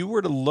 If you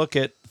were to look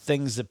at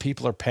things that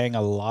people are paying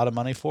a lot of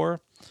money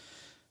for,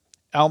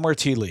 Elmer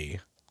T. Lee,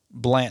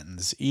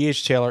 Blanton's,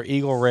 E.H. Taylor,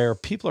 Eagle Rare,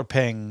 people are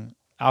paying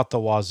out the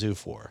wazoo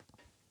for,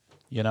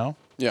 you know?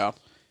 Yeah.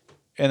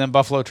 And then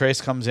Buffalo Trace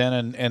comes in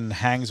and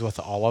hangs with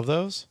all of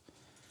those.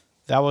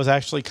 That was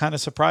actually kind of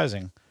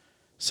surprising.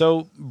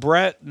 So,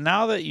 Brett,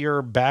 now that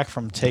you're back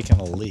from taking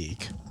a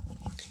leak,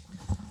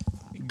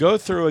 go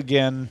through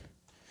again.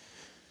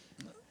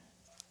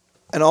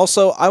 And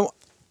also,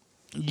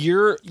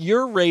 your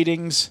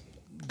ratings.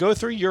 Go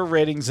through your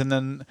ratings, and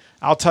then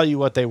I'll tell you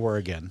what they were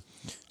again.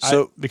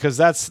 So because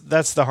that's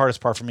the hardest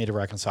part for me to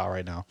reconcile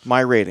right now. my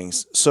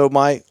ratings. So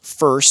my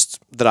first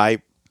that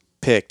I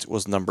picked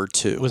was number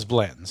 2. It was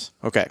Blanton's,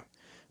 Okay.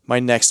 My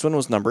next one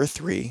was number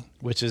 3.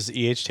 which is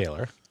E.H.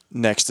 Taylor,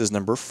 Next is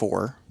number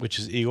 4. which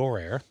is Eagle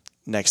Rare.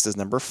 Next is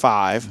number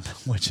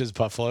 5, which is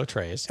Buffalo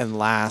Trace. And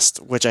last,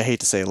 which I hate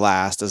to say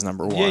last, is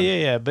number 1.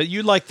 Yeah. But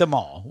you like them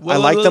all. I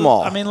like them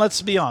all. I mean,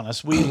 let's be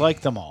honest. We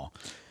like them all.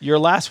 Your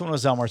last one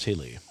was Elmer T.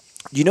 Lee.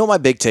 You know what my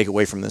big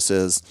takeaway from this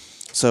is?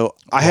 So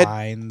I had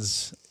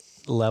lines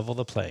level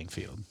the playing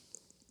field.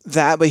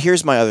 That, but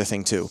here's my other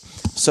thing too.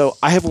 So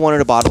I have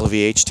wanted a bottle of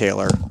VH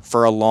Taylor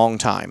for a long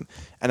time,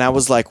 and I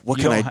was like, "What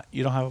can I?"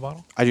 You don't have a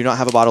bottle? I do not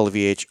have a bottle of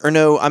VH. Or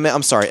no,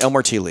 I'm sorry,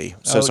 Elmer T. Lee.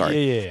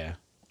 Sorry. Yeah.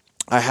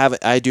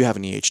 I do have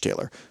an EH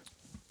Taylor.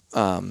 I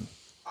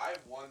have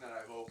one that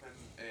I've opened,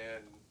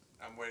 and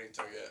I'm waiting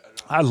to get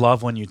another. I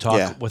love when you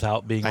talk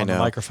without being on the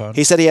microphone.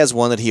 He said he has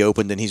one that he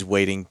opened, and he's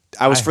waiting.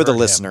 I was for the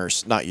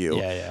listeners, not you.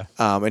 Yeah.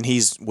 And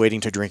he's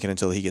waiting to drink it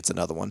until he gets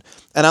another one.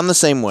 And I'm the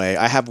same way.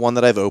 I have one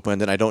that I've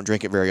opened, and I don't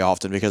drink it very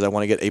often because I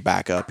want to get a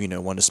backup.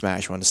 One to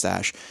smash, one to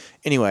stash.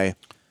 Anyway.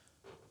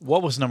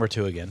 What was number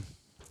 2 again?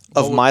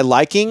 Of my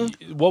liking,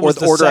 what was or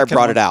the order I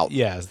brought it out?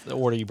 Yeah, the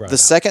order you brought it out. The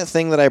second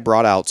thing that I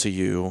brought out to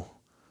you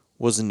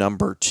was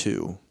number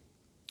 2.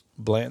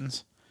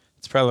 Blanton's?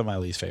 It's probably my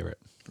least favorite.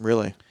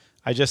 Really?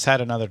 I just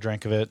had another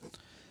drink of it.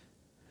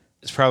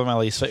 It's probably my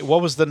least favorite.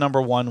 What was the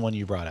number 1 one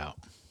you brought out?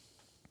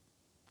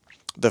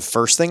 The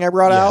first thing I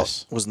brought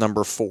out was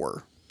number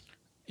 4.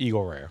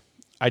 Eagle Rare.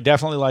 I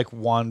definitely like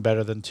 1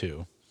 better than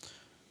 2.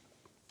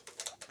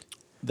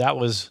 That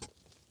was...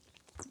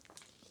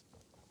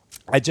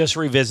 I just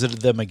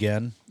revisited them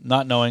again,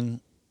 not knowing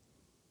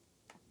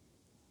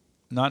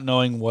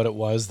what it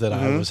was that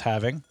I was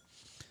having.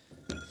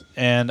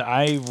 And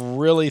I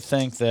really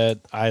think that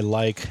I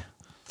like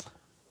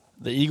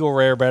the Eagle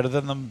Rare better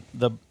than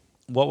the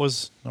what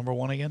was number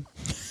 1 again?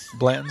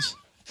 Blanton's?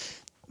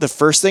 The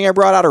first thing I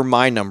brought out, or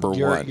my number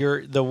 1?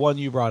 You're the one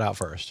you brought out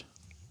first.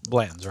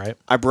 Blanton's, right?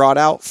 I brought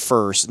out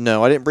first.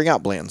 No, I didn't bring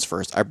out Blanton's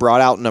first. I brought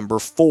out number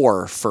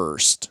 4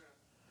 first.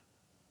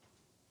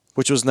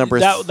 Which was number...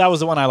 That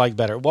was the one I liked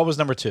better. What was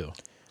number 2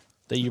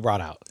 that you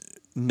brought out?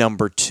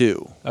 Number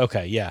 2.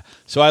 Okay, yeah.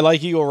 So I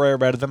like Eagle Rare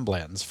better than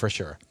Blanton's, for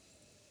sure.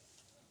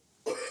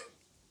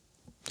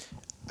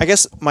 I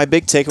guess my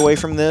big takeaway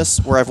from this,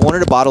 where I've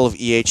wanted a bottle of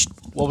EH...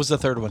 What was the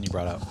third one you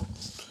brought out?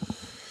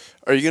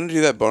 Are you going to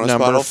do that bonus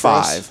number bottle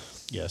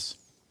 5. Yes.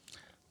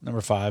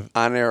 Number 5.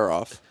 On air or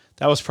off?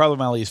 That was probably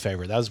my least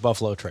favorite. That was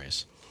Buffalo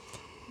Trace.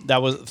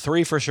 That was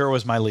 3 for sure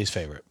was my least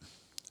favorite.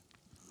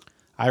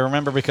 I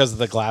remember because of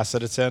the glass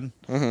that it's in.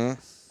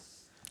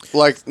 Mm-hmm.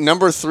 Like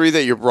number 3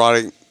 that you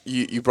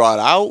brought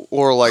out,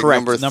 or like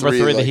Correct. number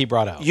 3 like, that he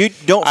brought out.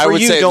 Don't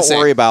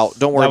worry about.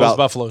 That was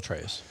Buffalo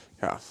Trace.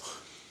 Yeah.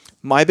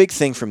 My big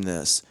thing from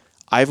this,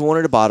 I've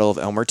wanted a bottle of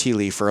Elmer T.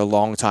 Lee for a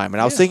long time,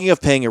 and I was thinking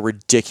of paying a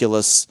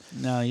ridiculous.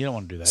 No, you don't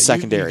want to do that.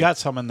 Secondary. You got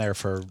some in there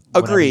for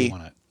whenever you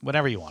want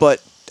it.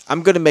 But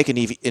I'm going to make an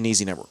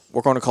easy number.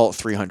 We're going to call it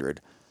 300.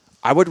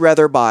 I would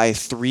rather buy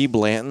 3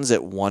 Blantons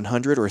at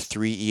 100 or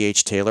 3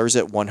 EH Taylors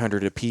at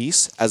 100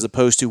 apiece, as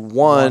opposed to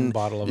one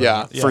bottle of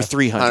for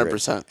 300.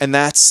 100%. And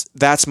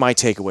that's my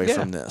takeaway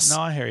from this. No,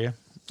 I hear you.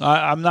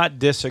 I'm not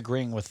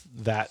disagreeing with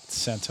that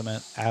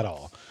sentiment at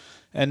all.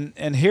 And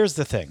here's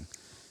the thing.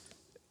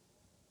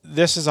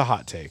 This is a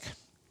hot take.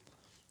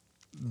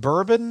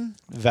 Bourbon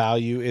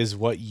value is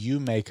what you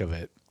make of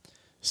it.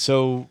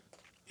 So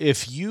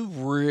if you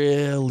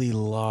really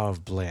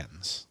love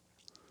Blanton's,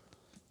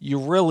 you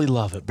really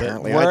love it.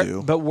 Apparently I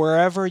do. But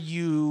wherever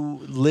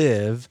you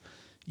live,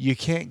 you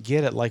can't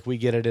get it like we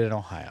get it in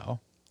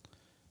Ohio.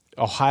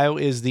 Ohio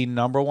is the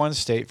number 1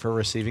 state for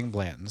receiving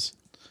Blanton's.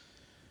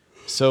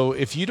 So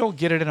if you don't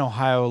get it in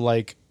Ohio,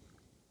 like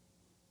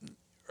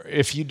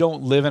if you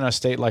don't live in a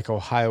state like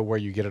Ohio where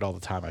you get it all the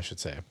time, I should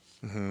say,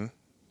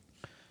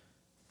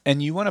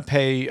 and you want to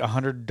pay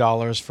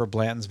 $100 for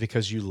Blanton's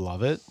because you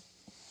love it,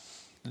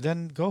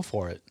 then go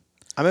for it.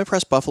 I'm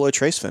impressed Buffalo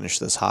Trace finished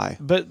this high.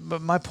 But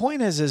my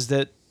point is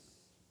that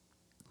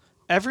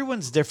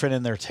everyone's different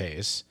in their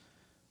tastes,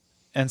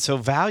 and so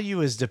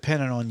value is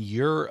dependent on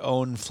your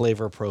own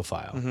flavor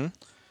profile. Mm-hmm.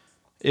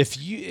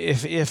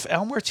 If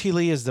Elmer T.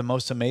 Lee is the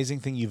most amazing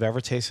thing you've ever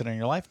tasted in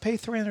your life, pay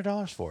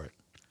 $300 for it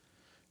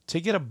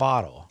to get a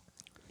bottle.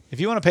 If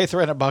you want to pay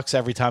 $300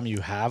 every time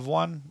you have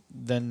one,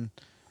 then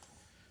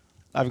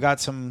I've got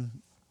some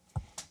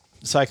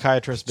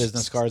psychiatrist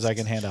business cards I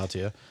can hand out to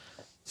you.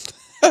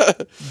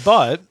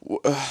 But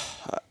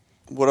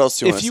what else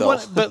do you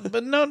want to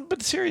sell?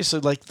 But seriously,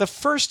 like the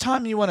first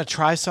time you want to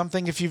try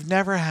something, if you've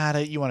never had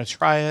it, you want to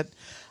try it.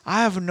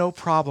 I have no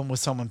problem with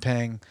someone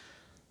paying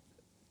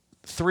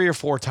 3 or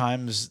 4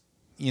 times,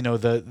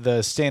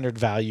 the standard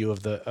value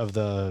of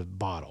the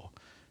bottle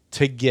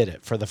to get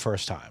it for the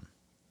first time.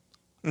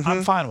 Mm-hmm.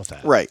 I'm fine with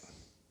that. Right.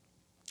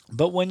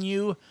 But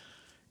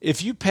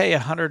if you pay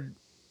 $100,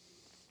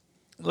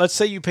 let's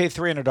say you pay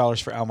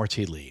 $300 for Elmer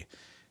T. Lee,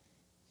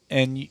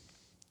 and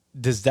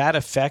does that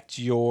affect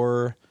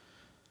your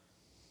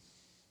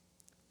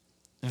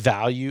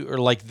value or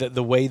like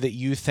the way that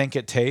you think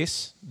it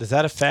tastes? Does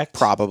that affect?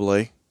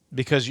 Probably.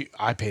 Because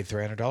I paid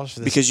 $300 for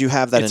this. Because you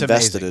have that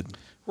invested. Amazing.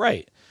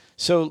 Right.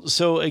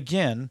 So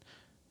again,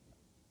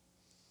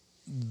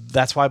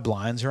 that's why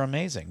blinds are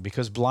amazing,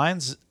 because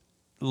blinds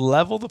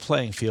level the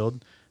playing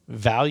field.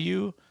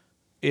 Value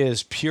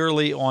is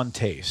purely on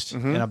taste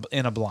in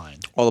a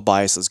blind. All the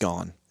bias is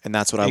gone, and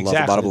that's what I love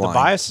about a blind. The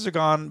biases are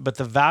gone, but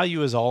the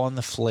value is all in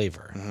the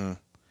flavor. Mm-hmm.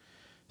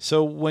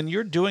 So when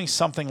you're doing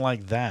something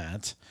like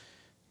that,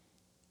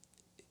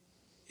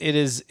 it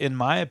is, in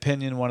my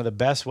opinion, one of the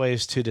best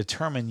ways to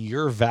determine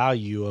your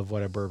value of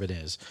what a bourbon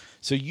is.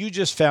 So you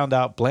just found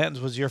out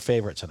Blanton's was your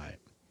favorite tonight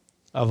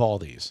of all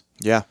these.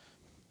 Yeah.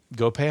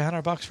 Go pay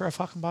 $100 for a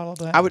fucking bottle of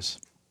Blanton's.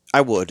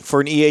 I would.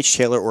 For an E.H.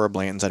 Taylor or a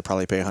Blanton's, I'd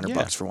probably pay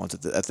 $100 for one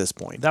at this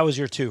point. That was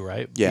your two,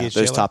 right? Yeah, E.H.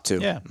 those Taylor? top two.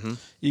 Yeah. Mm-hmm.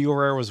 Eagle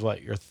Rare was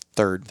what? Your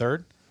third.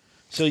 Third?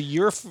 So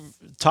your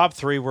top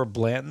three were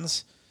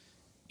Blanton's,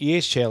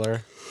 E.H.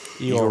 Taylor,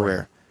 Eagle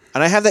Rare.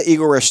 And I have that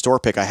Eagle Rare store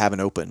pick I haven't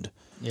opened.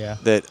 Yeah.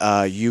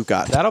 That you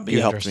got. That'll be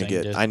interesting. You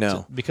helped me get. I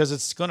know. Because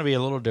it's going to be a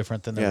little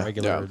different than the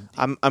regular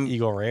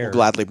Eagle Rare. We'll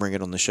gladly bring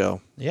it on the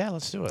show. Yeah,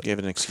 let's do it. Give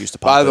it an excuse to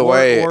pop. By the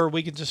way, or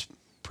we can just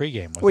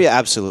pregame with it. Yeah,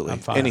 absolutely.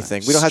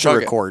 Anything. We don't have to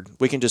record.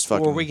 We can just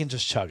fucking. Or we can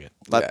just chug it.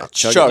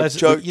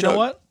 Chug. You know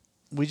what?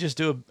 We just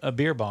do a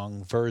beer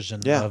bong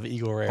version of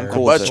Eagle Rare. I'm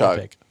cool butt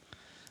chug.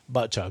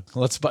 Butt chug.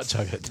 Let's butt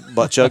chug it.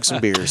 Butt chug some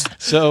beers.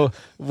 So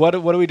what are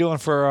we doing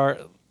for our?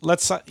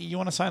 You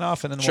want to sign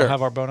off and then we'll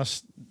have our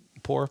bonus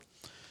pour.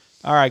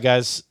 All right,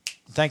 guys.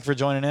 Thank you for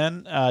joining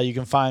in. You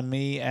can find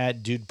me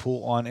at Dude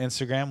Pool on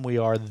Instagram. We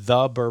are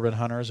the Bourbon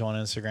Hunters on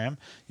Instagram.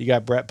 You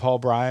got Brett Paul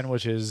Bryan,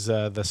 which is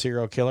the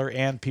serial killer,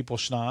 and People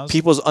Schnoz.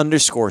 People's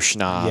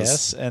 _Schnoz.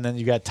 Yes, and then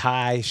you got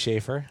Ty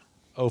Schaefer,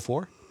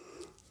 04.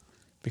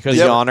 Because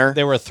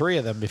there were three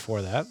of them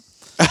before that.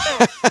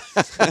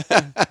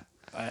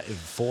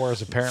 4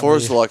 is apparently. 4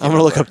 is lucky. I'm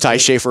gonna look up Ty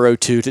Schaefer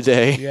 02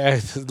 today. Yeah,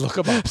 look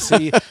him up.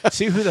 See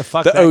who the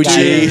fuck the that OG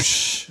guy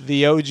is.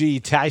 The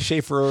OG Ty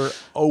Schaefer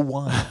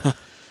 01.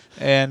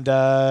 And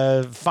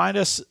find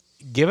us,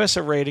 give us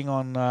a rating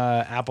on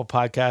Apple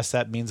Podcasts.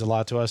 That means a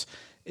lot to us.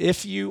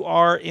 If you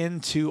are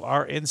into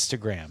our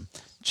Instagram,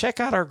 check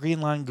out our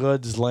Green Line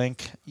Goods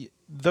link.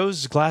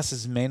 Those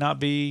glasses may not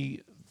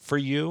be for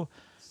you,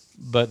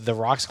 but the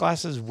rocks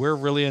glasses, we're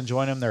really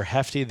enjoying them. They're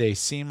hefty. They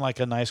seem like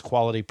a nice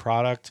quality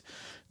product.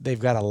 They've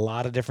got a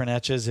lot of different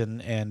etches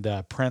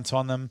and prints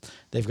on them.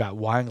 They've got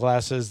wine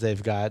glasses.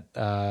 They've got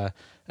a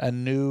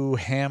new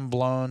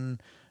hand-blown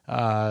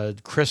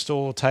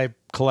crystal type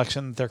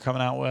collection that they're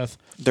coming out with.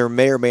 There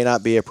may or may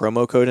not be a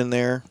promo code in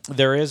there.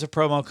 There is a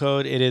promo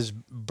code. It is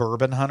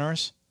Bourbon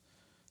Hunters.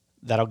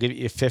 That'll give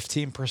you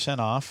 15%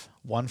 off.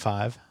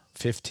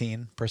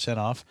 15%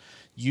 off.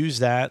 Use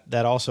that.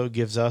 That also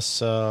gives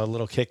us a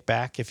little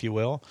kickback, if you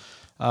will.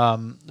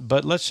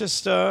 But let's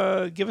just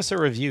give us a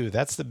review.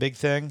 That's the big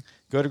thing.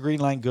 Go to Green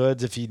Line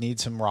Goods if you need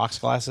some rocks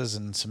glasses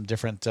and some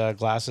different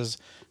glasses.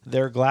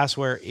 Their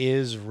glassware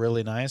is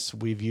really nice.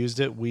 We've used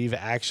it. We've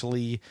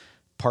actually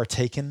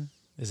partaken.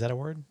 Is that a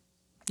word?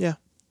 Yeah.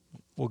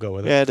 We'll go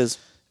with it. Yeah, it is.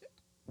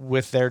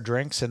 With their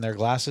drinks and their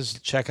glasses.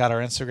 Check out our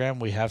Instagram.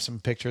 We have some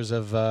pictures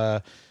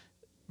of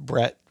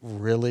Brett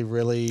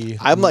really.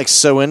 I'm like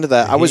so into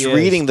that. I was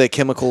reading the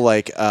chemical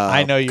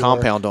I know you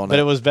compound on it. But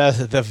it was best.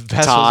 The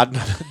best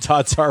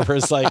Todd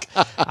Sarver's like,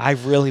 I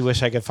really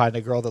wish I could find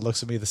a girl that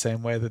looks at me the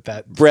same way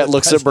that Brett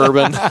looks at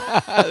bourbon.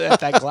 at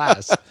that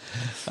glass.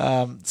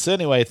 So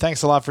anyway,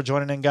 thanks a lot for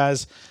joining in,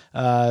 guys.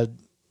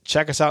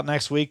 Check us out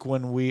next week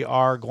when we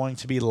are going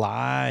to be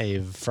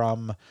live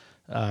from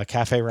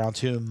Cafe Round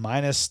 2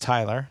 minus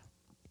Tyler.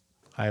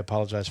 I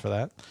apologize for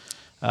that.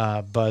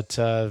 But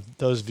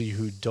those of you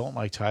who don't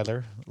like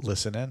Tyler,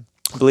 listen in.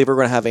 I believe we're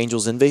going to have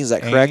Angel's Envy. Is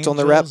that correct on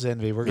the rep? Angel's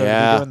Envy. We're going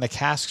to be doing the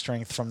cask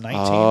strength from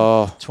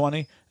 19,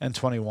 20, and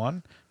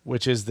 21,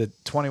 which is the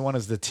 21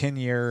 is the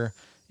 10-year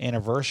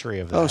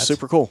anniversary of that. Oh,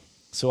 super cool.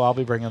 So I'll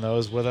be bringing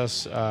those with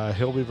us.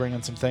 He'll be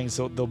bringing some things.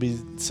 So there'll be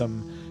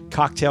some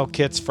cocktail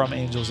kits from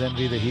Angel's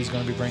Envy that he's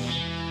going to be bringing.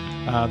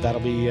 That'll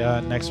be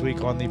next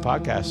week on the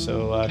podcast.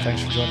 So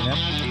thanks for joining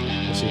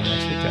in. We'll see you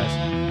next week,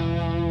 guys.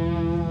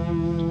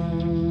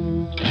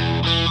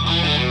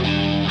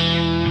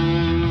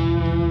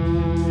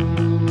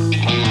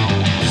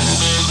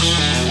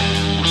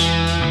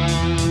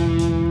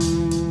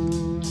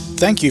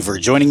 Thank you for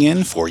joining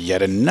in for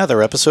yet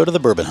another episode of the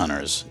Bourbon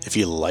Hunters. If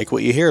you like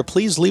what you hear,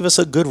 please leave us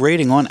a good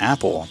rating on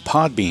Apple,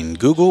 Podbean,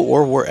 Google,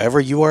 or wherever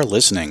you are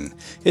listening.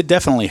 It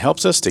definitely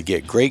helps us to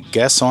get great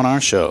guests on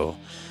our show.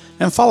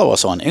 And follow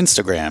us on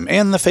Instagram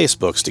and the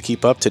Facebooks to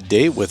keep up to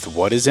date with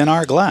what is in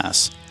our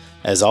glass.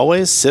 As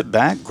always, sit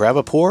back, grab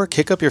a pour,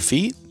 kick up your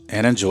feet,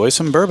 and enjoy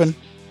some bourbon.